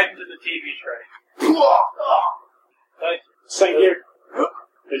him right into the TV tray. Thank you. Say here.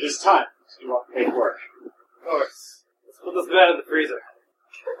 It is time to do our paperwork. Of course. Let's put this man in the freezer.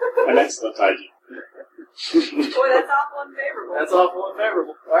 An excellent idea. Boy, that's awful unfavorable. That's awful and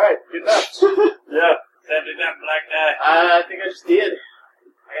favorable. Alright, good enough. Yeah. Sam did that black die. I think I just did.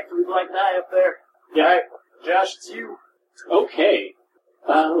 I got 3 black die up there. Yeah. Alright, Josh, it's you. Okay.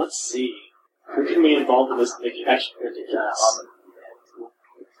 Let's see. Who can we involve in this action ridiculous?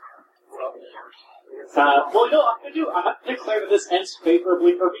 Well, you know what I'm going to do? I'm going to declare that this ends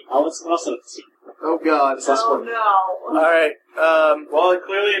favorably for me. I'll let someone else in the scene. Oh god. Oh, no. Alright, Well, it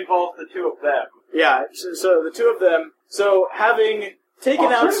clearly involves the two of them. yeah, so the two of them, so having taken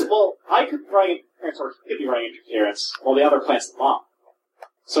out... Well, I could bring could be running interference while the other plants the bomb.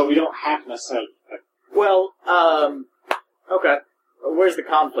 So we don't have to necessarily... Well, okay. Where's the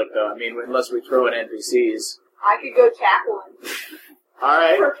conflict, though? I mean, unless we throw in NPCs. I could go tackle him.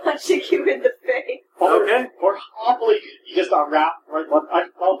 Alright. for punching you in the face. Okay. Or Hopley, you just unwrap. Right, I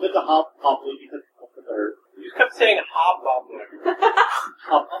called it the Hopley because of the third. You just kept saying hobgoblin.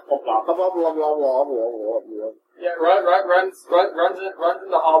 Yeah, runs in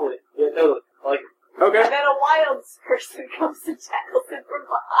the hallway. Yeah, totally. Like, Okay. And then a wild person comes and tackles him from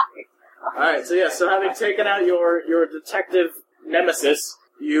behind. Alright, so yeah, so having taken out your detective nemesis,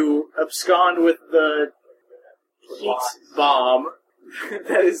 you abscond with the heat bomb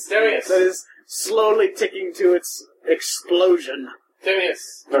that is slowly ticking to its explosion.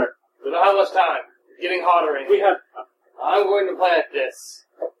 Timius, Right. we don't have much time. It's getting hotter in We here. have... I'm going to plant this.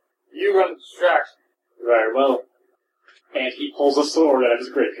 You run the distraction. Very well. And he pulls a sword out of his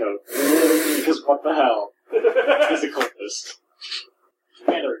greatcoat. Because what the hell? He's a cultist.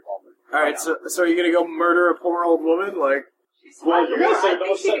 And a revolver. Alright, so are you gonna go murder a poor old woman? Like, Well, you're gonna say I no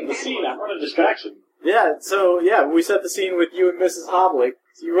think she setting can the scene. handle I'm running a distraction. yeah, we set the scene with you and Mrs. Hobley.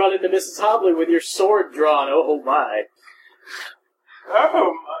 So you run into Mrs. Hobley with your sword drawn, oh my.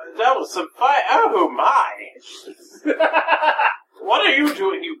 Oh, that was some fight. Oh, my. What are you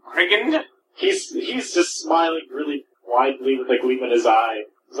doing, you brigand? He's just smiling really widely with a gleam in his eye.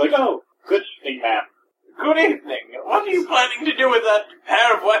 He's like, oh, good evening, ma'am. Good evening. What are you planning to do with that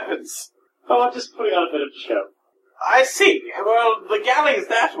pair of weapons? Oh, I'm just putting on a bit of a show. I see. Well, the galley's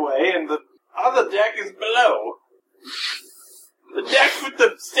that way, and the other deck is below. The deck with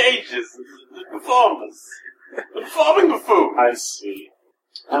the stages, the performers. The performing buffoon. I see.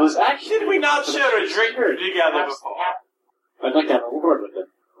 I was actually... Did we not share a drink together before? I'd like to have a word with him.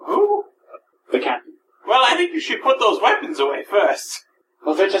 Who? The captain. Well, I think you should put those weapons away first.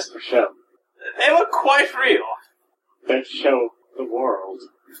 Well, they're just for show. They look quite real. They show the world.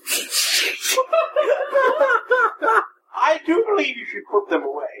 I do believe you should put them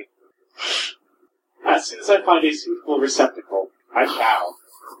away. As soon as I find a suitable receptacle, I shall.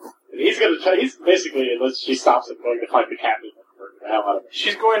 And he's gonna try, he's basically, unless she stops him, going to find the captain and murder the hell out of him.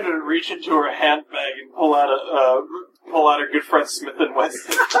 She's going to reach into her handbag and pull out her good friend Smith and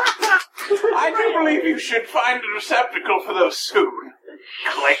Wesson. I do believe you should find a receptacle for those soon.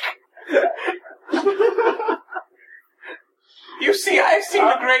 Click. You see, I've seen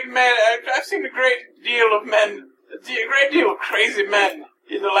a great deal of crazy men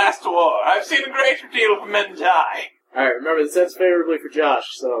in the last war. I've seen a great deal of men die. Alright, remember, it says favorably for Josh,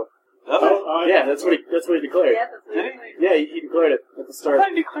 so... Yeah, that's what he declared. Yeah, that's what Did I'm saying. Yeah, he declared it at the I start. thought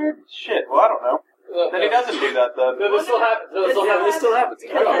he declared shit. Well, I don't know. Then he doesn't do that, then. No, this still happens. This still happens.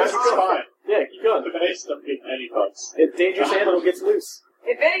 Keep going. That's fine. Yeah, keep going. The base don't get any bugs. A dangerous animal gets loose.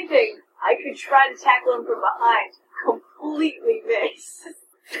 If anything, I could try to tackle him from behind. Completely miss.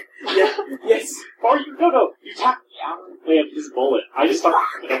 Yeah, yes. Or you tap me out of his bullet. I just start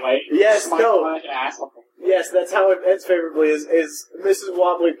running away. Yes, no. My ass off. Yes, that's how it ends favorably, is Mrs.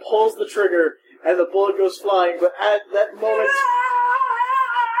 Wobbly pulls the trigger, and the bullet goes flying, but at that moment,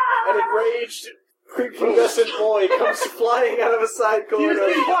 an enraged, prepubescent boy comes flying out of a side corridor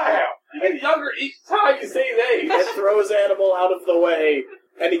You get younger each time you say they. and throws Animal out of the way,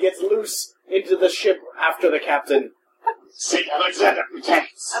 and he gets loose into the ship after the captain. St. Alexander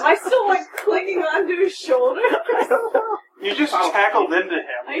protects. Am I still, clinging onto his shoulder? You just tackled into him.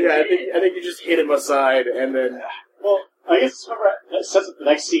 I Yeah, did. I think you just hit him aside, and then... Well, I guess that sets up the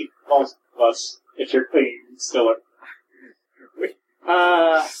next scene. Most of us, if you're clean, Stiller.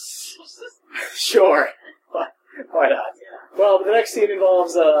 Sure. Why not? Well, the next scene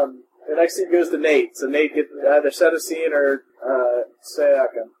involves, the next scene goes to Nate. So Nate gets either set a scene or, say I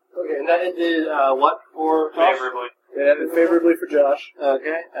can. Okay, and that ended, what for Josh? Favorably. It ended favorably for Josh.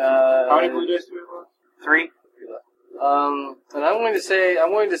 Okay, How many blue dice do we have? 3. and I'm going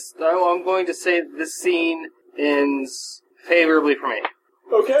to say this scene ends favorably for me.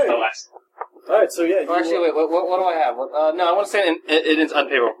 Okay. The last. Alright, so yeah. Oh, actually, wait, what do I have? No, I want to say it ends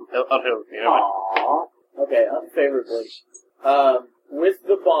unfavorable for me. Never mind. Aww. Okay, unfavorably. With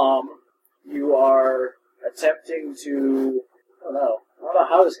the bomb, you are attempting to... I don't know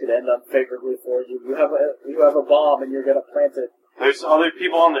how this could end unfavorably for you. You have a bomb and you're going to plant it. There's other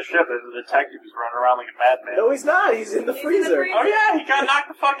people on the ship. There's a detective who's running around like a madman. No, he's not. He's in the He's in the freezer. freezer. Oh yeah, he got knocked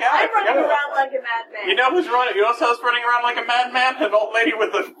the fuck out. I'm running I forgot around about like a madman. You know who's running? You know who's running around like a madman? An old lady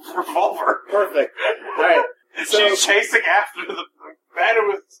with a revolver. Perfect. Alright. So, She's chasing after the man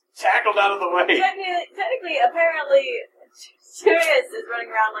who was tackled out of the way. Technically, apparently, Sirius is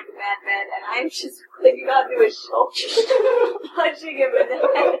running around like a madman, and I'm just clinging onto his shoulder, punching him in the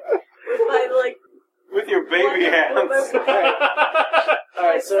head with my, With your baby hands.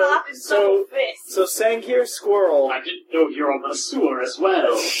 Alright, so soft and supple fist. So Sankir Squirrel. I didn't know you're on the sewer as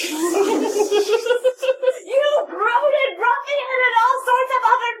well. You brooded ruffian and all sorts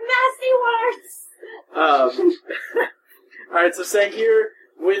Alright, so saying here,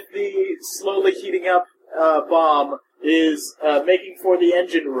 with the slowly heating up bomb, is making for the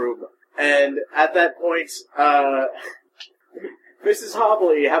engine room. And at that point, Mrs.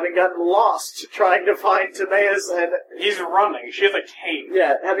 Hobley, having gotten lost trying to find Timaeus and... He's running. She has a cane.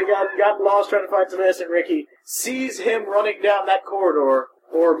 Yeah, having gotten lost trying to find Timaeus and Ricky, sees him running down that corridor,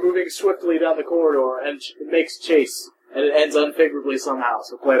 or moving swiftly down the corridor, and makes chase. And it ends unfavorably somehow,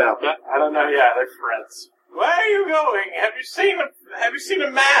 so play it out. I don't know, yeah, they're friends. Where are you going? Have you seen a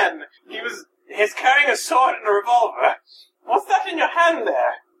man? He's carrying a sword and a revolver. What's that in your hand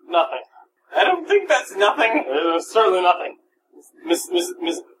there? Nothing. I don't think that's nothing. Certainly nothing. Mrs.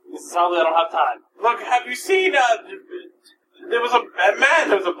 Hobley, I don't have time. Look, have you seen, there was a man,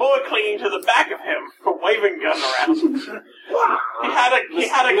 there was a boy clinging to the back of him, waving a gun around. he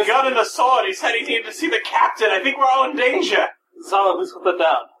had a gun and a sword. He said he needed to see the captain. I think we're all in danger. Mrs. Hobley, please put that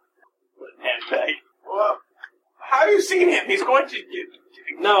down. Handbag. Well, have you seen him? He's going to...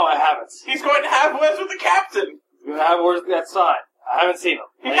 No, I haven't. He's going to have words with the captain. He's going to have words with that side. I haven't seen him.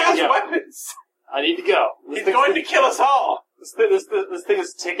 He has weapons. I need to go. He's going to kill us all. This thing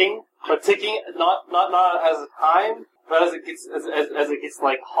is ticking, but ticking not as time, but as it gets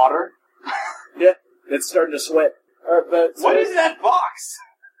like hotter. Yeah, it's starting to sweat. But what is that box?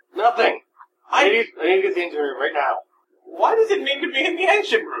 Nothing. I need to get the engine room right now. Why does it need to be in the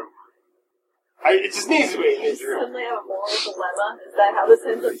engine room? It just needs to be in the engine room. Suddenly have a moral dilemma. Is that how this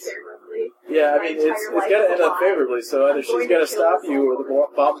ends unfavorably? Yeah, I mean, it's going to end unfavorably, so either she's going to stop you or the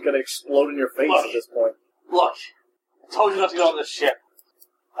bomb's going to explode in your face at this point. Look, I told you not to go on this ship.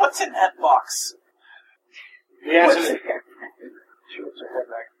 What's in that box? The answer to... She whips her head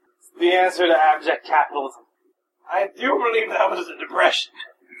back. The answer to abject capitalism. I do believe that was a depression.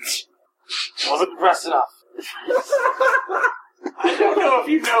 It wasn't depressed enough. I don't know if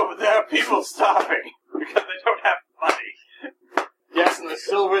you know, but there are people starving because they don't have money. Yes, and there's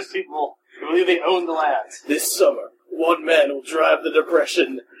still rich people who believe they own the land. This summer, one man will drive the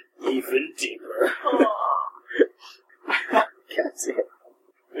depression even deeper. Can't see it.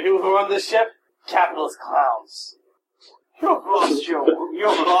 The people who run this ship, capitalist clowns. You've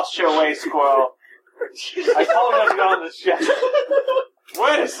lost your way, squirrel. I told you not to go on this ship.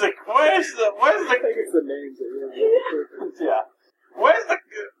 Where's the I think it's the names that you're yeah.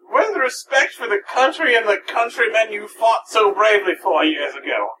 Where's the respect for the country and the countrymen you fought so bravely 4 years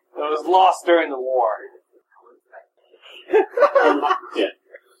ago? That was lost during the war. Yeah.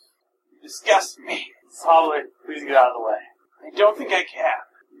 You disgust me. Solid, please get out of the way. I don't think I can.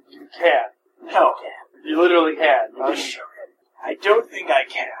 You can. No. You literally can. I don't think I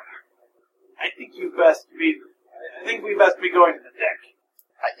can. I think we best be going to the deck.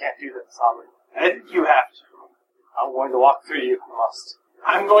 I can't do this, Solid. I think you have to. I'm going to walk through you if I must.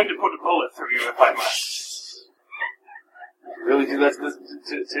 I'm going to put a bullet through you if I must. You really do that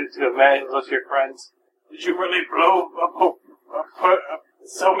to a man who's your friends? Did you really blow up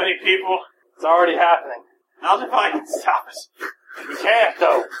so many people? It's already happening. Not if I can stop it. You can't,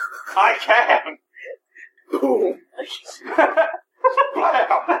 though. I can. Boom.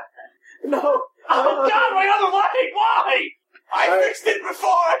 Blam. No. Oh, God, my other leg! Why? I fixed it before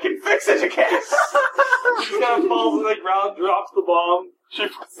I can fix it again. She kind of falls to the ground, drops the bomb. She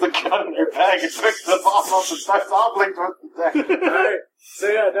puts the gun in her bag and picks the bomb up and starts hobbling towards the deck. Alright. So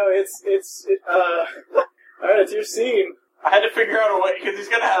yeah, no, alright, it's your scene. I had to figure out a way, because he's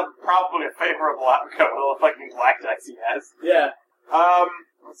gonna have probably a favorable outcome with all the fucking black dice he has. Yeah.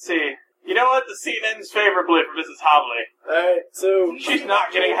 Let's see. You know what? The scene ends favorably for Mrs. Hobley. Alright, so... She's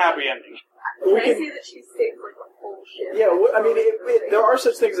not getting a happy ending. Can I see that she stays like a whole ship? Yeah, I mean, there are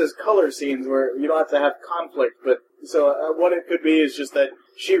such things as color scenes where you don't have to have conflict, but so what it could be is just that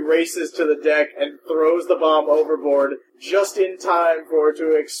she races to the deck and throws the bomb overboard just in time for it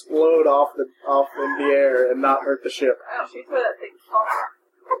to explode off in the air and not hurt the ship. Oh, she threw that thing far.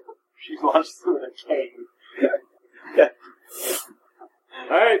 She launched through a cave. Yeah.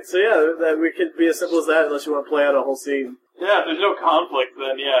 Alright, so yeah, that we could be as simple as that unless you want to play out a whole scene. Yeah, if there's no conflict,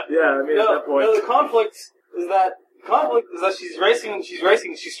 then yeah. Yeah, I mean, at that point. No, the conflict is that she's racing,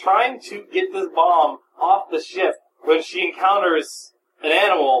 she's trying to get this bomb off the ship when she encounters an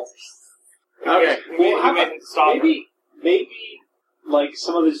animal. Okay. Well, how about maybe, like,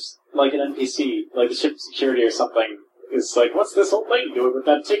 some of this, like an NPC, like the ship security or something, is like, what's this old lady doing with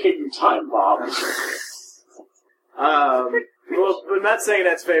that ticking time bomb? Well, but Matt's saying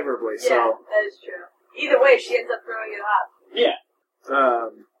that's favorably, so... Yeah, that is true. Either way, she ends up throwing it off. Yeah.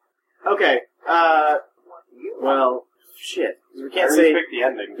 Okay, well, shit. We can't say... pick the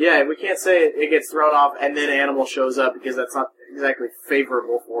ending. Yeah, we can't say it gets thrown off and then an animal shows up because that's not exactly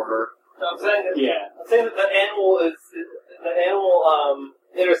favorable for her. No, I'm saying that, I'm saying that the animal is the animal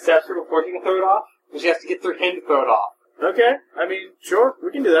intercepts her before she can throw it off, and she has to get through him to throw it off. Okay, I mean, sure,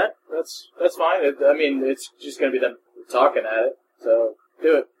 we can do that. That's fine. It's just going to be them talking at it, so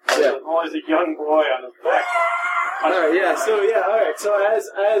do it. Yeah. There's a young boy on his back. Alright, alright. So as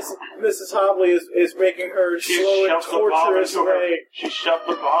Mrs. Hobley is making her slow and torturous way... She shoved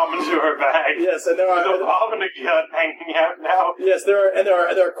the bomb into her bag. Yes, and there are... There's a bomb and a gun hanging out now. Yes, there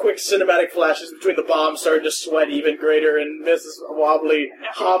are quick cinematic flashes between the bombs starting to sweat even greater, and Mrs. Wobbly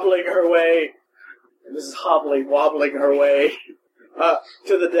hobbling her way... Mrs. Hobley wobbling her way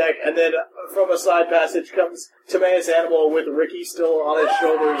to the deck, and then from a side passage comes Timaeus Animal with Ricky still on his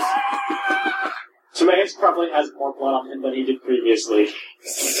shoulders. Timaeus probably has more blood on him than he did previously.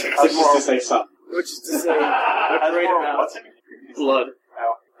 Which is to say something. Which is to say a great amount of blood.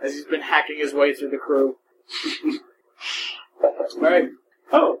 As he's been hacking his way through the crew. Alright.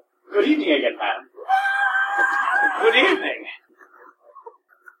 Oh, good evening again, madam. Good evening.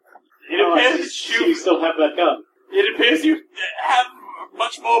 It appears you still have that gun. It appears you have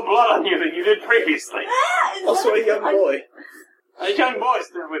much more blood on you than you did previously. Also a young boy. A young boy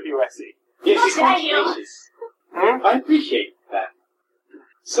still with you, I see. Yes, he's gracious. I appreciate that.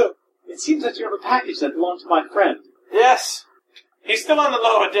 So, it seems that you have a package that belonged to my friend. Yes. He's still on the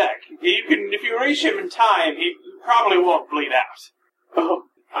lower deck. If you reach him in time, he probably won't bleed out. Oh,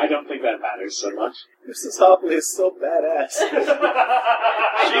 I don't think that matters so much. Mrs. Hobley is so badass.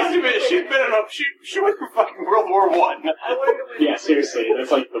 She's been in she went through fucking World War I. Yeah, seriously,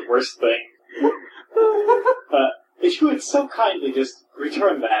 that's like the worst thing. If you would so kindly just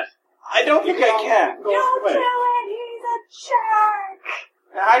return that. I don't think I can. Don't do it, he's a jerk!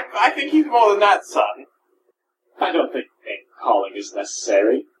 I think he's more than that, son. I don't think name calling is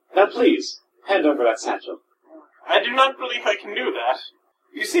necessary. Now please, hand over that satchel. I do not believe I can do that.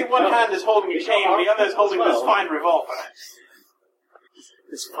 You see, one hand is holding a cane, the other is holding this fine revolver.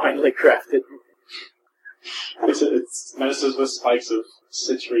 It's finely crafted. It's menaces with spikes of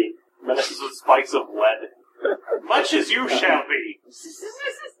citrine. Menaces with spikes of lead. Much as you shall be.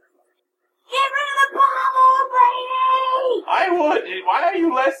 Get rid of the bomb, old lady! I would.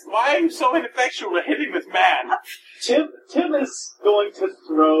 Why are you so ineffectual at hitting this man? Tim is going to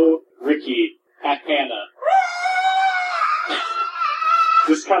throw Ricky at Hannah.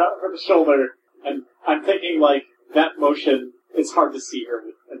 Just kind of over the shoulder, and I'm thinking, like, that motion, it's hard to see her,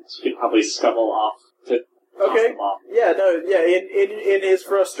 and she could probably scuttle off to toss them off. Yeah, in his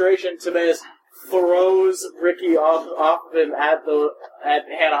frustration, Timaeus throws Ricky off of him at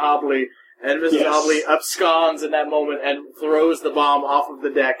Hannah Hobley, and Mrs. Hobley absconds in that moment and throws the bomb off of the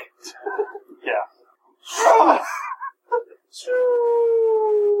deck. Yeah.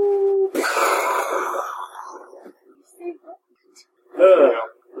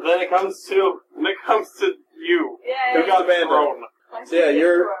 Then it comes to you. Yeah, You got thrown. Yeah,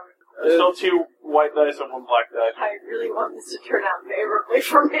 you're... There's still 2 white dice and 1 black die. I really want this to turn out favorably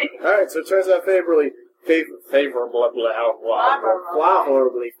for me. Alright, so it turns out favorably. Favorably.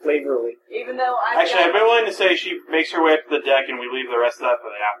 Even though I'd be willing to say she makes her way up to the deck and we leave the rest of that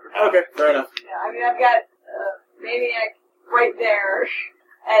for the aftermath. Okay, fair enough. Yeah, I mean, I've got Maniac right there,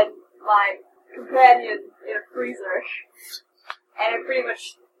 and my companion in a freezer, and it pretty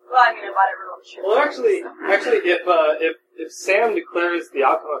much. Well, I mean, I bought everyone's shit. Well, actually, if Sam declares the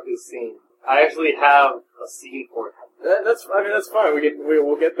outcome of his scene, I actually have a scene for him. That's fine.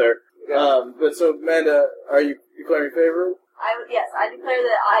 We'll get there. Okay. But so, Amanda, are you declaring favor? Yes, I declare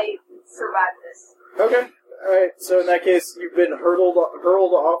that I survived this. Okay. Alright, so in that case, you've been hurled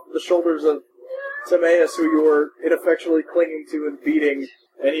off the shoulders of Timaeus, who you were ineffectually clinging to and beating,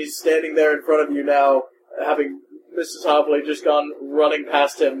 and he's standing there in front of you now, having Mrs. Hobley just gone running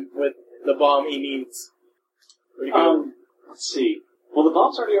past him with the bomb he needs. What do you do? Let's see. Well, the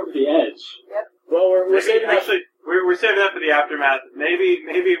bomb's already over the edge. Yep. Well, we're saving that. Actually, we're saving that for the aftermath. Maybe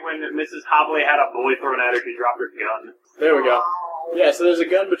when Mrs. Hobley had a boy thrown at her, she dropped her gun. There we go. Yeah, so there's a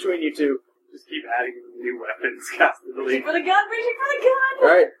gun between you two. Just keep adding new weapons constantly. Reaching for the gun! Reaching for the gun!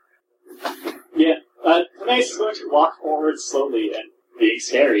 Alright. Yeah, Timaeus is going to walk forward slowly and being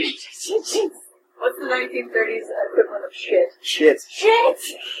scary. What's the 1930s equivalent of shit? Shit. Shit!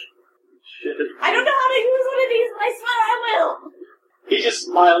 Shit. I don't know how to use one of these, but I swear I will! He's just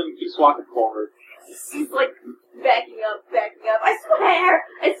smiling and keeps walking forward. He's like backing up. I swear,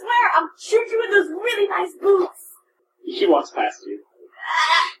 I'll shoot you in those really nice boots! He walks past you.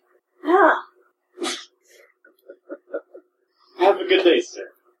 Have a good day,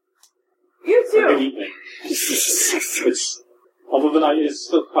 sir. You too! Good evening. Although the night is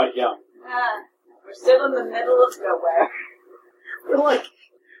still quite young. We're still in the middle of nowhere. We're like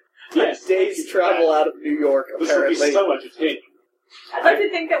Yes. Day's travel out of New York, This would apparently. be so entertaining. I'd like to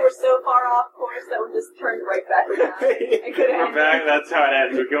think that we're so far off course that we're just turned right back around. It could We're have back, that's how it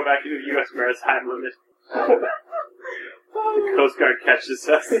ends. We go back into the U.S. maritime limit. The Coast Guard catches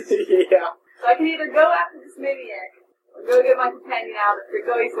us. Yeah. So I can either go after this maniac, or go get my companion out. If you're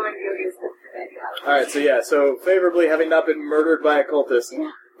going, he's going to go get his companion out. Alright, so favorably, having not been murdered by a cultist,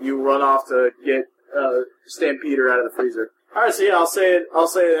 you run off to get Stampeder out of the freezer. Alright, I'll say it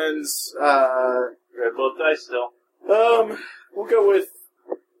ends, Red both dice still. we'll go with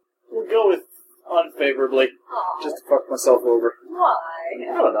unfavorably, Aw, just to fuck myself over. why?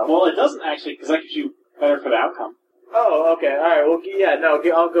 I don't know. Well, it doesn't actually, because that gives you better for the outcome. Oh, okay, alright, well, yeah, no,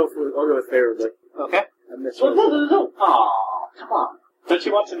 I'll go with favorably. Okay. I missed Well, one. no. Aw, come on. Don't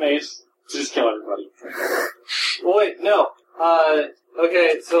you want to maze? Just kill everybody. Well, wait, no.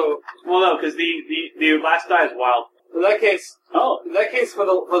 Okay, so Well, no, because the last die is wild. in that case, Oh. for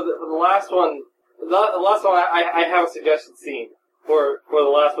the last one, I have a suggested scene for the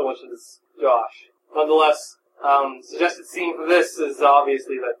last one, which is Josh. Nonetheless, suggested scene for this is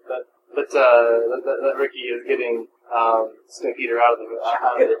obviously that Ricky is getting Stampeder out of the.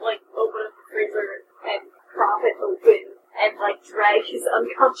 Could it, like, open up the freezer and prop it open and, like, drag his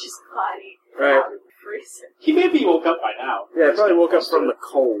unconscious body Right. out of the freezer? He maybe woke up by now. Yeah, I probably woke up from the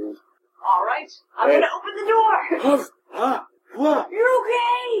cold. Alright, I'm gonna open the door! What? You're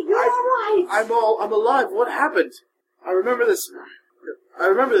okay! You're alright! I'm alive. What happened? I remember this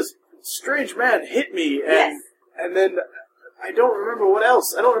strange man hit me, and then I don't remember what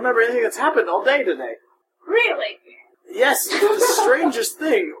else. I don't remember anything that's happened all day today. Really? Yes, the strangest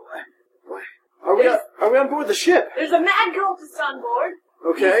thing. Are we on board the ship? There's a mad cultist on board.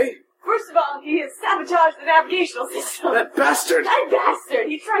 Okay. First of all, he has sabotaged the navigational system. That bastard! That bastard!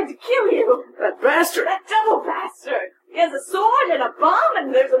 He tried to kill you! That bastard! That double bastard! He has a sword and a bomb,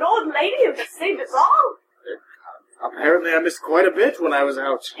 and there's an old lady who just saved us all! Apparently I missed quite a bit when I was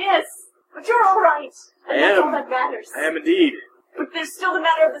out. Yes, but you're alright. I And that's am. all that matters. I am indeed. But there's still the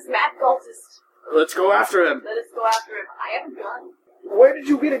matter of this mad cultist. Let's go after him. Let us go after him. I have a gun. Where did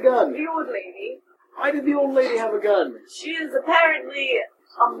you get a gun? The old lady. Why did the old lady have a gun? She is apparently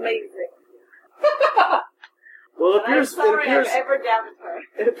amazing. Well, And I'm sorry I've ever doubted her.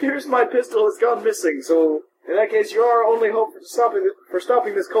 it appears my pistol has gone missing, so in that case, you're our only hope for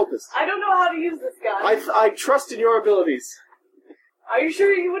stopping this cultist. I don't know how to use this gun. I trust in your abilities. Are you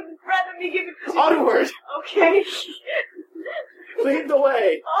sure you wouldn't rather me give it to you? Onward! Okay. Lead the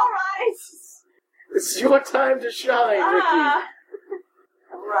way! Alright. This is your time to shine, Ricky.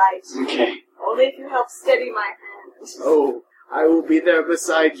 Right. Okay. Only if you help steady my hand. Oh, I will be there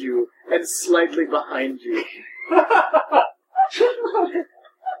beside you, and slightly behind you.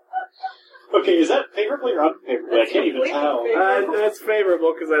 Okay, is that favorably or unfavorably? I can't even tell. That's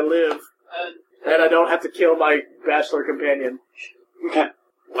favorable, because I live. And I don't have to kill my bachelor companion. Okay.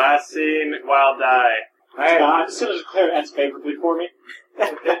 Last scene, wild die. I'm just going to declare it ends favorably for me.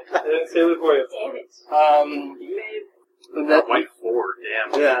 Okay, let's say it for you. Damn it. That, White 4,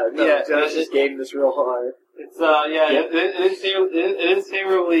 damn. Yeah, no, Yeah, Josh just gamed this real hard. it's it ends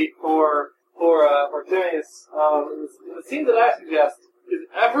favorably for Timius. The scene that I suggest is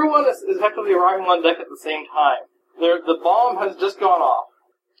everyone is effectively arriving on deck at the same time. The bomb has just gone off.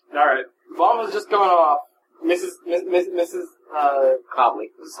 Alright. The bomb has just gone off. Mrs. Cobley.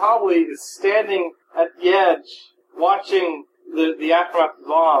 Mrs. Hobley is standing at the edge, watching the aftermath of the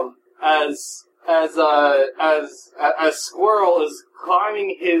bomb as Squirrel is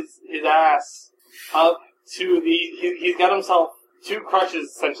climbing his ass up to he's got himself two crutches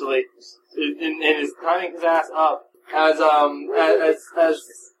essentially, and is climbing his ass up as Where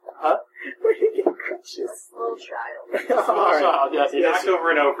did you get crutches? Little child. Alright. child, yes, He knocked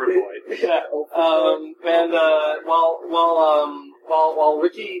over an overboard. yeah. And while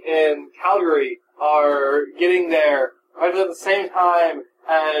Ricky and Calgary are getting there right at the same time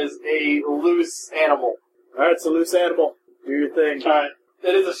as a loose animal. Alright, it's a loose animal. Do your thing. Alright.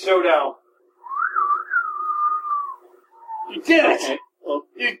 It is a showdown. You did it! Okay. Well,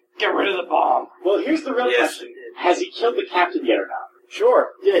 You get rid of the bomb. well, here's the real Yes. question. Has he killed the captain yet or not?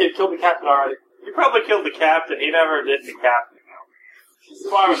 Sure. Yeah, you killed the captain already. You probably killed the captain. He never did the captain. That's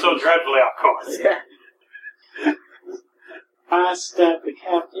why we're so dreadfully off course. Yeah. I stabbed the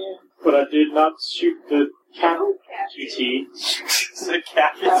captain, but I did not shoot the captain. GT. The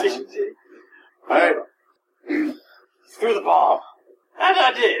captain. Alright. Threw the bomb. And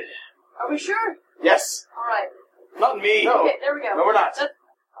I did. Are we sure? Yes. Alright. Not me. No. Okay, there we go. No, we're not.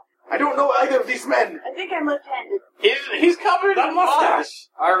 I don't know either of these men. I think I'm left-handed. He's covered in mustache.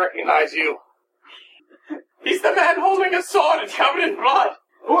 I recognize you. He's the man holding a sword and covered in blood.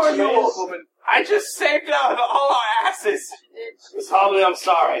 Who are you, old woman? I just saved it out of all our asses. Miss Hobley, I'm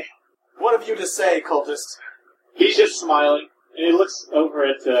sorry. What have you to say, cultist? He's just smiling, and he looks over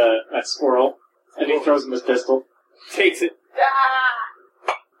at Squirrel, and he throws him his pistol. Takes it.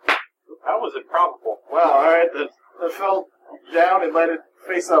 That was improbable. Well, alright, it fell down and let it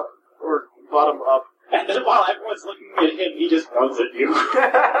face up, or bottom up. And then while everyone's looking at him, he just runs at you.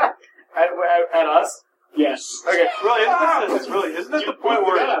 At us? Yes. Okay. Really, isn't this the point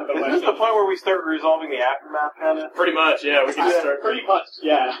where we start resolving the aftermath kind of? Pretty much, yeah. We can just start. Pretty much,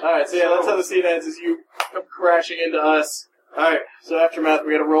 yeah. Alright, so yeah, that's how the scene ends, is you come crashing into us. Alright, so aftermath,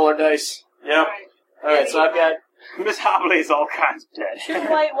 we gotta roll our dice. Yep. Alright, so I've got... Miss Hobley's all kinds of dead. 2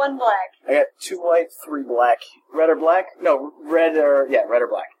 white, 1 black. I got 2 white, 3 black. Red or black? No, red or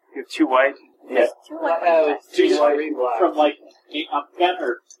black. You have 2 white? Yeah. 2 white, 1 I have black. 2 white, 3 black. From, like, up again,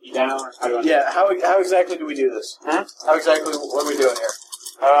 or down, or how do I... Yeah, how exactly do we do this? Huh? How exactly, what are we doing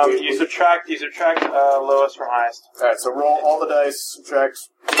here? You subtract lowest from highest. Alright, so roll all the dice, subtract. So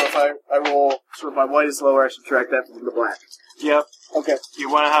if I roll sort of my white is lower, I subtract that from the black. Yep. Okay.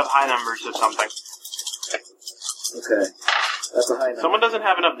 You want to have high numbers of something. Okay. That's a high number. Someone doesn't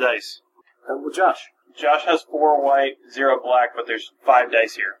have enough dice. Well, Josh. Josh has 4 white, 0 black, but there's 5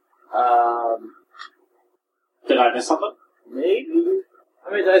 dice here. Did I miss something? Maybe.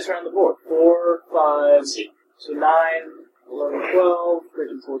 How many dice are on the board? 4, 5, Let's see. so 9, 11, 12,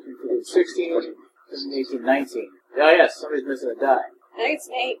 13, 14, 15, 16, 17, 18, 19. Oh, yes, somebody's missing a die. I think it's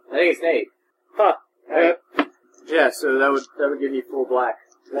Nate. I think it's Nate. Huh. Alright. Yeah, so that would give you 4 black.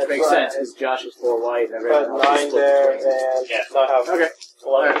 Which makes sense, because Josh is 4 white and everything else is 9 split there, between us. and Yeah. so I have Okay.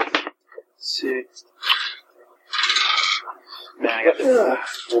 11. Alright. Let's see. Man, I got this.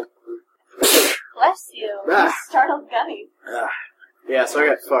 Bless you. Ah. Startled Gunny. Yeah, so I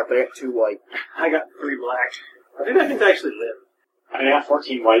got 2 white. I got 3 black. I think that means I actually live. I got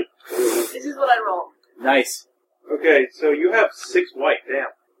 14 white. This is what I roll. Nice. Okay, so you have 6 white. Damn.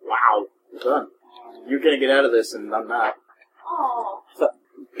 Wow. Well done. You're gonna get out of this, and I'm not. Oh.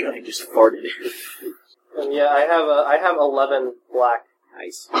 Gunny just farted. And yeah, I have 11 black.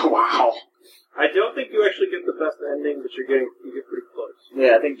 Nice. Wow. I don't think you actually get the best ending, but you get pretty close.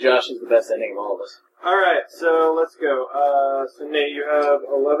 Yeah, I think Josh is the best ending of all of us. Alright, so let's go. So Nate, you have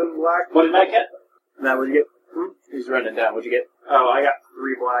 11 black. What did I get? Now, what'd you get? He's writing it down. What'd you get? Oh, I got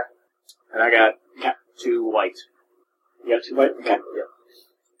 3 black. And I got 2 white. You got 2 white? Okay. Yep.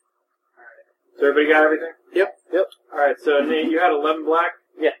 So everybody got everything? Yep. Alright, so Nate, you had 11 black?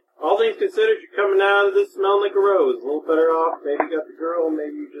 Yeah. All things considered, you're coming out of this smelling like a rose. A little better off. Maybe you got the girl,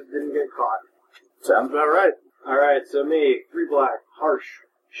 maybe you just didn't get caught. Sounds about right. Alright, so me, 3 black. Harsh.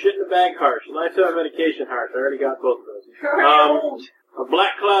 Shit in the bag, harsh. Lifetime medication, harsh. I already got both of those. A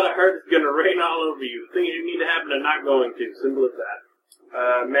black cloud of hurt is going to rain all over you. Things you need to happen are not going to. Simple as that.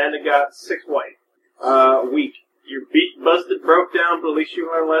 Amanda got 6 white. Weak. You're beat, busted, broke down, but at least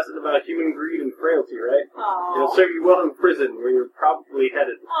you learned a lesson about human greed and frailty, right? It'll serve you well in prison, where you're probably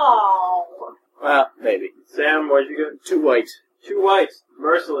headed. Oh. Well, maybe. Sam, what'd you get? 2 white. 2 whites.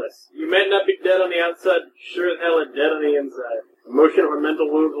 Merciless. You may not be dead on the outside, but sure as hell are dead on the inside. Emotional or mental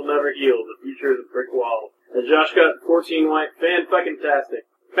wounds will never heal. The future is a brick wall. And Josh got 14 white. Fan-fucking-tastic.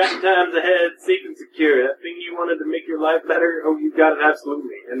 Fat times ahead, safe and secure. That thing you wanted to make your life better, oh, you got it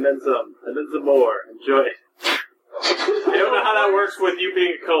absolutely. And then some. And then some more. Enjoy it. I don't know how that works with you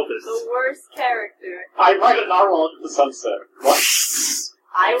being a cultist. The worst character. I ride a narwhal into the sunset. What?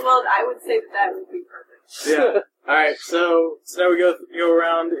 I would say that would be perfect. Yeah. Alright, so now we go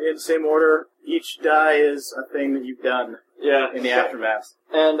around in the same order. Each die is a thing that you've done in the aftermath.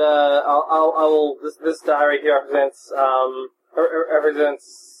 And this die right here represents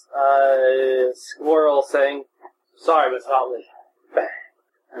Squirrel saying, "Sorry, Miss Hobley."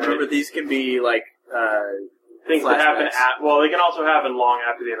 Remember, these can be like Things that happen flashbacks. they can also happen long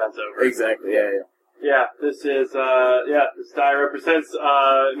after the event's over. Exactly, yeah. Yeah, this is, this die represents,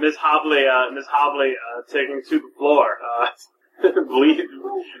 Miss Hobley taking to the floor, bleeding.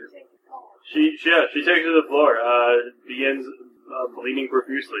 She takes to the floor, begins, bleeding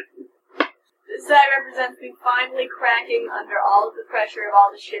profusely. This die represents me finally cracking under all of the pressure of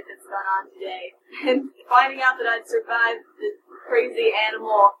all the shit that's gone on today. And finding out that I'd survived the crazy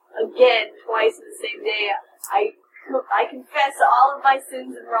animal again twice in the same day. I confess all of my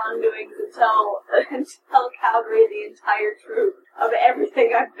sins and wrongdoings and tell Calgary the entire truth of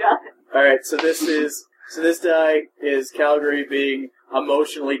everything I've done. Alright, so this die is Calgary being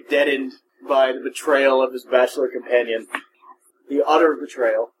emotionally deadened by the betrayal of his bachelor companion. The utter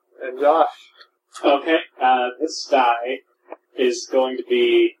betrayal. And Josh. Okay, this die is going to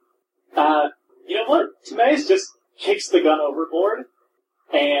be, you know what? Timaeus just kicks the gun overboard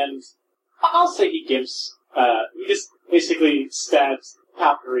and I'll say he gives, he just basically stabs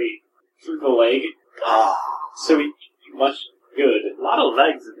Valkyrie through the leg. So he much good. A lot of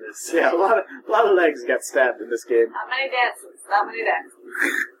legs in this. Yeah, a lot of legs got stabbed in this game. Not many dances. Not many dances.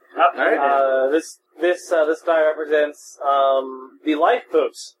 Alright. This die represents the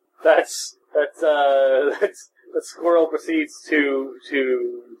lifeboats that Squirrel proceeds to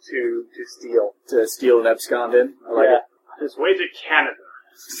steal. To steal and abscond in. I like it. His way to Canada.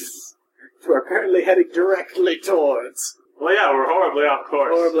 We're apparently heading directly towards. Well, yeah, we're horribly off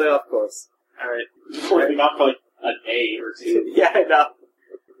course. Horribly off course. Alright. Before we got for like a day or two. Yeah, I know.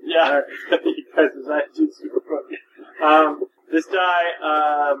 Yeah. You guys' attitude's super funny. This die,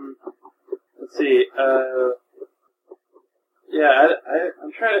 let's see, yeah,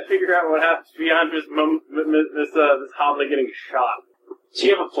 I'm trying to figure out what happens beyond this Hobley getting shot. So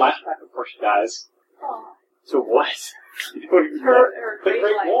you have a flashback before she dies. Oh. So what? Her The great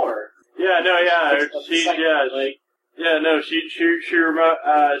Great life. War. Yeah, no, yeah, Of the second, like, yeah, no, she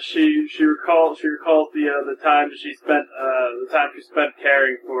recalls the time she spent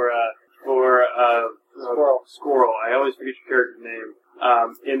caring for Squirrel. I always forget your character's name.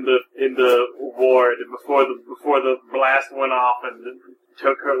 In the war, before the blast went off and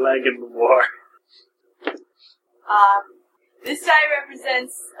took her leg in the war. This die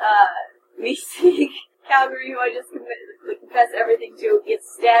represents me seeing Calgary, who I just confess everything to, get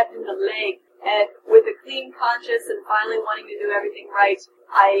stabbed in the leg, and with a clean conscience and finally wanting to do everything right.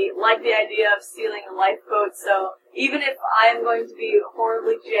 I like the idea of stealing a lifeboat, so even if I am going to be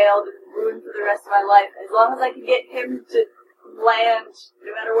horribly jailed and ruined for the rest of my life, as long as I can get him to land,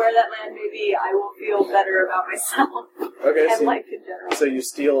 no matter where that land may be, I will feel better about myself Okay, and life in general. So you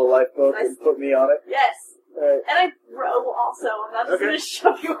steal a lifeboat and put me on it? Yes. Alright. And I row also. I'm not just going to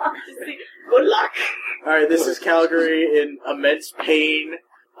shove you off to see. Good luck! Alright, this is Calgary in immense pain,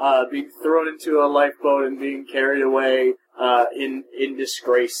 being thrown into a lifeboat and being carried away, in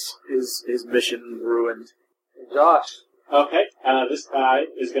disgrace. His mission ruined. Josh. Okay, this guy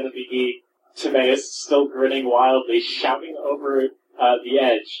is going to be Timaeus, still grinning wildly, shouting over the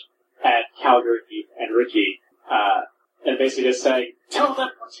edge at Calgary and Ricky, and basically just saying, "Tell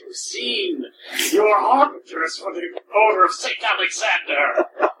them what you've seen! You're harbingers for the order of St. Alexander!"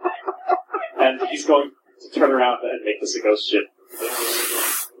 And he's going to turn around and make this a ghost ship.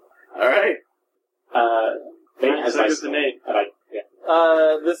 Alright. Nate has the name.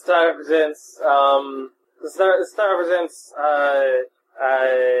 This die represents,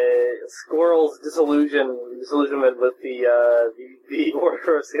 Squirrel's disillusionment with the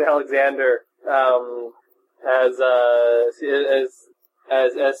Order of St. Alexander, as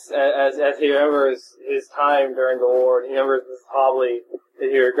he remembers his time during the war, and he remembers this Hobley that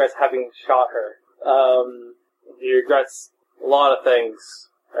he regrets having shot her. He regrets a lot of things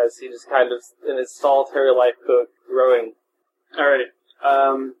as he just kind of in his solitary life growing. All right.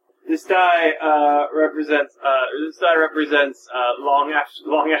 This die represents long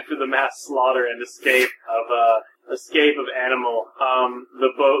after the mass slaughter and escape of animal.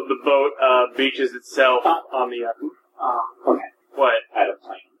 The boat beaches itself on the. Okay. What? I don't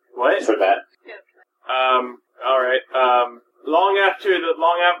plan. What? For that. All right. Long after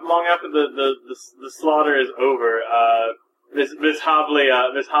the slaughter is over, Miss Hobley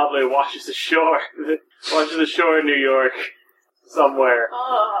washes ashore in New York, somewhere.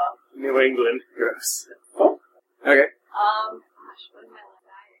 Oh. New England. Gross. Oh. Okay. Gosh, what am I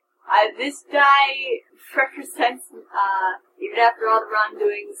like? This die represents, even after all the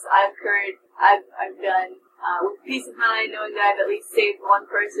wrongdoings I've done, with peace of mind, knowing that I've at least saved one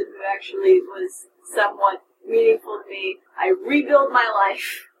person who actually was somewhat meaningful to me, I rebuild my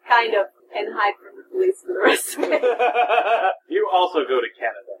life, kind of, and hide from the police for the rest of it. You also go to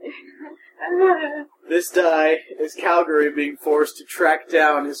Canada. This die is Calgary being forced to track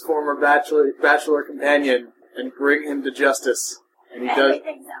down his former bachelor companion and bring him to justice. And he does.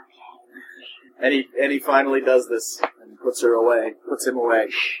 Everything's okay. And he finally does this and puts him away.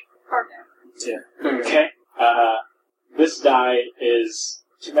 Perfect. Yeah. Okay. This die is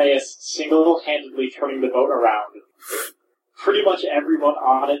Timaeus single-handedly turning the boat around. Pretty much everyone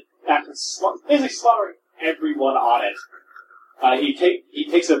on it, after basically slaughtering everyone on it. He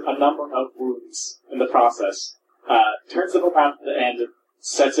takes a number of wounds in the process, turns it around and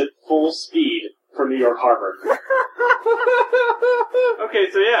sets it full speed for New York Harbor. Okay,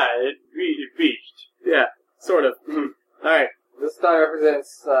 so yeah, it beached. Yeah, sort of. Mm-hmm. Alright. This die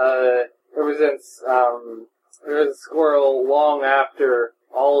represents Squirrel long after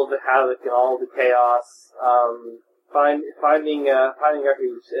all of the havoc and all of the chaos, finding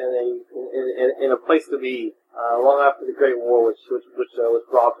refuge in a place to be long after the Great War, which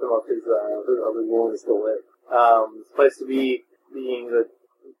robbed him of his willingness to live. It's supposed to be being the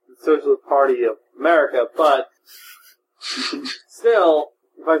Socialist Party of America, but still,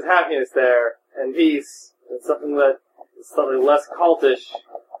 he finds happiness there and peace. It's something less cultish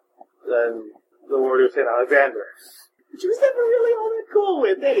than the war to St. Alexander. Which he was never really all that cool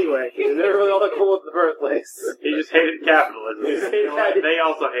with, anyway. He was never really all that cool in the first place. He just hated capitalism. They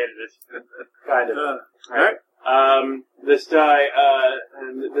also hated it. Kind of. Alright. This die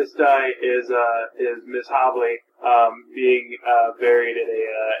is Miss Hobley, being buried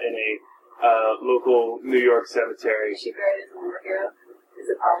in a local New York cemetery. Is she buried as a war hero? Is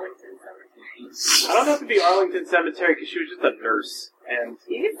it Arlington Cemetery? I don't have to be Arlington Cemetery because she was just a nurse, and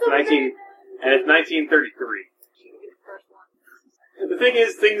You can it's still be buried there. it's 1933. She can be the first one. The thing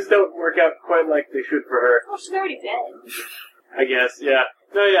is, things don't work out quite like they should for her. Oh, she's already dead. I guess, yeah.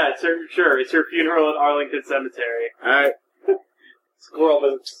 No, yeah, it's her funeral at Arlington Cemetery. Alright. Squirrel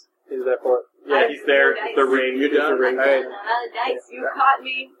moves. He's there for it. Yeah, he's there. Dice. The ring. You're done? The ring. Alright. Another dice. You caught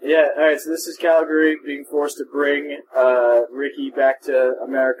me. Yeah, alright, so this is Calgary being forced to bring Ricky back to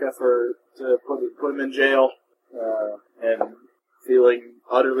America to put him in jail, and feeling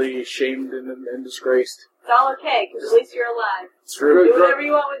utterly shamed and disgraced. It's all okay, because at least you're alive. It's true. Do whatever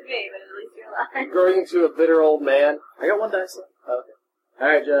you want with me, but at least you're alive. Growing into a bitter old man. I got one dice left. Okay.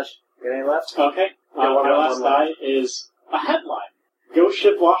 Alright, Josh. Got any left? Okay. Yeah, My one last die is a headline. Ghost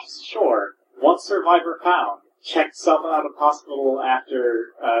ship washes ashore. One survivor found. Checked someone out of hospital after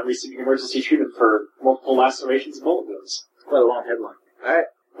receiving emergency treatment for multiple lacerations and bullet wounds. Quite a long headline. Alright.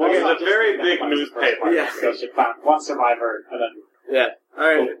 Well, it's it's not a just very the big headline, it's the first newspaper. one. Yeah. Ghost ship found. One survivor, and then Yeah. a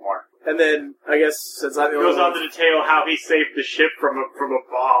Alright. little bit more. And then, I guess, since I'm the Goes only on one... to detail how he saved the ship from a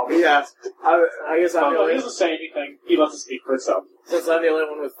bomb. Yeah. I guess I'm the He only... doesn't say anything. He lets it speak for itself. Since I'm the only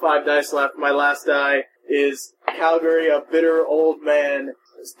one with 5 dice left, my last die is Calgary, a bitter old man,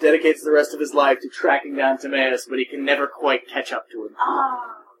 dedicates the rest of his life to tracking down Timaeus, but he can never quite catch up to him.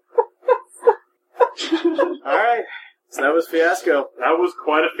 Ah. Alright. So that was Fiasco. That was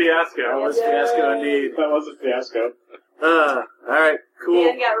quite a fiasco. That was Fiasco indeed. That was a fiasco. Alright, cool.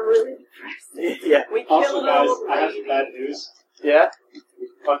 Ian got really depressed. Yeah. We Also, killed guys, old I have lady. some bad news. Yeah? We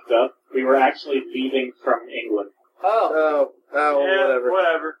fucked up. We were actually leaving from England. Oh, Yeah, whatever.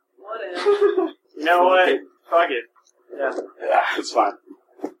 whatever. Whatever. You know what? Fuck it. Yeah. It's fine.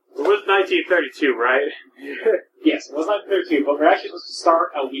 It was 1932, right? Yes, it was 1932, but we're actually supposed to start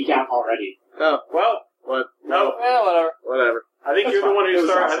a week out already. Oh, Well, what? no. Well, whatever. Whatever. I think That's you're the fine. one It who was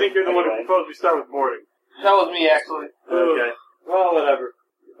start. I awesome. think you're the one who Anyway. proposed we start with boarding. That was me, actually. Okay. Well, whatever.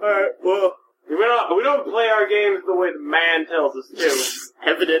 Alright, well, We don't play our games the way the man tells us to.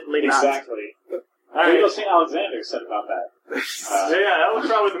 evidently not. Exactly. Alright. What St. Alexander said about that. Yeah, that was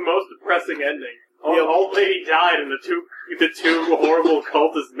probably the most depressing ending. Oh, the old lady died, and the two horrible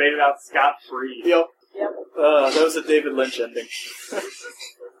cultists made it out scot-free. Yep. Yep. That was a David Lynch ending.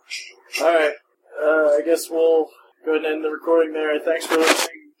 Alright, I guess we'll go ahead and end the recording there. Thanks for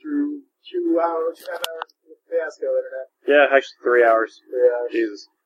listening through 2 hours, 2.5 hours of Fiasco Internet. Yeah, actually 3 hours. 3 hours. Jesus.